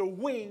getting under the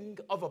wing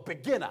of a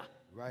beginner.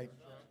 Right.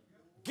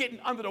 Getting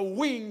under the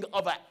wing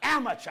of an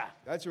amateur.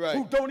 That's right.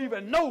 Who don't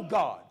even know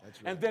God.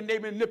 That's right. And then they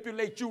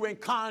manipulate you and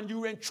con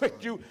you and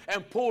trick you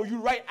and pull you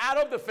right out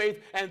of the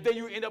faith, and then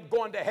you end up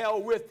going to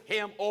hell with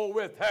him or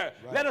with her.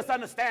 Right. Let us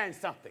understand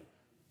something.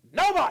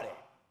 Nobody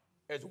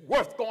is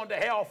worth going to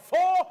hell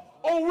for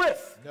or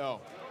with.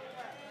 No.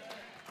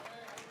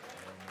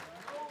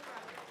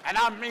 And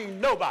I mean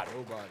nobody.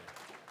 Nobody.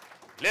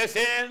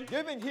 Listen.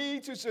 Giving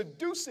heed to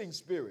seducing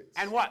spirits.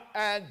 And what?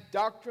 And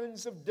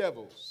doctrines of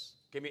devils.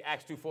 Give me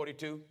Acts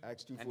 2:42.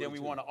 Acts 2:42. And then we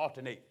want to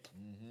alternate.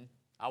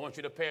 I want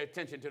you to pay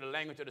attention to the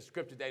language of the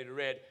scripture that you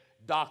read.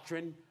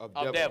 Doctrine of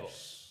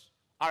devils.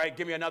 All right,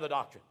 give me another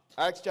doctrine.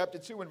 Acts chapter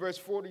 2 and verse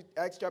 40.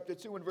 Acts chapter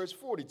 2 and verse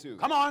 42.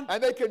 Come on.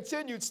 And they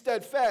continued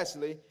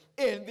steadfastly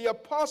in the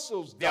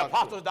apostles' The doctrine.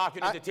 apostles'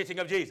 doctrine is the teaching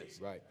of Jesus.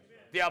 Right.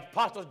 The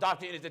apostles'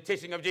 doctrine is the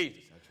teaching of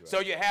Jesus. That's So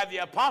you have the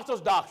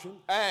apostles' doctrine.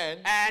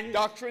 And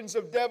doctrines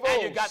of devils.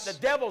 And you got the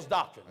devil's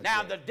doctrine. That's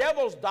now, right. the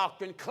devil's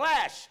doctrine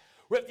clash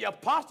with the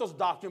apostles'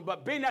 doctrine,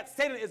 but being that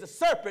Satan is a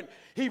serpent,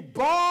 he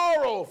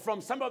borrowed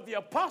from some of the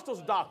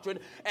apostles' doctrine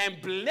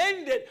and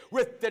blended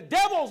with the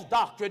devil's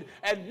doctrine,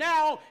 and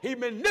now he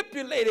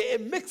manipulated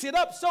and mixed it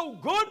up so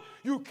good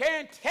you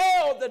can't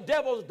tell the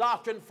devil's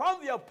doctrine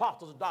from the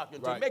apostles'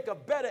 doctrine. Right. To make a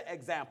better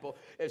example,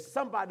 if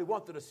somebody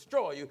wants to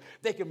destroy you,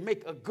 they can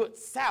make a good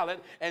salad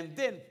and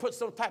then put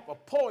some type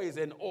of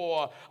poison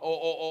or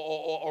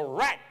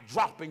rat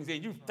droppings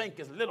in you think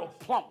is little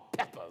plump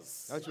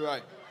peppers. That's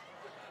right.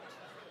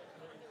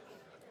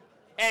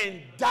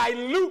 And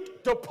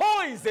dilute the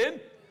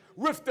poison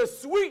with the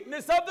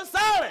sweetness of the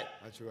salad.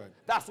 That's right.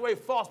 That's the way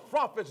false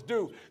prophets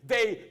do.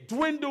 They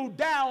dwindle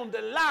down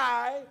the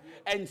lie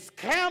and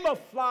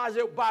camouflage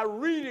it by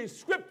reading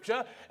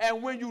scripture.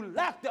 And when you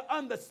lack the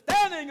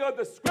understanding of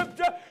the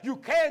scripture, you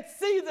can't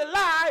see the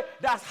lie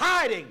that's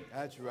hiding.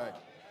 That's right.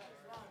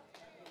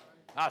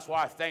 That's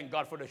why I thank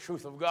God for the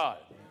truth of God.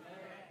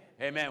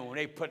 Amen. When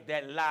they put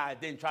that lie,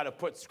 then try to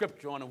put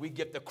scripture on it, we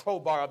get the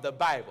crowbar of the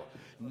Bible.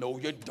 No,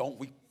 you don't.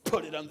 We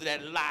put it under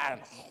that lie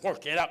and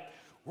work it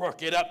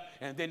up,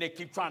 and then they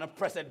keep trying to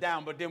press it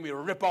down, but then we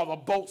rip all the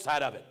bolts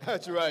out of it.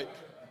 That's right.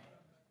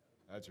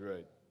 That's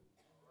right.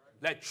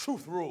 Let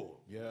truth rule.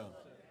 Yeah.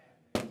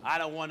 I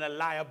don't want to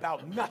lie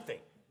about nothing.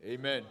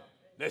 Amen.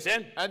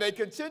 Listen. And they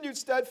continued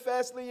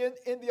steadfastly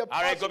in the apostles'.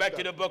 All right, go back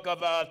to the book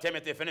of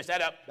Timothy. Finish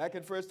that up. Back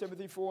in 1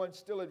 Timothy 4 and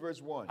still at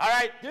verse 1. All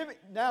right.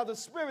 Now the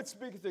Spirit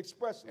speaketh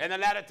expressly. In the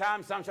latter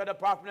time, some shall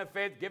depart from the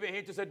faith, giving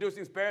heed to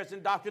seducing spirits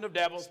and doctrine of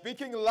devils.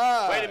 Speaking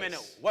lies. Wait a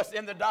minute. What's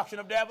in the doctrine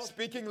of devils?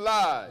 Speaking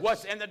lies.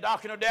 What's in the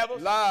doctrine of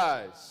devils?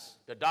 Lies.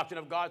 The doctrine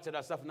of God said,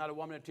 I suffer not a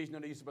woman to teach nor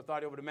the use of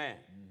authority over the man.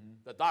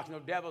 The doctrine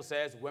of devil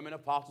says women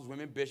apostles,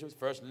 women bishops,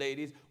 first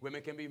ladies,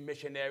 women can be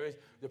missionaries,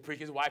 the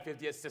preacher's wife is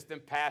the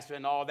assistant pastor,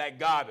 and all that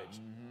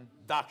garbage.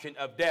 Doctrine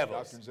of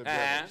devils. Doctrines of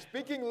devils.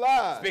 Speaking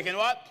lies. Speaking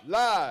what?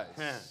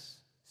 Lies.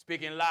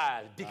 Speaking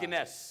lies.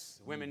 Deaconess,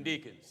 women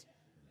deacons.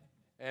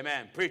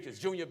 Amen. Preachers,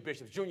 junior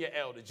bishops, junior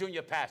elders,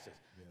 junior pastors,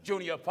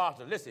 junior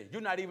apostles. Listen, you're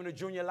not even a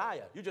junior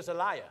liar. You're just a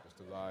liar. Just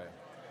a liar.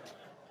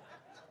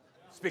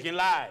 Speaking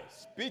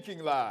lies. Speaking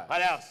lies.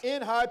 What else?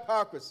 In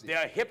hypocrisy. They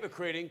are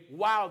hypocriting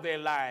while they're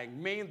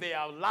lying. Mean they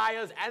are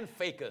liars and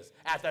fakers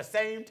at the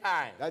same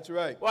time. That's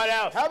right. What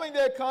else? Having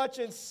their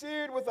conscience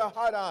seared with a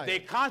hot iron.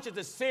 Their conscience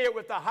is seared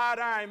with a hot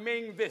iron,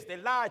 meaning this. They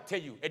lie to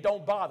you. It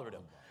don't bother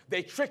them.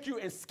 They trick you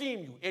and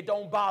scheme you. It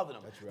don't bother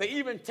them. That's right. They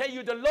even tell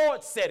you the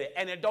Lord said it,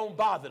 and it don't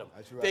bother them.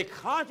 That's right. Their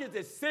conscience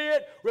is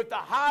seared with the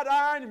hot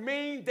iron,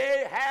 meaning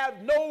they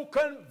have no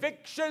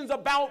convictions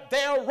about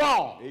their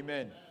wrong.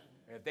 Amen.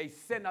 If they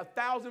send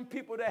 1,000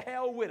 people to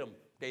hell with them,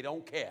 they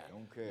don't care.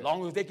 Don't care. As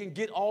long as they can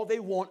get all they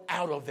want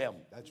out of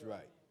them. That's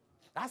right.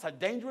 That's a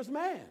dangerous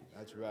man.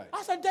 That's right.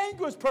 That's a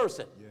dangerous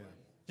person. Yeah.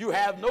 You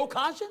have no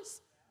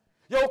conscience?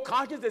 Your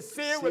conscience is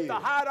seared with the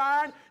Seared. hot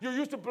iron. You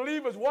used to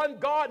believe it's one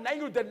God, now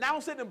you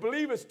denounce it and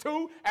believe it's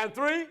 2 and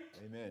 3.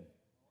 Amen.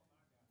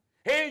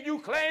 Here you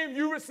claim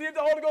you received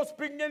the Holy Ghost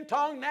speaking in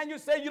tongues, now you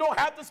say you don't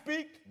have to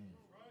speak.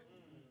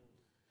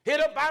 Here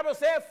the Bible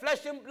said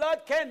flesh and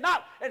blood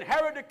cannot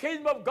inherit the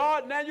kingdom of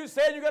God. Now you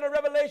say you got a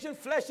revelation,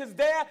 flesh is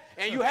there,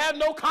 and you have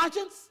no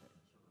conscience?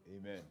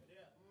 Amen.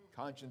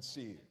 Conscience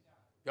seared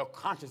Your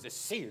conscience is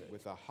seared.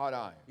 with a hot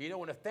iron. You know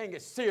when a thing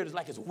is seared, it's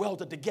like it's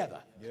welded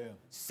together. Yeah.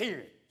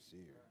 Seared.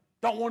 Seared.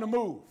 Don't want to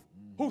move.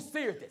 Who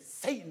seared it?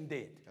 Satan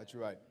did. That's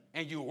right.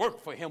 And you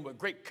work for him with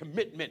great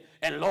commitment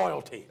and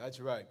loyalty. That's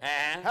right.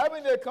 And?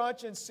 Having their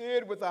conscience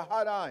seared with a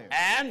hot iron.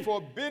 And?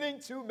 Forbidding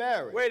to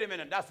marry. Wait a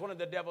minute. That's one of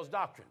the devil's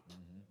doctrine.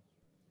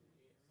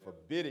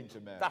 Forbidding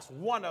to marry. That's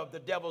one of the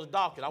devil's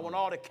doctrine. I want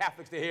all the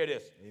Catholics to hear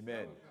this.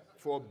 Amen.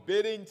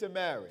 Forbidding to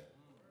marry.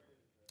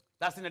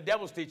 That's in the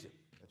devil's teaching.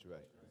 That's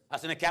right.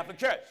 That's in the Catholic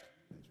Church.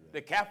 Right.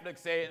 The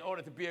Catholics say in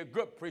order to be a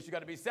good priest, you got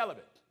to be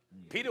celibate.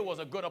 Peter was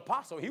a good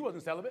apostle. He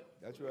wasn't celibate.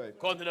 That's right.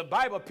 According to the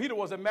Bible, Peter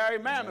was a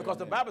married man because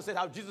the Bible says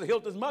how Jesus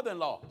healed his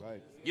mother-in-law. Right.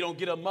 You don't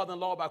get a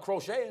mother-in-law by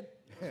crocheting.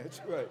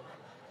 That's right.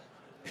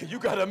 You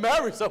got to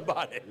marry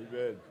somebody.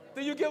 Amen.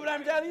 Do you get what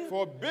I'm telling you?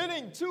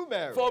 Forbidding to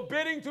marry.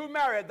 Forbidding to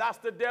marry. That's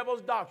the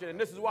devil's doctrine. And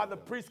this is why the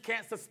priest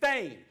can't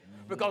sustain.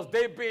 Because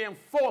they're being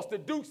forced to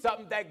do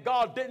something that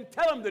God didn't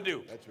tell them to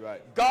do. That's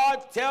right.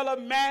 God tell a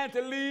man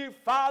to leave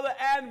father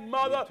and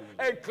mother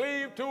and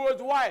cleave to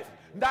his wife.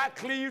 Not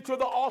cleave to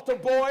the altar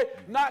boy,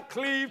 not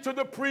cleave to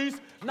the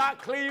priest,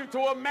 not cleave to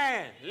a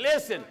man.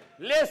 Listen,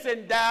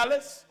 listen,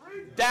 Dallas.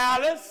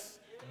 Dallas.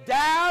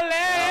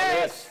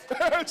 Dallas.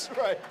 That's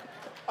right.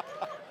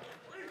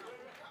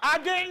 I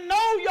didn't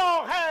know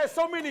y'all had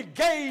so many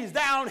gays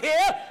down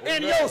here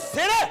in your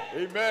city.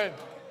 Amen.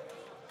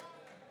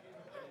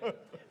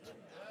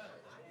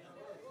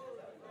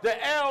 The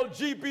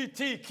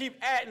LGBT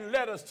keep adding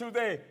letters to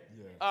their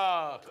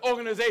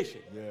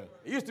organization. Yeah.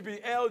 It used to be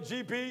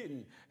LGB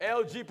and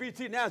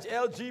LGBT. Now it's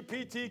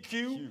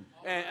LGBTQ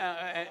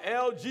and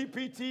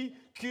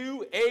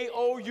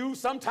LGBTQAOU,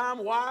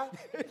 sometime Y.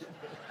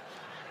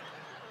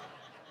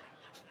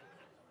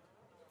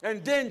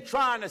 And then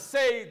trying to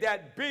say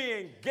that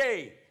being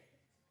gay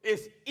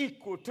is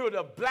equal to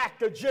the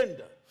black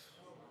agenda.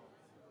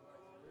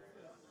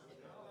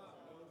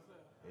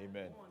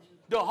 Amen.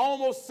 The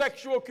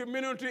homosexual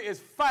community is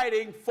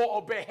fighting for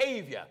a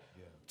behavior,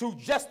 to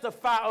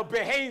justify a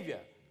behavior.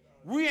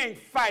 We ain't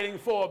fighting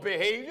for a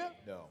behavior.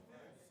 No.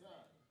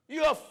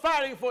 You're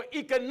fighting for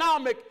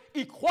economic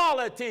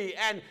equality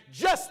and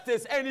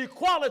justice and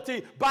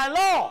equality by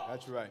law.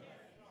 That's right.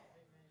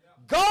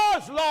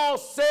 God's law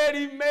said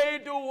he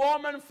made the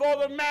woman for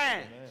the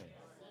man. Amen.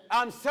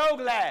 I'm so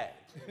glad.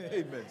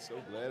 Amen. So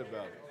glad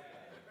about it.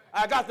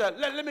 I got the,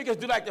 let me just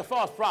do like the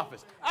false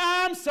prophets.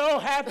 I'm so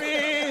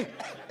happy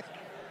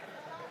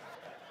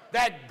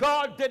that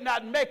God did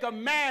not make a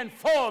man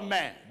for a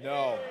man.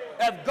 No.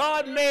 If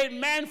God made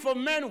man for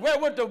men, where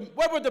would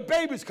the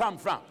babies come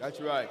from?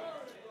 That's right.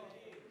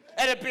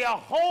 And it'd be a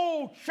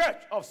whole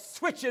church of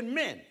switching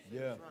men.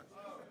 Yeah.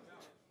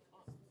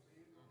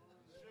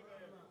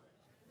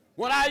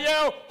 When I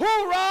yell,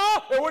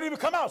 hoorah, it wouldn't even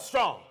come out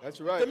strong.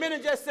 That's right. The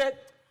minute just said,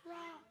 rah.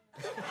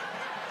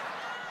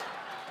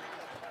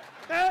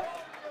 Huh?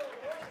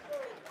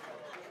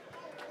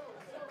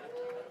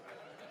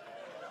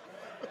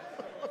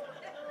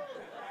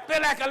 They're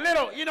like a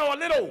little, a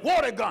little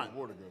water gun.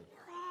 Water gun.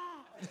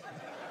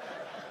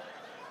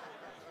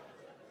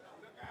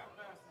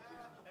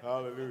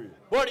 Hallelujah.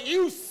 But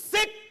you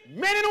sick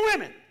men and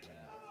women,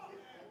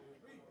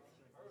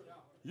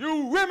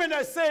 you women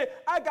that say,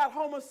 I got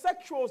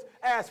homosexuals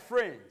as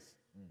friends.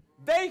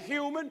 They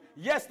human.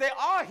 Yes, they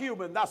are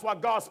human. That's why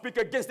God speaks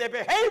against their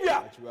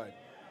behavior. That's right.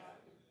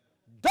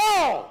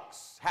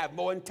 Dogs have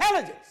more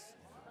intelligence.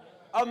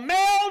 A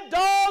male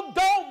dog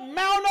don't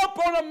mount up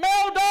on a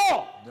male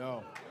dog.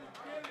 No.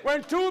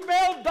 When two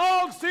male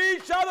dogs see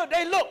each other,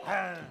 they look.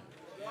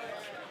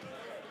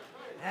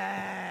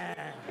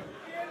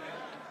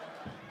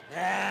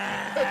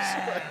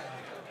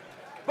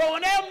 But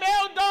when that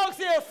male dog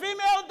see a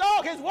female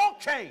dog, his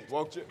walk change.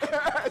 Walk you. Am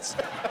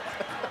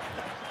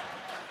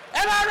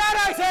I right,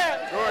 I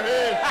said? Go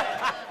ahead.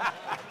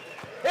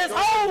 His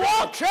whole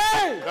walk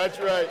change. That's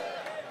right.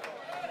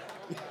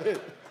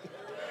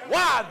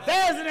 Why?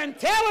 There's an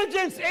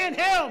intelligence in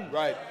him.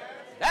 Right.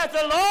 That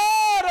the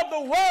Lord of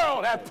the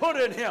world has put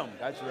in him.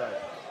 That's right.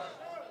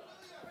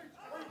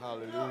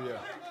 Hallelujah.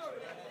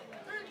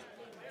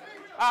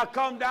 I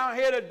come down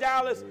here to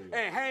Dallas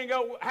and hang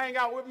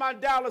out with my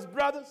Dallas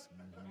brothers.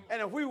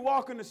 And if we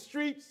walk in the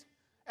streets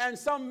and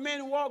some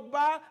men walk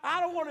by,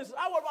 I don't want to,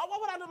 what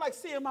would I look like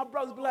seeing my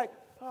brothers be like,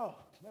 oh,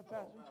 that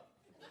pastor.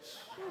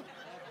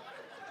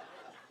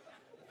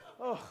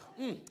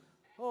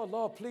 Oh,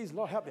 Lord, please,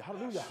 Lord, help me.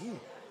 Hallelujah.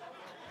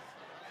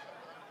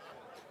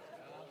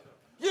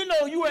 You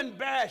know you in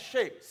bad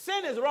shape.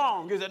 Sin is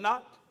wrong, is it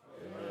not?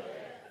 Amen.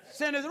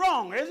 Sin is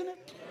wrong, isn't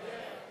it?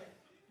 Amen.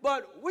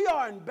 But we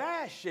are in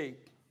bad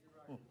shape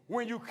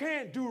when you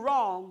can't do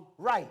wrong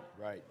right.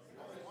 Right.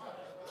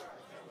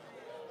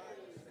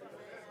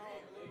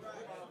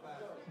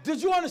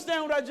 Did you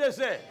understand what I just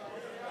said?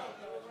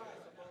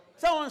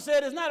 Someone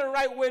said it's not a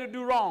right way to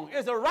do wrong.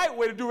 It's a right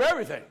way to do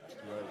everything.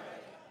 Right.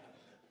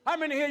 How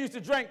many here used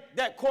to drink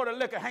that quart of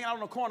liquor hanging out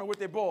on the corner with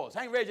their boys?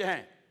 Raise your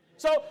hand.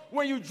 So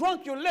when you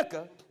drunk your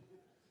liquor,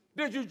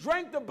 did you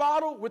drink the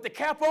bottle with the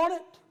cap on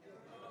it?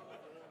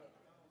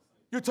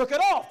 You took it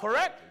off,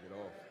 correct? Take it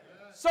off.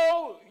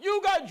 So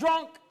you got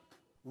drunk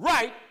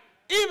right,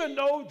 even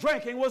though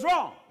drinking was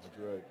wrong. That's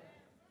right.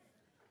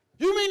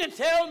 You mean to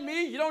tell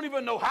me you don't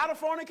even know how to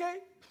fornicate?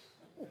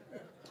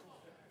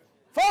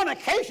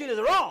 Fornication is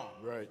wrong.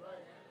 Right.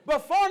 But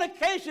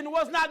fornication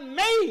was not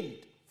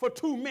made for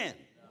two men.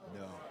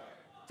 No.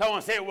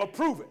 Someone said, well,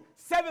 prove it.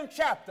 7th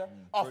chapter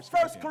of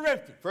 1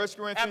 Corinthians. 1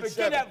 Corinthians and begin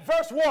 7. at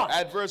verse 1.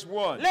 At verse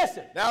 1.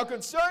 Listen. Now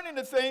concerning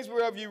the things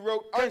whereof you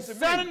wrote unto me.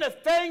 Concerning the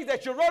things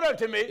that you wrote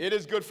unto me. It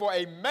is good for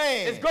a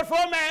man. It's good for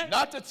a man.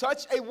 Not to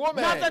touch a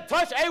woman. Not to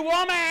touch a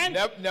woman.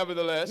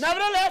 Nevertheless.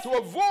 To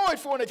avoid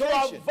fornication.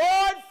 To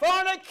avoid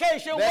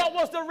fornication. What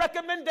was the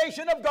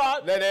recommendation of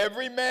God? Let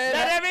every man.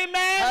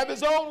 Have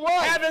his own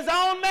wife. Have his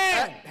own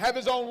man. Have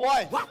his own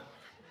wife. What?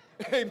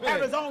 Amen.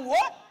 Have his own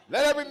what?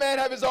 Let every man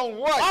have his own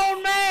wife.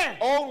 Own man.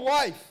 Own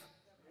wife.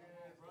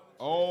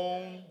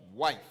 Own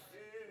wife.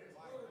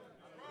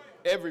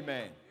 Every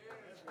man.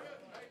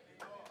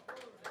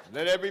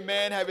 Let every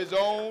man have his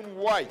own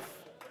wife.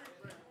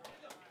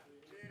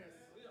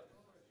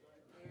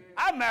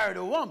 I married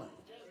a woman.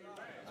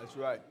 That's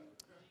right.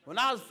 When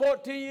I was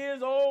 14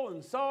 years old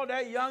and saw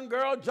that young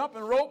girl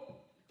jumping rope,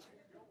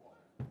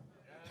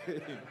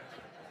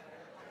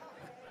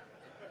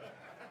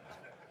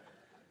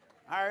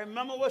 I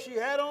remember what she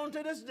had on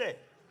to this day.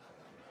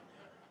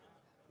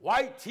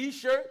 White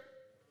t-shirt,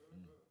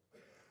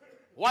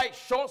 white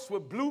shorts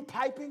with blue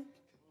piping,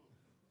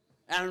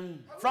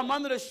 and from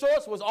under the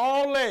shorts was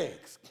all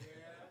legs.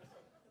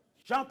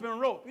 Jumping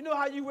rope. You know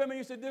how you women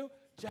used to do?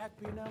 Jack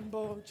be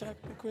number,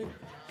 Jack be quick,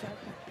 Jack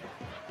be...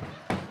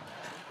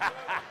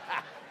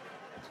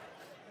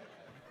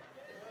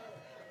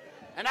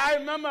 And I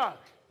remember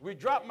we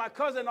dropped my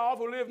cousin off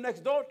who lived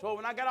next door to her.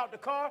 When I got out the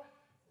car,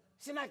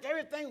 Seemed like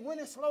everything went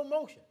in slow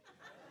motion.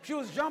 She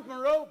was jumping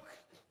rope.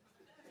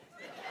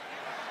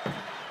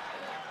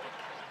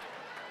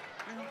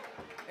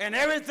 And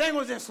everything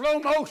was in slow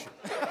motion.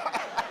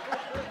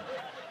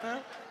 Huh?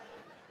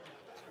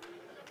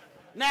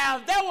 Now,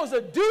 if there was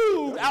a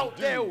dude out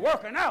there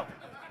working out,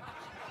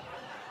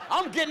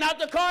 I'm getting out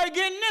the car and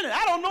getting in it.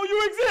 I don't know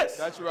you exist.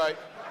 That's right.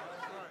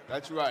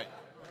 That's right.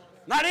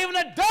 Not even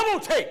a double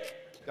take.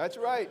 That's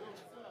right.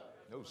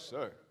 No,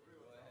 sir.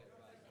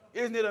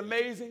 Isn't it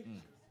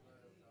amazing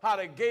how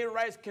the gay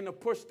rights can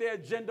push their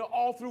agenda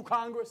all through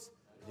Congress?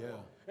 Yeah.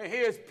 And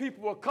here's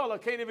people of color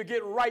can't even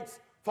get rights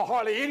for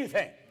hardly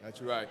anything.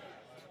 That's right.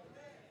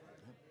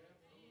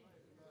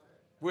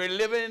 We're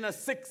living in a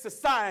sick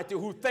society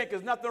who think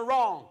there's nothing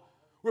wrong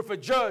with a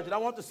judge. And I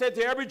want to say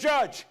to every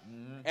judge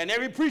and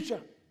every preacher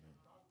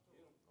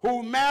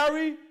who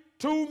marry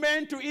two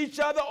men to each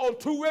other or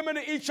two women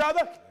to each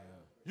other,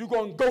 you're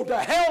going to go to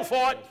hell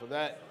for it. For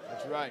that.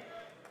 That's right.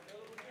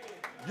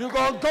 You're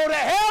going to go to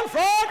hell for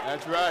it.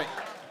 That's right.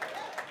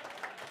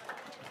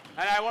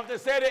 And I want to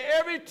say to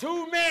every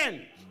two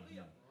men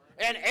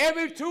and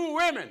every two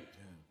women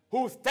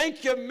who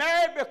think you're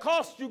married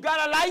because you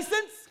got a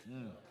license,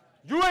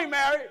 you ain't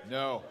married.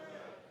 No.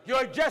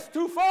 You're just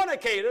two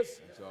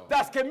fornicators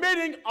that's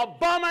committing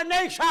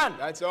abomination.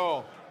 That's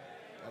all.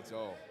 That's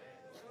all.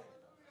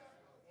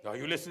 Are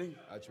you listening?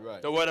 That's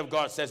right. The word of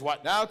God says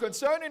what? Now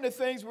concerning the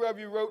things whereof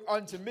you wrote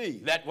unto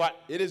me, That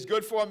what? it is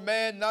good for a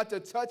man not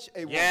to touch a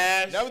woman.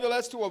 Yes.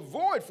 Nevertheless, to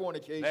avoid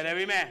fornication, Let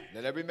every man.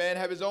 let every man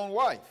have his own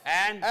wife.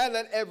 And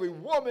let every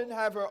woman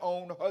have her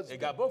own they husband.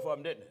 got both of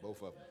them, didn't they?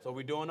 Both of them. So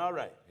we're doing all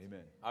right.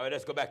 Amen. All right,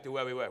 let's go back to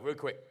where we were real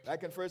quick.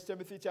 Back in 1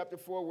 Timothy chapter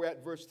 4, we're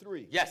at verse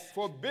 3. Yes.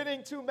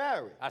 Forbidding to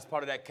marry That's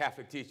part of that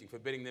Catholic teaching,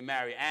 forbidding to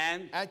marry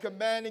and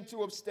commanding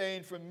to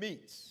abstain from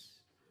meats.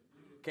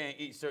 can't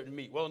eat certain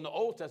meat. Well, in the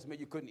Old Testament,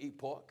 you couldn't eat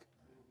pork.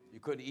 You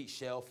couldn't eat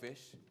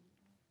shellfish.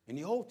 In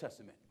the Old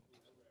Testament.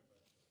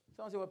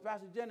 Someone said, well,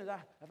 Pastor Jennings,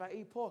 if I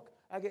eat pork,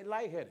 I get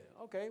lightheaded.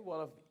 Okay,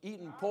 well,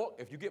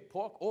 if you get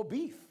pork or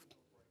beef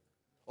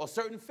or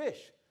certain fish,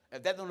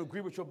 if that don't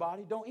agree with your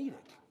body, don't eat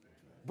it.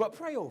 But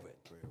pray over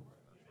it.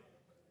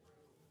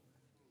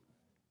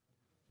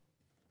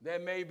 There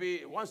may be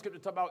one scripture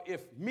talk about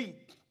if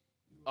meat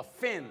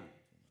offend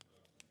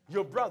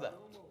your brother,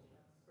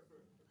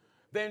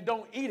 then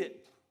don't eat it.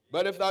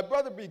 But if thy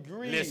brother be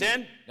grieved,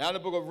 Listen. now in the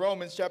book of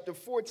Romans chapter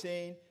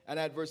 14 and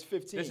at verse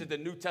 15. This is the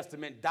New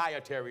Testament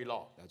dietary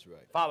law. That's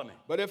right. Follow me.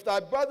 But if thy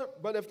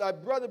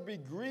brother be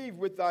grieved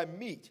with thy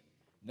meat,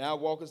 now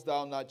walkest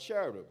thou not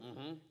charitably.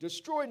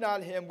 Destroy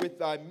not him with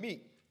thy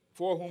meat,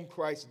 for whom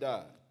Christ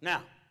died.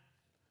 Now,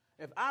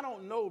 if I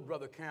don't know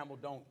Brother Campbell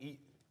don't eat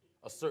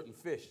a certain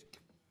fish,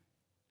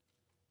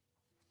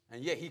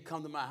 and yet he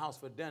come to my house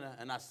for dinner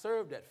and I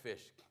serve that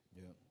fish,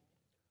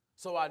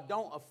 so I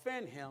don't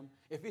offend him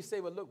if he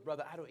say, well, look,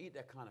 brother, I don't eat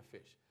that kind of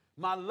fish.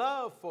 My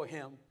love for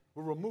him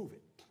will remove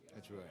it.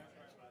 That's right.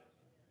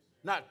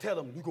 Not tell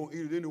him you're going to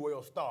eat it anyway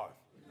or starve.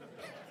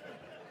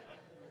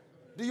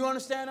 Do you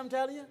understand what I'm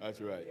telling you? That's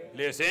right.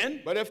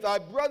 Listen. But if thy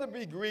brother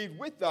be grieved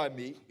with thy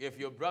meat, If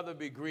your brother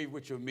be grieved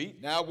with your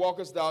meat, now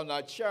walkest thou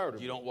not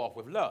charitably. you don't walk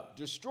with love.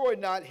 Destroy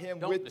not him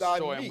Don't with thy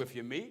destroy him meat, with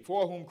your meat.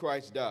 for whom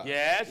Christ died.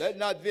 Yes. Let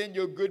not then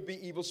your good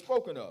be evil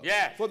spoken of.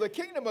 Yes. For the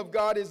kingdom of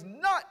God is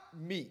not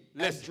meat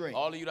and Listen, drink.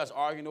 all of you that's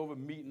arguing over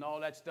meat and all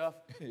that stuff,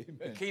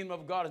 the kingdom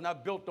of God is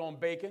not built on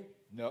bacon,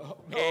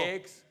 No.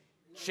 eggs,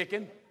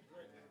 chicken.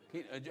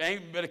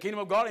 The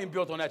kingdom of God ain't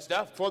built on that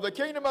stuff. For the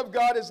kingdom of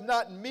God is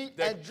not meat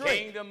The and drink,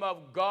 kingdom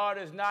of God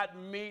is not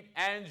meat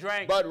and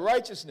drink, but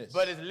righteousness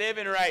but is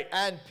living right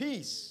and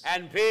peace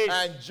and peace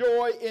and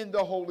joy in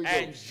the Holy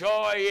and Ghost.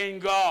 joy in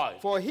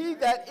God. For he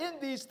that in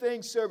these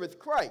things serveth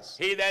Christ,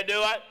 He that do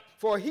it.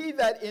 for he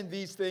that in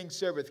these things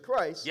serveth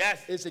Christ,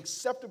 Yes. is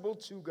acceptable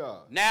to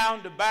God.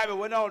 Now the Bible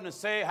went on to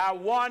say how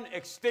one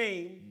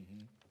esteemed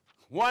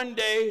one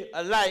day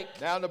alike.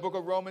 Now in the book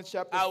of Romans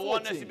chapter I 14.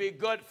 want this to be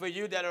good for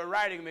you that are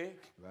writing me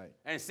Right.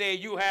 and say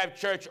you have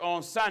church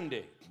on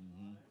Sunday.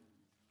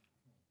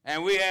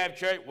 And we have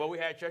church, well, we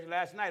had church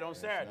last night on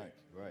Saturday.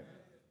 Right.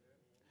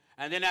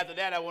 And then after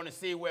that, I want to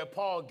see where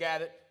Paul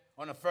gathered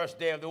on the first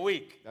day of the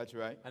week. That's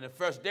right. And the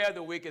first day of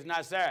the week is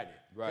not Saturday.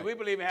 Right. So we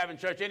believe in having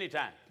church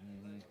anytime.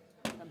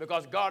 And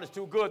because God is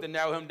too good to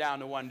narrow him down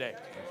to one day.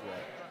 That's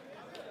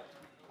right.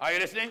 Are you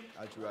listening?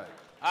 That's right.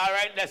 All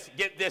right, let's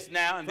get this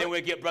now, and then we'll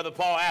get Brother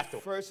Paul after.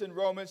 First in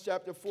Romans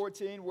chapter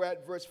 14, we're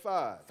at verse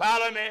 5.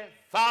 Follow me,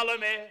 follow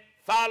me,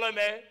 follow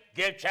me.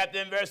 Give chapter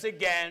and verse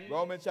again.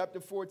 Romans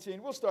chapter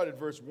 14, we'll start at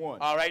verse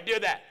 1. All right, do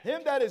that.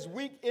 Him that is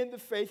weak in the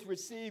faith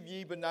receive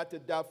ye, but not to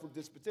doubtful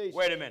disputation.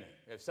 Wait a minute.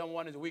 If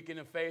someone is weak in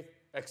the faith,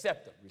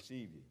 accept them.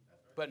 Receive ye.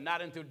 But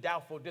not into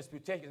doubtful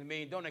disputations. I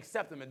mean, don't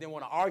accept them and then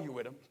want to argue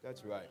with him.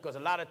 That's right. Because a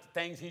lot of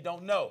things he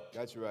don't know.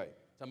 That's right.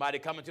 Somebody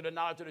coming to the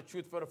knowledge of the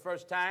truth for the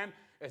first time,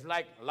 it's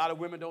like a lot of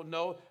women don't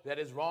know that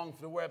it's wrong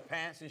to wear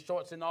pants and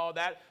shorts and all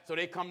that, so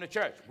they come to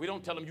church. We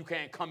don't tell them you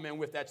can't come in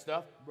with that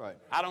stuff. Right.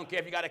 I don't care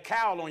if you got a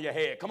cowl on your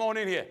head. Come on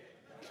in here.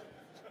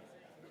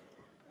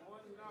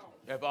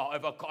 If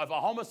a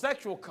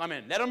homosexual come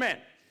in, let them in.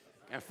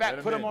 In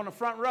fact, put him on the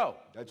front row.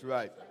 That's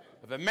right.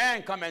 If a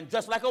man come in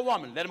just like a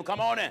woman, let him come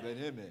on in. Let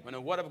him in. When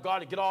the word of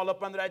God, get all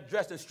up under that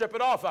dress and strip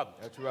it off of him.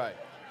 That's right.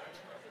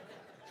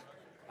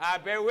 I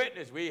bear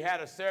witness. We had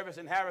a service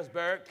in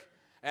Harrisburg,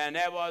 and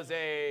there was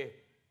a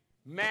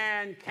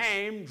man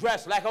came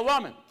dressed like a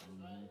woman.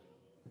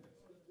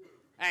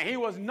 And he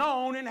was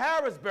known in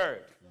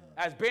Harrisburg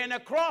as being a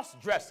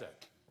cross-dresser.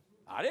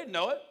 I didn't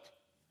know it.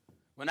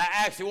 When I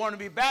asked he wanted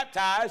to be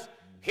baptized,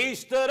 he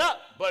stood up,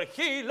 but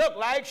he looked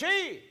like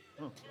she.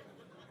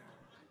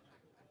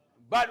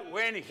 But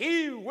when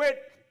he went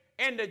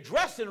in the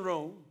dressing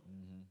room,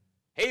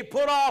 he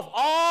put off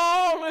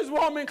all his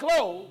woman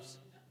clothes,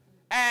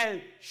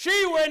 and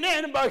she went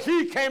in, but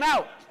he came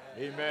out.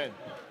 Amen.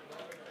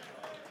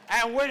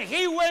 And when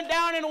he went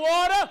down in the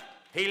water,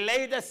 he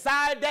laid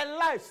aside that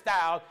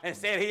lifestyle and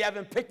said he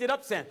haven't picked it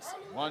up since.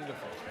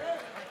 Wonderful.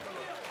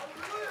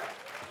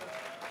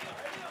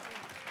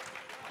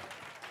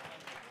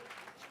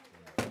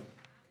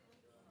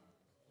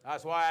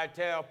 That's why I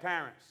tell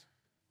parents,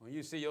 when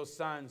you see your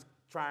sons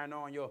trying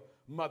on your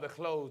mother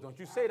clothes, don't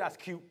you say that's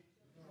cute.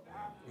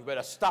 You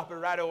better stop it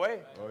right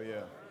away. Oh,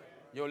 yeah.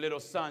 Your little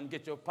son,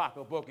 get your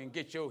pocketbook and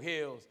get your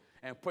heels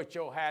and put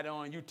your hat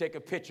on. You take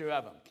a picture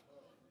of him.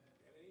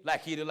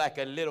 Like he like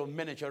a little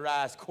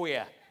miniaturized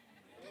queer.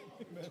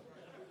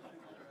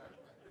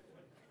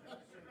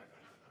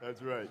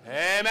 That's right.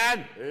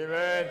 Amen.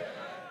 Amen.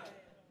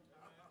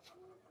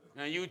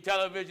 And you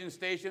television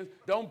stations,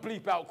 don't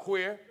bleep out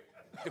queer.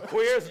 The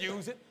queers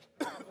use it.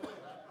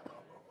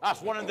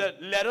 That's one of the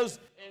letters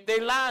they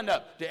lined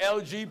up. The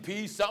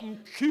LGP something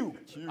Q.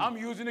 I'm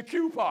using the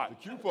Q part. The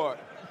Q part.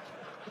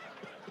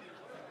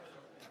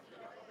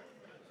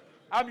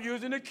 I'm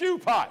using the Q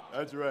part.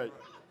 That's right.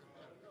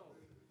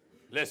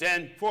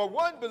 Listen. For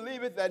one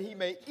believeth that he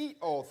may eat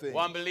all things.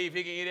 One believe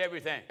he can eat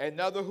everything.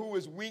 Another who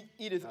is weak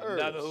eateth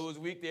herbs. Another who is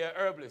weak, they are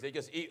herbless. They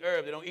just eat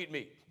herbs. They don't eat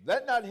meat.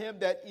 Let not him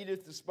that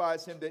eateth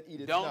despise him that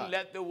eateth not. Don't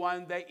let the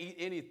one that eat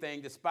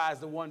anything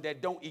despise the one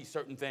that don't eat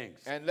certain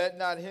things. And let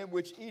not him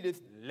which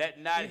eateth Let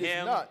not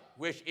him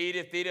which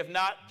eateth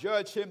not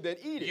judge him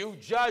that eateth. You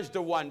judge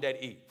the one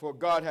that eat. For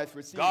God hath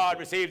received God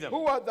him. received them.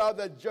 Who art thou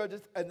that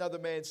judgest another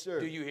man's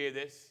servant? Do you hear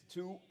this?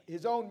 To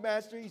his own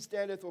master he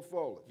standeth or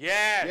falleth.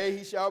 Yes. Yea,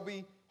 he shall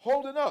be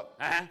holding up,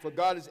 Uh-huh. for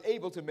God is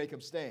able to make him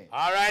stand.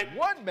 All right.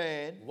 One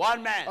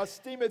man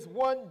esteemeth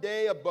one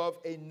day above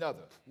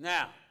another.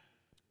 Now,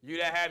 you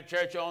that have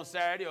church on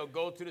Saturday or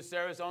go to the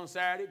service on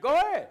Saturday, go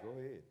ahead. Go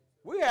ahead.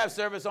 We have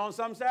service on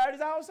some Saturdays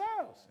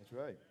ourselves. That's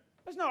right.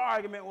 There's no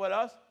argument with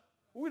us.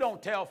 We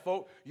don't tell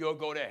folk you'll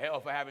go to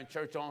hell for having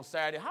church on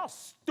Saturday. How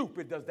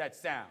stupid does that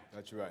sound?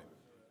 That's right.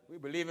 We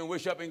believe in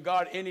worshiping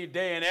God any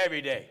day and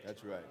every day.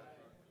 That's right.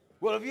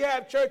 Well, if you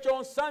have church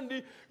on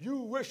Sunday, you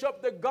wish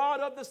up the God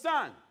of the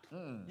sun.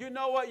 You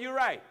know what? You're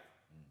right.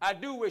 I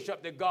do wish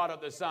up the God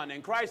of the sun,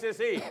 and Christ is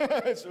He.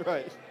 That's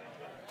right.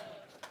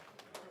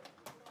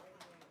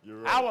 You're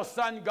right. Our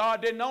sun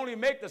God didn't only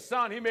make the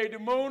sun, He made the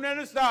moon and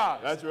the stars.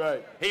 That's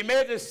right. He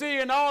made the sea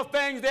and all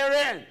things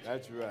therein.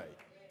 That's right.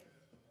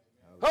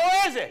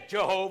 Who is it?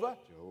 Jehovah.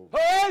 Who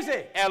is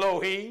it?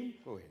 Elohim.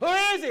 Who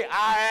is it?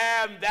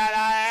 I am that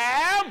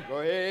I am. Go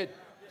ahead.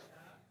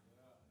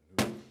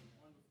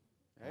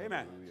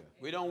 Amen. Hallelujah.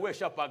 We don't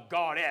wish up a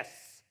goddess.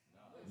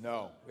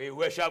 No. We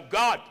wish up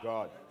God.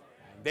 God.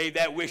 They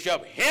that wish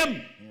up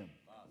Him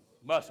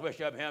must wish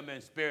up Him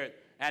in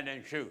spirit and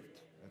in truth.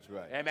 That's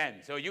right. Amen.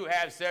 So you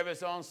have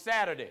service on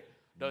Saturday.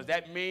 Does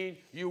that mean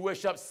you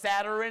wish up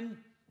Saturn?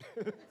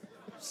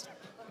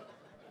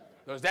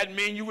 Does that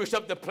mean you wish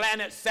up the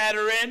planet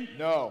Saturn?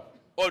 No.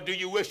 Or do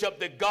you wish up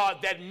the God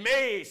that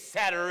made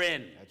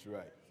Saturn? That's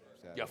right.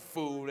 Saturn. You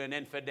fool and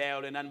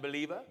infidel and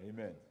unbeliever.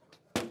 Amen.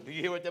 Do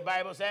you hear what the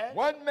Bible says?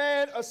 One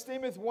man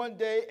esteemeth one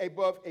day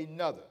above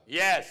another.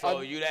 Yes,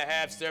 so you that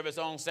have service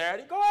on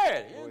Saturday, go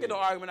ahead. You don't get no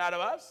argument out of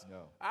us.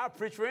 No. I'll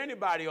preach for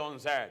anybody on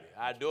Saturday.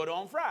 I do it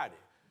on Friday.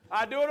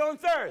 I do it on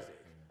Thursday.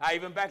 I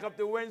even back up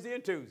to Wednesday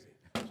and Tuesday.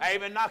 I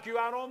even knock you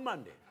out on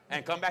Monday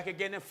and come back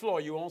again and floor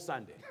you on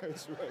Sunday.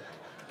 That's right.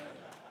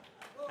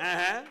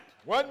 Uh-huh.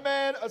 One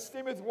man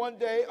esteemeth one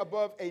day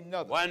above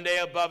another. One day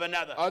above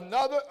another.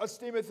 Another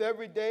esteemeth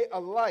every day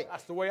alike.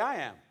 That's the way I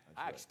am.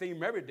 I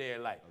esteem every day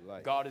alike.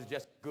 God is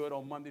just good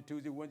on Monday,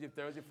 Tuesday, Wednesday,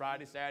 Thursday,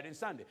 Friday, Saturday, and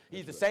Sunday.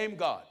 He's the same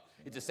God.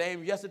 He's the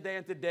same yesterday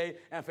and today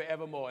and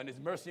forevermore. And His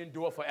mercy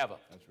endure forever.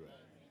 That's right.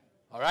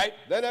 All right?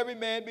 Let every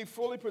man be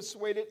fully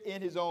persuaded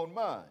in his own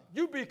mind.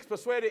 You be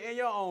persuaded in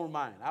your own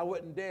mind. I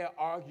wouldn't dare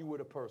argue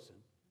with a person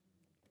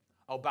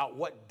about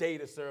what day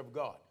to serve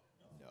God.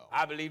 No.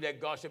 I believe that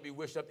God should be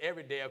wished up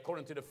every day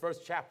according to the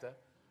first chapter,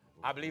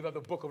 I believe, of the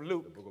book of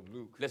Luke. The book of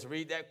Luke. Let's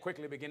read that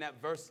quickly, begin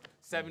at verse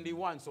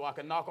 71 so I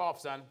can knock off,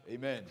 son.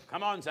 Amen.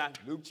 Come on, son.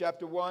 Luke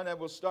chapter 1, and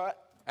we'll start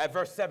at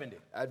verse 70.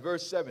 At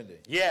verse 70.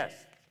 Yes.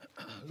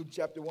 Luke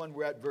chapter 1,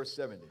 we're at verse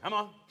 70. Come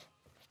on.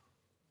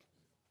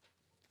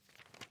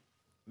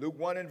 Luke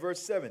 1 and verse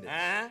 70.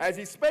 Uh-huh. As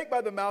he spake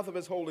by the mouth of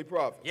his holy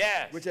prophets,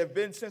 Yes. which have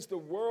been since the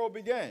world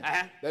began,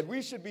 Uh-huh. that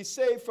we should be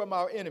saved from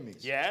our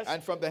enemies, Yes.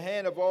 and from the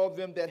hand of all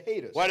them that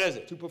hate us. What is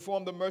it? To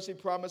perform the mercy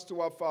promised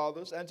to our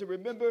fathers, and to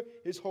remember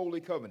his holy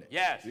covenant.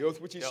 Yes. The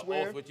oath which he The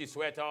sware, oath which he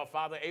sware to our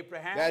father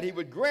Abraham. that he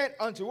would grant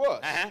unto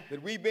us, Uh-huh.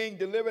 that we being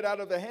delivered out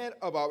of the hand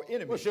of our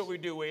enemies, What should we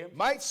do, William?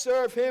 might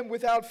serve him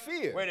without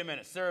fear. Wait a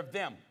minute. Serve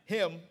them.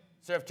 Him,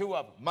 Serve two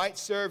of them. might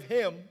serve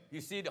him. You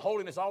see, the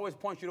holiness always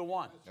points you to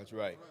one. That's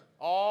right.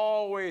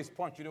 Always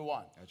point you to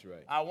one. That's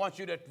right. I want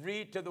you to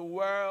read to the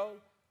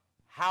world,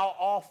 how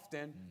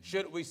often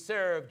should we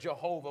serve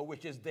Jehovah,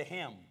 which is the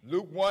him?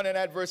 Luke 1 and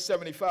at verse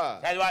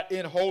 75. That's what?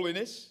 In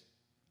holiness.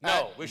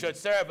 No, we should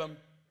serve him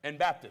in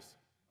baptism.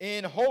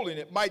 In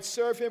holiness. Might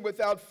serve him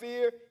without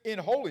fear in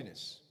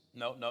holiness.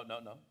 No.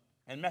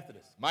 In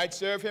Methodist. Might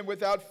serve him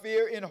without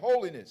fear in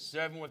holiness.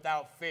 Serve him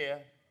without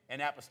fear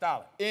in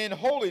apostolic. In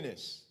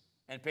holiness.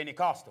 In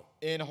Pentecostal.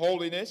 In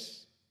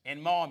holiness.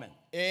 In Mormon.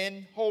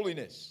 In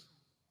holiness.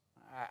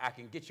 I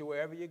can get you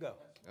wherever you go.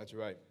 That's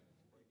right.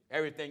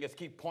 Everything just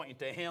keep pointing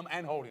to him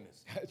and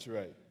holiness. That's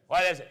right.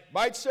 What is it?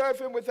 Might serve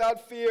him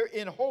without fear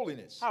in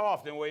holiness. How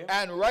often, William?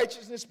 And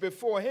righteousness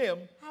before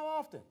him How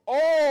often?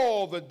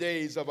 all the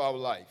days of our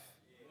life.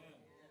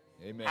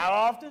 Amen. How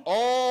often?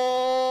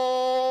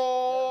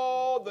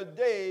 All the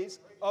days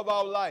of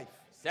our life.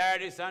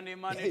 Saturday, Sunday,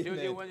 Monday, Amen.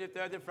 Tuesday, Wednesday,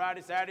 Thursday,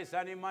 Friday, Saturday,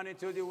 Sunday, Monday,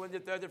 Tuesday, Wednesday,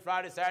 Thursday,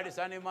 Friday, Saturday,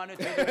 Sunday, Monday,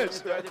 Tuesday,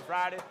 Wednesday, Thursday,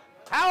 Friday.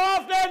 How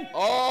often?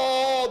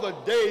 All the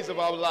days of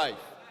our life.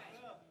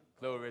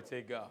 Glory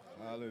to God.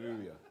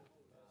 Hallelujah.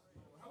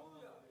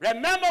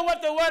 Remember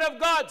what the Word of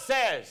God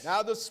says.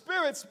 Now the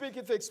Spirit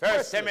speaketh 1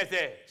 expressly.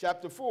 Timothy.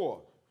 Chapter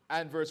 4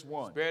 and verse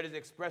 1. Spirit is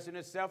expressing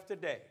itself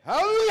today.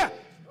 Hallelujah.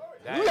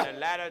 That in the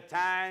latter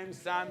times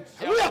some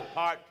shall Hallelujah.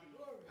 depart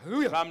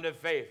Hallelujah. from the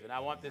faith. And I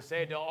want to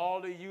say to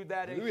all of you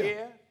that are Hallelujah.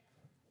 here,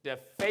 the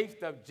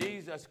faith of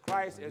Jesus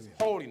Christ is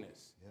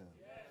holiness.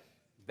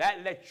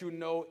 That lets you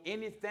know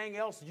anything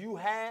else you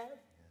have,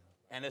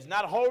 and it's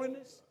not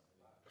holiness,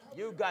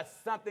 you got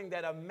something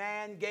that a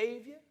man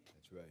gave you,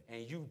 That's right.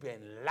 and you've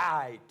been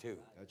lied to.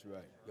 That's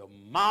right. Your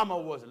mama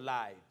was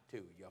lied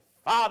to. Your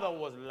father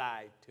was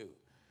lied to.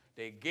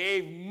 They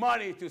gave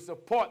money to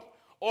support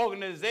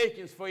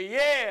organizations for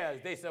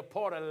years. They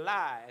support a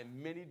lie, and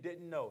many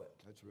didn't know it.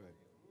 That's right.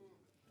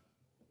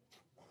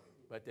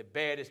 But the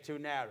bed is too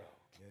narrow.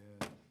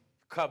 Yeah.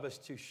 Cover's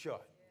too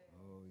short.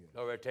 Oh, yeah.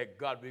 Glory to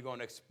God, we're going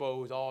to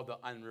expose all the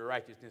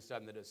unrighteousness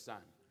under the sun.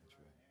 That's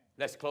right.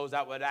 Let's close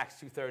out with Acts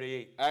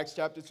 2:38. Acts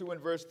chapter 2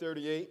 and verse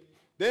 38.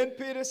 Then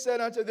Peter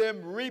said unto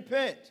them,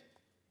 repent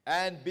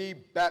and be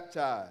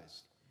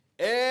baptized,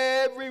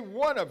 every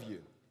one of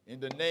you, in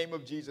the name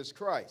of Jesus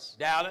Christ.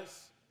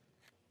 Dallas,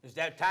 it's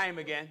that time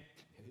again.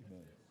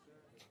 Amen.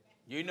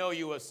 You know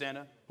you a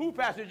sinner. Who,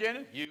 Pastor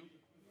Jennings? You.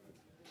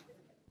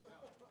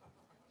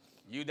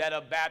 You that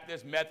are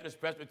Baptist, Methodist,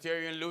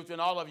 Presbyterian, Lutheran,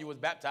 all of you was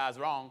baptized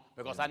wrong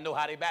because I know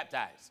how they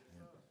baptize.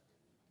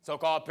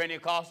 So-called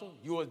Pentecostal,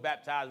 you was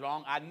baptized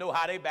wrong. I know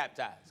how they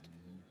baptized.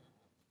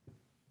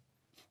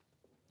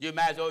 You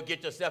might as well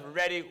get yourself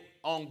ready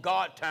on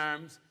God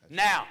terms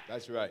now.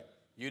 That's right.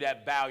 You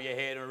that bow your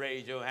head and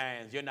raise your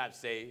hands, you're not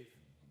saved.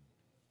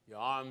 Your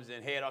arms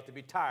and head ought to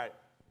be tired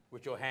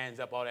with your hands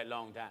up all that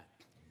long time.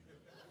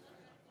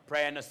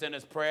 Praying the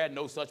sinner's prayer,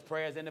 no such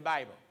prayers in the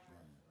Bible.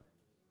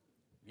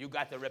 You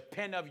got to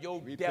repent of your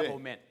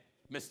devilment,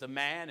 Mr.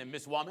 Man and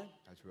Miss Woman.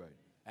 That's right.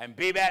 And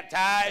be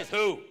baptized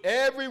who?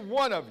 Every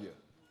one of you.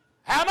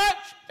 How much?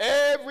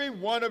 Every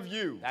one of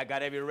you. I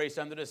got every race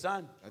under the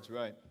sun. That's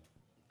right.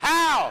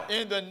 How?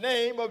 In the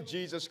name of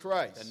Jesus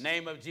Christ. The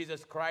name of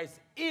Jesus Christ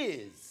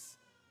is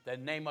the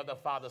name of the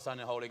Father, Son,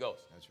 and Holy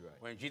Ghost. That's right.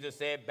 When Jesus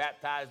said,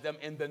 baptize them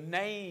in the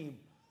name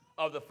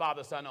of the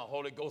Father, Son, and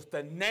Holy Ghost,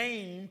 the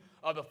name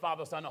of the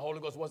Father, Son, and Holy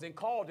Ghost wasn't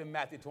called in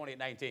Matthew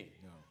 28:19.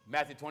 No.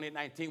 Matthew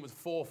 28:19 was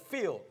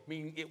fulfilled,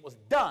 meaning it was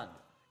done.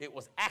 It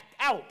was act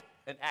out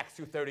in Acts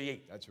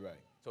 2:38. That's right.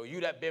 So you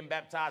that been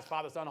baptized,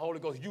 Father, Son, and Holy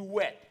Ghost, you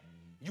wet.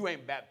 You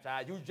ain't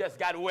baptized. You just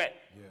got wet.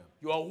 Yeah.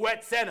 You're a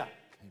wet sinner.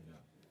 Amen.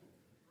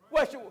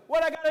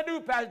 What I got to do,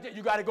 Pastor?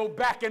 You got to go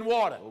back in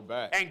water. Go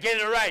back. And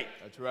get it right.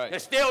 That's right.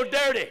 It's still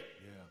dirty.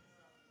 Yeah.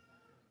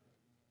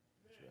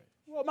 That's right.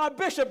 Well, my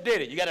bishop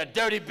did it. You got a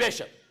dirty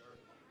bishop.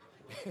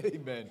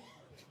 Amen.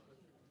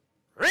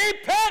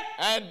 Repent.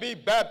 And be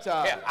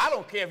baptized. Yeah, I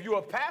don't care if you're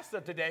a pastor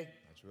today.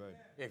 That's right.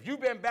 If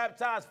you've been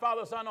baptized,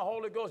 Father, Son, and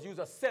Holy Ghost,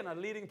 you're a sinner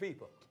leading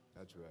people.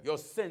 That's right. Your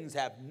sins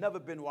have never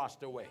been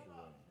washed away.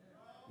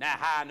 Now,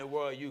 how in the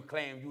world you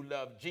claim you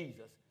love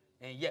Jesus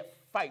and yet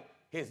fight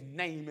his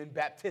name in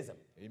baptism?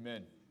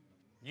 Amen.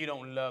 You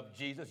don't love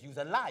Jesus. You're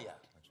a liar.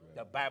 That's right.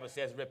 The Bible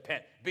says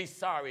repent. Be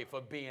sorry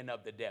for being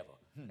of the devil.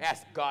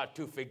 Ask God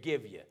to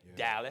forgive you.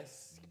 Yeah.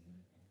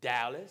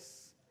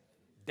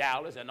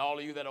 Dallas, and all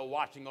of you that are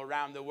watching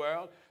around the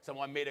world.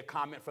 Someone made a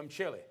comment from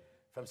Chile,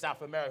 from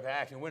South America,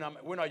 asking,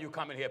 when are you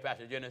coming here,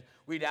 Pastor Jennings?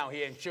 We down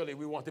here in Chile,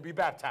 we want to be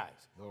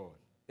baptized. Lord.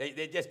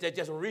 They're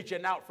just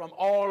reaching out from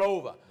all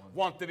over,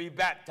 want to be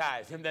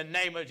baptized in the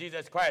name of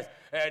Jesus Christ.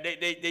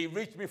 They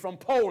reached me from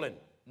Poland.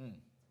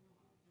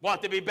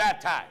 want to be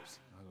baptized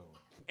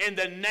in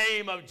the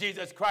name of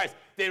Jesus Christ.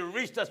 They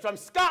reached us from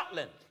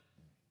Scotland,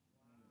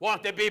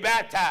 want to be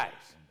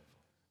baptized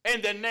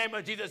in the name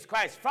of Jesus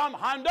Christ. From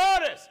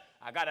Honduras,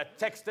 I got a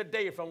text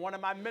today from one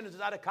of my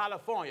ministers out of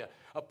California,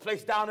 a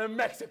place down in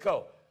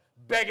Mexico,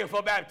 begging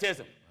for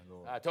baptism.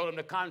 I told him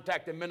to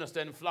contact the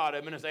minister in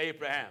Florida, Minister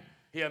Abraham.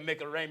 He'll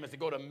make arrangements to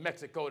go to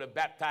Mexico to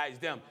baptize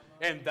them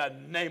in the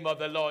name of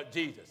the Lord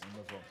Jesus.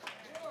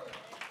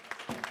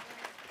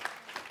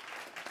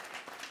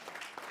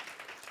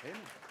 Amen.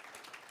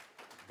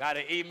 Got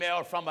an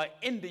email from an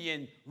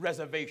Indian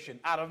reservation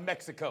out of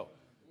Mexico.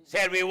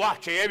 Said, we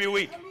watch you every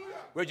week.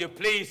 Would you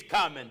please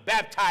come and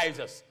baptize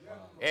us?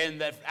 In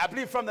the, I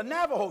believe from the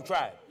Navajo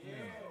tribe.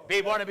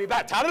 People want to be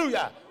baptized.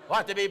 Hallelujah.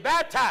 Want to be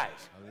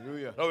baptized.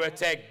 Hallelujah. Glory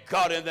to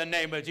God in the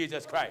name of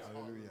Jesus Christ.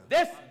 Hallelujah.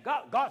 This,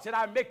 God said,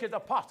 I make his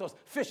apostles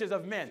fishers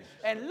of men.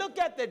 And look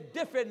at the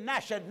different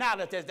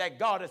nationalities that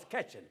God is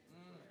catching.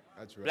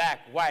 That's right. Black,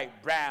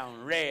 white,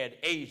 brown, red,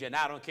 Asian.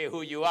 I don't care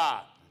who you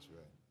are. That's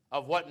right.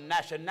 Of what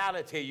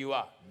nationality you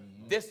are.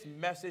 This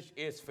message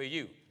is for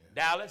you.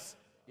 Dallas,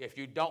 if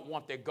you don't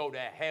want to go to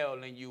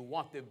hell and you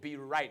want to be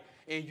right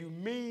and you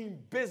mean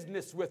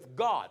business with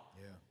God,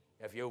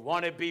 if you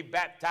want to be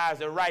baptized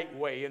the right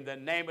way in the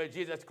name of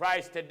Jesus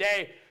Christ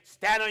today,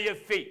 stand on your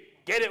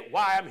feet. Get it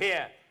while I'm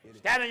here.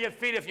 Stand on your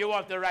feet if you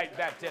want the right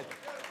baptism.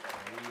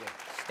 Hallelujah.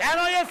 Stand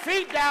on your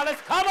feet, Dallas.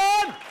 Come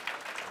on.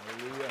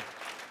 Hallelujah.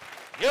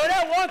 You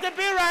that want to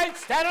be right,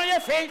 stand on your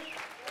feet.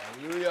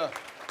 Hallelujah.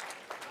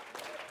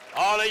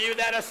 All of you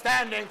that are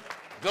standing,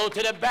 go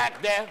to the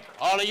back there.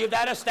 All of you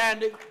that are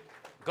standing,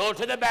 go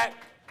to the back.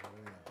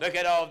 Look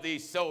at all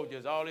these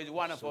soldiers, all these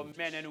wonderful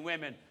men and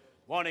women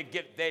want to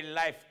get their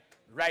life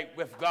right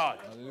with God.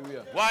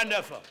 Hallelujah.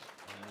 Wonderful.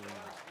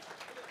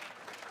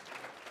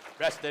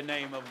 Bless the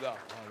name of God.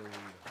 Hallelujah.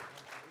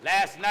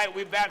 Last night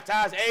we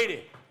baptized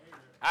 80.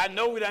 I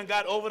know we done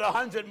got over the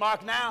 100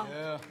 mark now.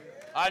 Yeah.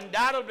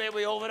 Undoubtedly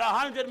we over the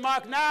 100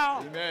 mark now.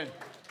 Amen.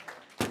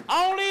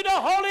 Only the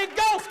Holy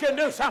Ghost can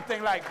do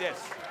something like this.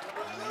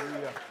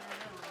 Hallelujah.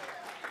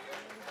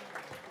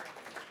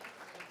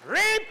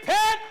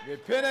 Repent.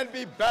 Repent and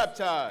be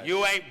baptized.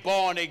 You ain't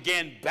born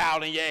again,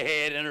 bowing your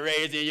head and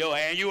raising your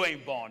hand. You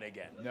ain't born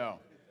again. No.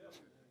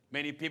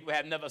 Many people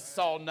have never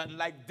saw nothing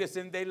like this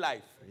in their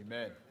life.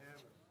 Amen.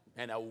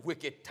 And a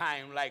wicked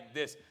time like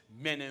this,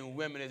 men and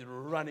women is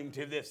running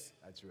to this.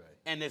 That's right.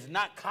 And it's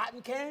not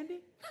cotton candy.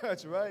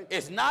 That's right.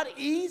 It's not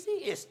easy.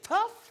 It's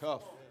tough.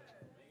 Tough.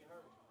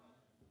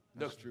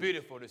 Looks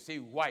beautiful to see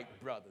white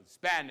brothers,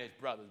 Spanish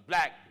brothers,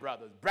 black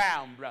brothers,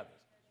 brown brothers.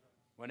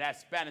 When that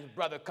Spanish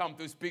brother come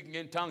through speaking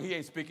in tongue, he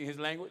ain't speaking his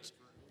language.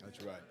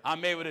 That's right.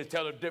 I'm able to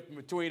tell the difference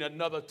between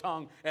another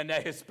tongue and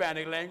that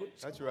Hispanic language.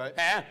 That's right.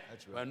 Huh?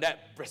 That's right. When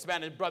that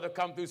Spanish brother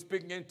come through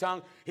speaking in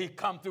tongue, he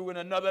come through in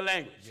another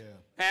language. Yeah.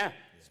 Huh? Yeah.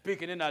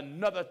 Speaking in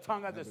another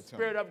tongue as the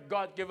Spirit of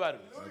God give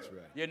utterance. That's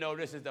right. You know,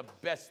 this is the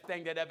best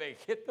thing that ever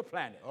hit the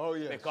planet. Oh,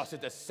 yes. Because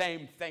it's the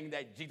same thing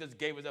that Jesus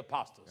gave his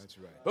apostles. That's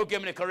right. Who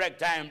give me the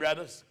correct time,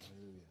 brothers?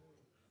 Hallelujah.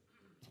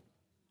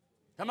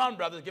 Come on,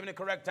 brothers. Give me the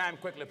correct time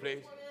quickly,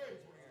 please.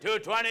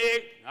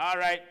 2:28. All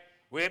right.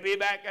 We'll be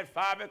back at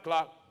 5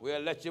 o'clock.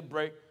 We'll let you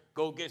break.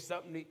 Go get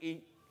something to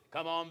eat.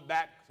 Come on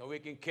back so we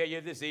can kill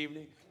you this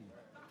evening.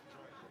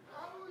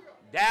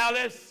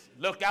 Dallas,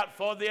 look out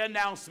for the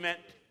announcement.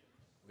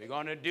 We're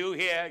going to do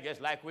here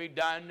just like we've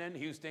done in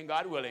Houston,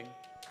 God willing.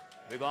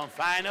 We're going to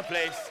find a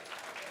place.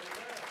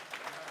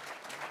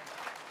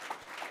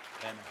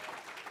 And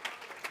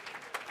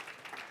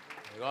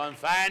we're going to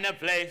find a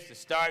place to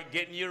start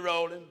getting you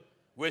rolling.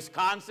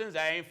 Wisconsin,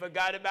 I ain't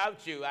forgot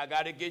about you. I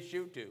got to get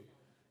you too.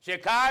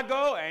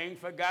 Chicago, I ain't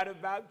forgot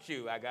about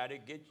you. I got to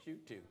get you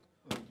too.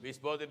 We're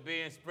supposed to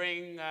be in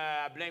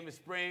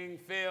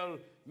Springfield,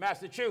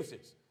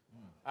 Massachusetts.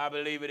 I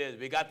believe it is.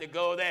 We got to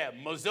go there.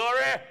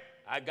 Missouri,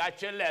 I got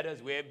your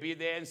letters. We'll be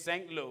there in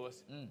St.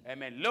 Louis.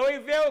 Amen.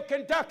 Louisville,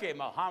 Kentucky,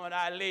 Muhammad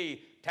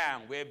Ali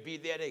town. We'll be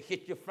there to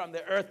hit you from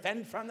the earth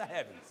and from the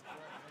heavens.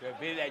 We'll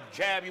be there,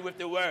 jab you with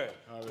the word.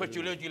 Hallelujah. Put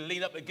you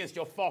lean up against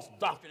your false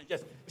doctrine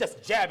and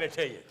just jab it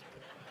to you.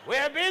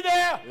 We'll be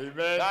there.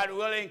 Amen. God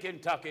willing,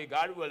 Kentucky,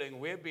 God willing,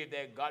 we'll be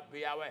there. God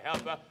be our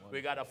helper.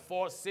 We got a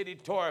 4-city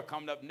tour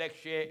coming up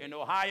next year in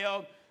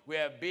Ohio.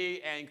 We'll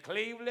be in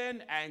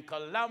Cleveland and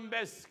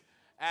Columbus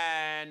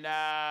and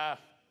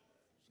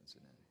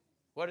Cincinnati.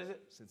 What is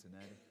it?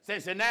 Cincinnati.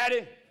 Cincinnati,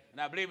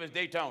 and I believe it's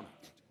Daytona.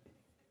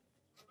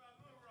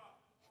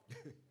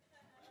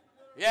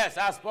 Yes,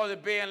 I'm supposed to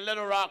be in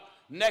Little Rock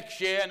next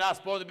year, and I'm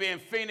supposed to be in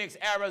Phoenix,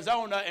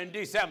 Arizona in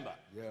December.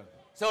 Yeah.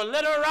 So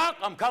Little Rock,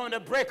 I'm coming to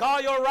break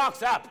all your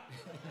rocks up.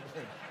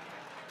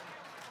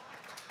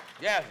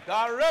 Yes,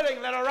 God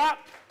willing, Little Rock.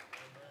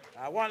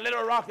 I want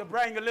Little Rock to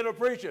bring the little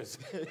preachers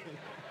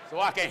so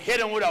I can hit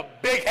them with a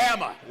big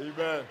hammer.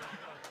 Amen.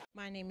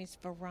 My name is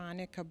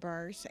Veronica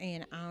Burse,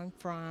 and I'm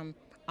from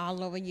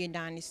all over the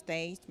United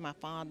States. My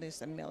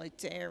father's a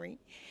military,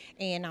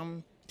 and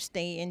I'm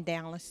staying in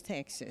Dallas,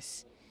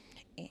 Texas.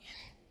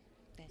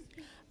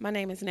 My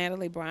name is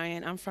Natalie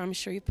Bryan. I'm from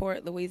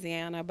Shreveport,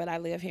 Louisiana, but I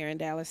live here in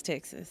Dallas,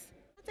 Texas.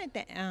 I think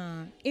that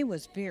it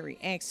was very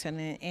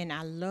excellent, and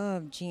I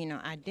love Gino.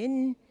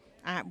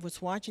 I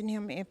was watching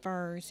him at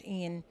first,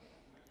 and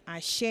I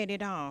shut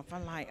it off.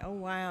 I'm like, oh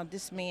wow,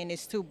 this man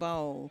is too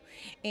bold.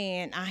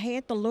 And I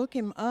had to look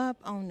him up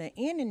on the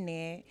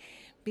internet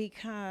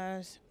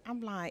because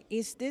I'm like,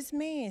 is this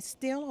man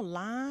still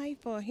alive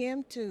for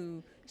him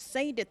to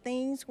say the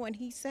things when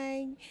he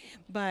sang?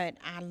 But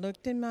I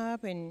looked him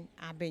up and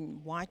I've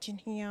been watching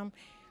him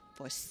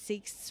for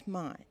 6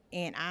 months,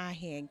 and I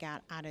had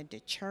got out of the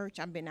church.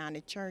 I've been out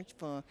of church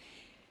for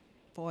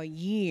a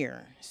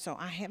year. So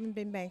I haven't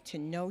been back to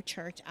no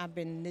church. I've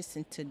been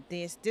listening to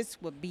this.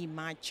 This will be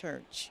my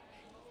church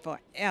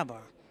forever,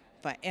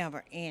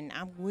 forever. And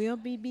I will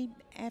be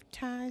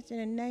baptized in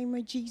the name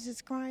of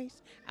Jesus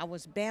Christ. I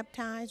was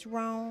baptized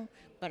wrong,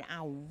 but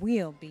I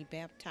will be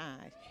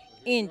baptized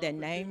in the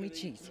name of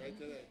Jesus.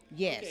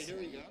 Yes.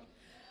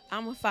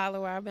 I'm a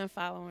follower. I've been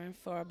following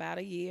for about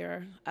a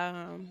year.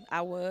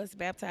 I was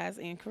baptized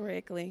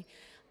incorrectly.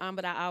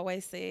 But I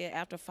always said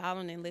after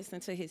following and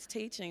listening to his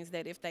teachings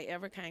that if they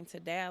ever came to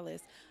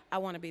Dallas, I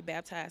want to be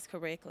baptized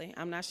correctly.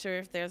 I'm not sure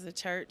if there's a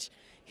church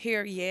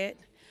here yet.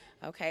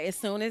 Okay, as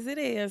soon as it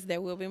is,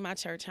 that will be my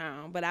church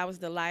home. But I was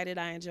delighted.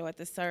 I enjoyed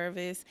the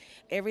service.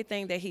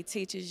 Everything that he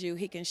teaches you,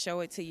 he can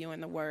show it to you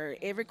in the Word.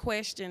 Every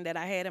question that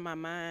I had in my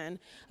mind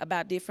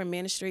about different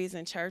ministries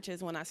and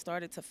churches when I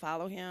started to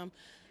follow him,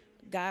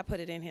 God put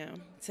it in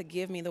him to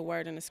give me the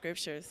word and the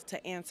scriptures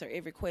to answer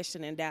every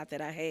question and doubt that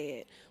I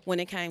had when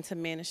it came to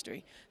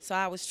ministry. So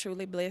I was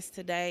truly blessed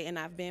today, and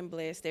I've been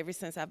blessed ever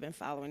since I've been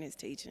following his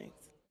teachings.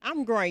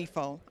 I'm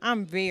grateful.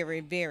 I'm very,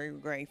 very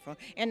grateful.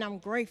 And I'm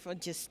grateful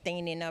just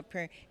standing up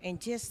here and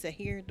just to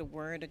hear the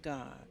word of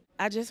God.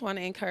 I just want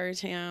to encourage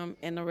him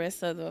and the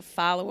rest of the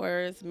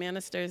followers,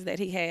 ministers that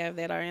he have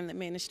that are in the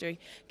ministry,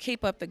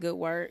 keep up the good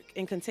work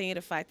and continue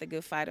to fight the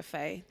good fight of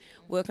faith.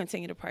 We'll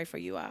continue to pray for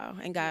you all,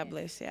 and God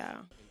bless y'all.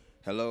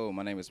 Hello,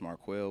 my name is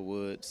Marquell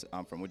Woods.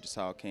 I'm from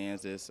Wichita,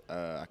 Kansas.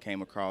 I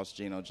came across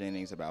Gino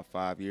Jennings about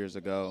 5 years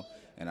ago,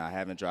 and I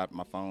haven't dropped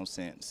my phone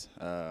since.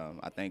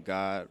 I thank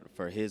God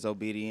for his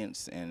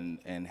obedience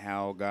and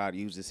how God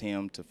uses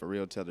him to for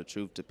real tell the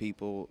truth to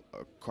people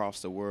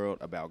across the world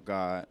about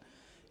God.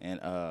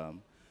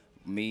 And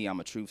me, I'm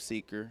a truth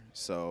seeker,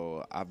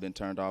 so I've been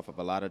turned off of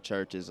a lot of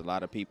churches, a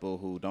lot of people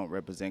who don't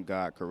represent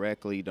God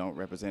correctly, don't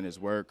represent his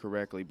word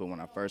correctly. But when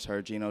I first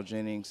heard Gino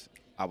Jennings,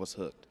 I was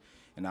hooked.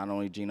 And not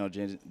only Gino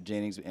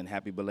Jennings, and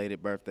happy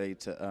belated birthday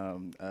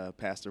to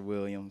Pastor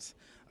Williams,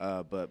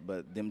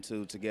 but them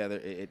two together,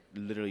 it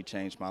literally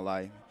changed my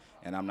life.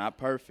 And I'm not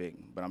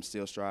perfect, but I'm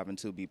still striving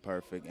to be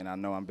perfect. And I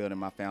know I'm building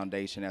my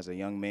foundation as a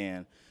young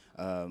man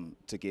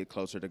to get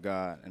closer to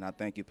God. And I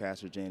thank you,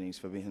 Pastor Jennings,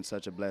 for being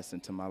such a blessing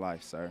to my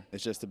life, sir.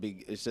 It's just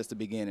the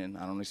beginning.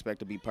 I don't expect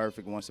to be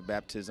perfect once the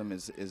baptism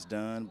is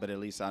done, but at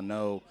least I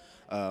know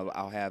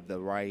I'll have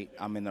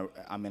I'm in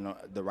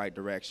the right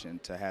direction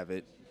to have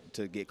it,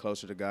 to get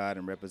closer to God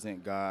and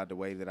represent God the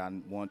way that I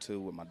want to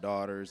with my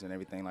daughters and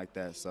everything like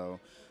that.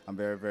 So I'm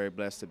very, very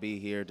blessed to be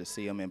here, to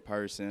see him in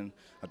person.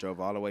 I drove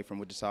all the way from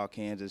Wichita,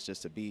 Kansas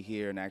just to be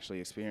here and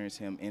actually experience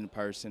him in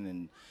person,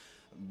 and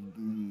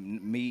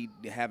me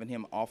having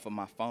him off of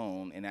my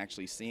phone and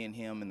actually seeing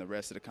him and the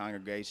rest of the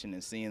congregation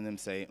and seeing them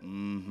say,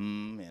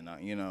 and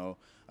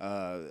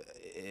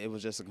it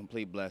was just a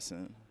complete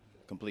blessing.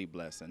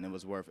 It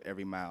was worth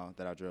every mile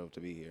that I drove to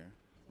be here.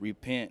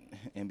 Repent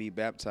and be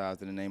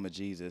baptized in the name of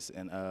Jesus,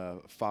 and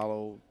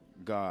follow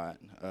God.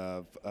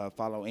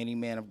 Follow any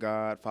man of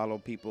God. Follow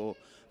people.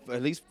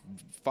 At least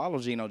follow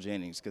Gino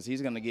Jennings, because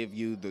he's going to give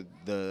you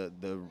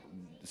the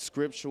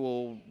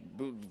scriptural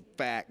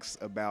facts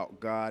about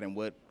God and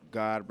what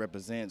God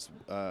represents.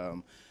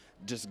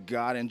 Just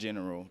God in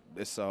general.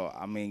 So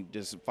I mean,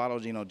 just follow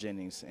Gino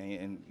Jennings,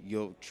 and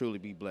you'll truly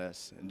be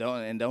blessed. And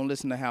don't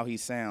listen to how he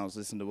sounds.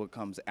 Listen to what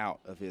comes out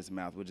of his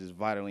mouth, which is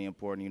vitally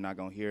important. You're not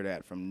gonna hear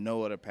that from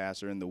no other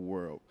pastor in the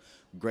world.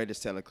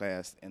 Greatest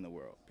telecast in the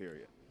world.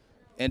 Period.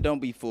 And don't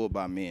be fooled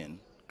by men,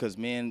 because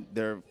men,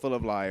 they're full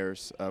of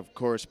liars. Of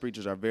course,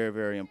 preachers are very,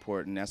 very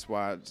important. That's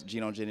why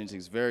Gino Jennings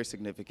is very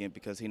significant,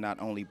 because he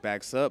not only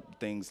backs up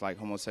things like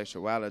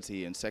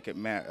homosexuality and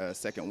second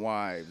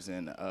wives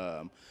and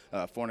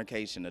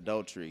fornication,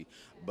 adultery,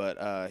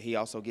 but he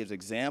also gives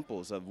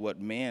examples of what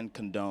man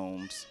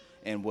condones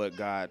and what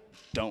God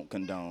don't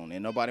condone.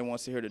 And nobody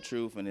wants to hear the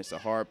truth, and it's a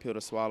hard pill to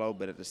swallow,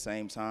 but at the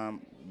same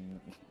time,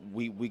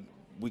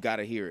 we got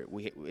to hear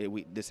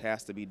it. This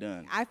has to be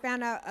done. I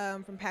found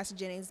out from Pastor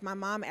Jennings, my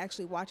mom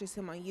actually watches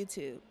him on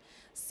YouTube.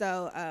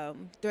 So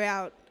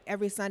throughout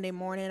every Sunday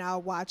morning,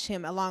 I'll watch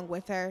him along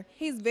with her.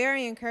 He's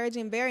very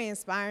encouraging, very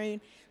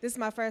inspiring. This is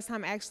my first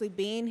time actually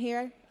being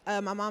here.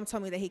 My mom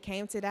told me that he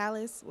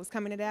was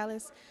coming to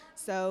Dallas.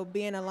 So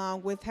being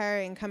along with her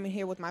and coming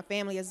here with my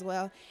family as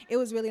well, it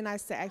was really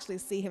nice to actually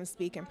see him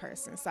speak in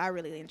person. So I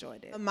really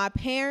enjoyed it. My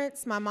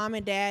parents, my mom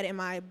and dad, and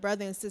my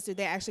brother and sister,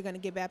 they're actually going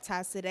to get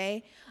baptized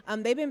today.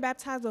 They've been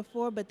baptized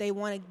before, but they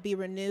want to be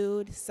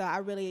renewed. So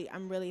I'm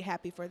really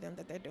happy for them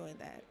that they're doing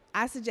that.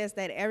 I suggest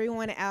that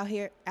everyone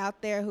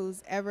out there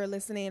who's ever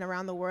listening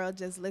around the world,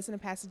 just listen to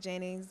Pastor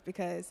Jennings,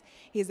 because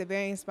he's a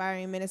very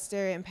inspiring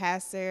minister and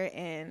pastor,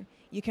 and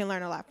you can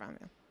learn a lot from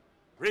him.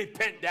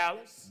 Repent,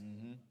 Dallas.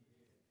 Mm-hmm.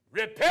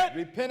 Repent.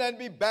 Repent and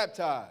be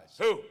baptized.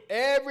 Who?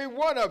 Every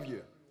one of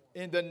you,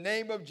 in the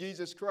name of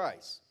Jesus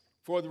Christ,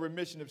 for the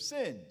remission of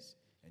sins,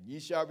 and ye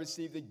shall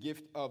receive the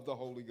gift of the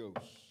Holy Ghost.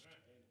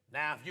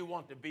 Now, if you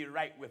want to be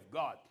right with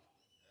God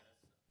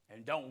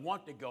and don't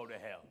want to go to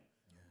hell,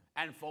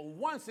 and for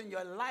once in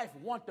your life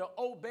want to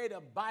obey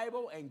the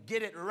Bible and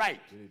get it right.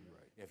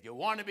 If you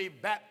want to be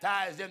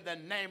baptized in the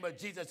name of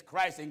Jesus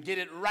Christ and get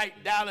it right,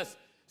 Dallas,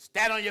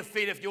 stand on your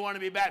feet if you want to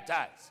be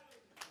baptized.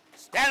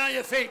 Stand on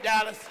your feet,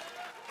 Dallas.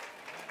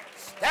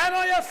 Stand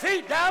on your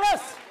feet,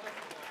 Dallas.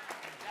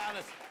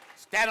 Dallas,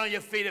 stand on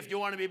your feet if you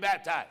want to be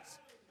baptized.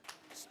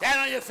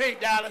 Stand on your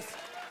feet, Dallas.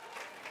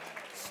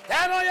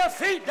 Stand on your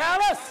feet,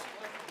 Dallas.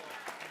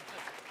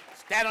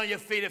 Stand on your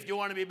feet if you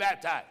want to be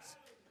baptized.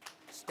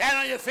 Stand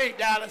on your feet,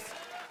 Dallas.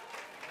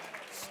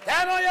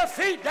 Stand on your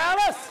feet,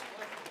 Dallas.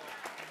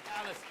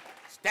 Dallas,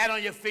 stand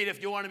on your feet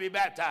if you want to be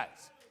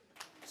baptized.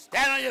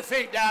 Stand on your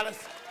feet, Dallas.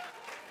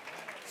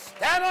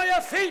 Stand on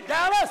your feet,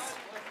 Dallas.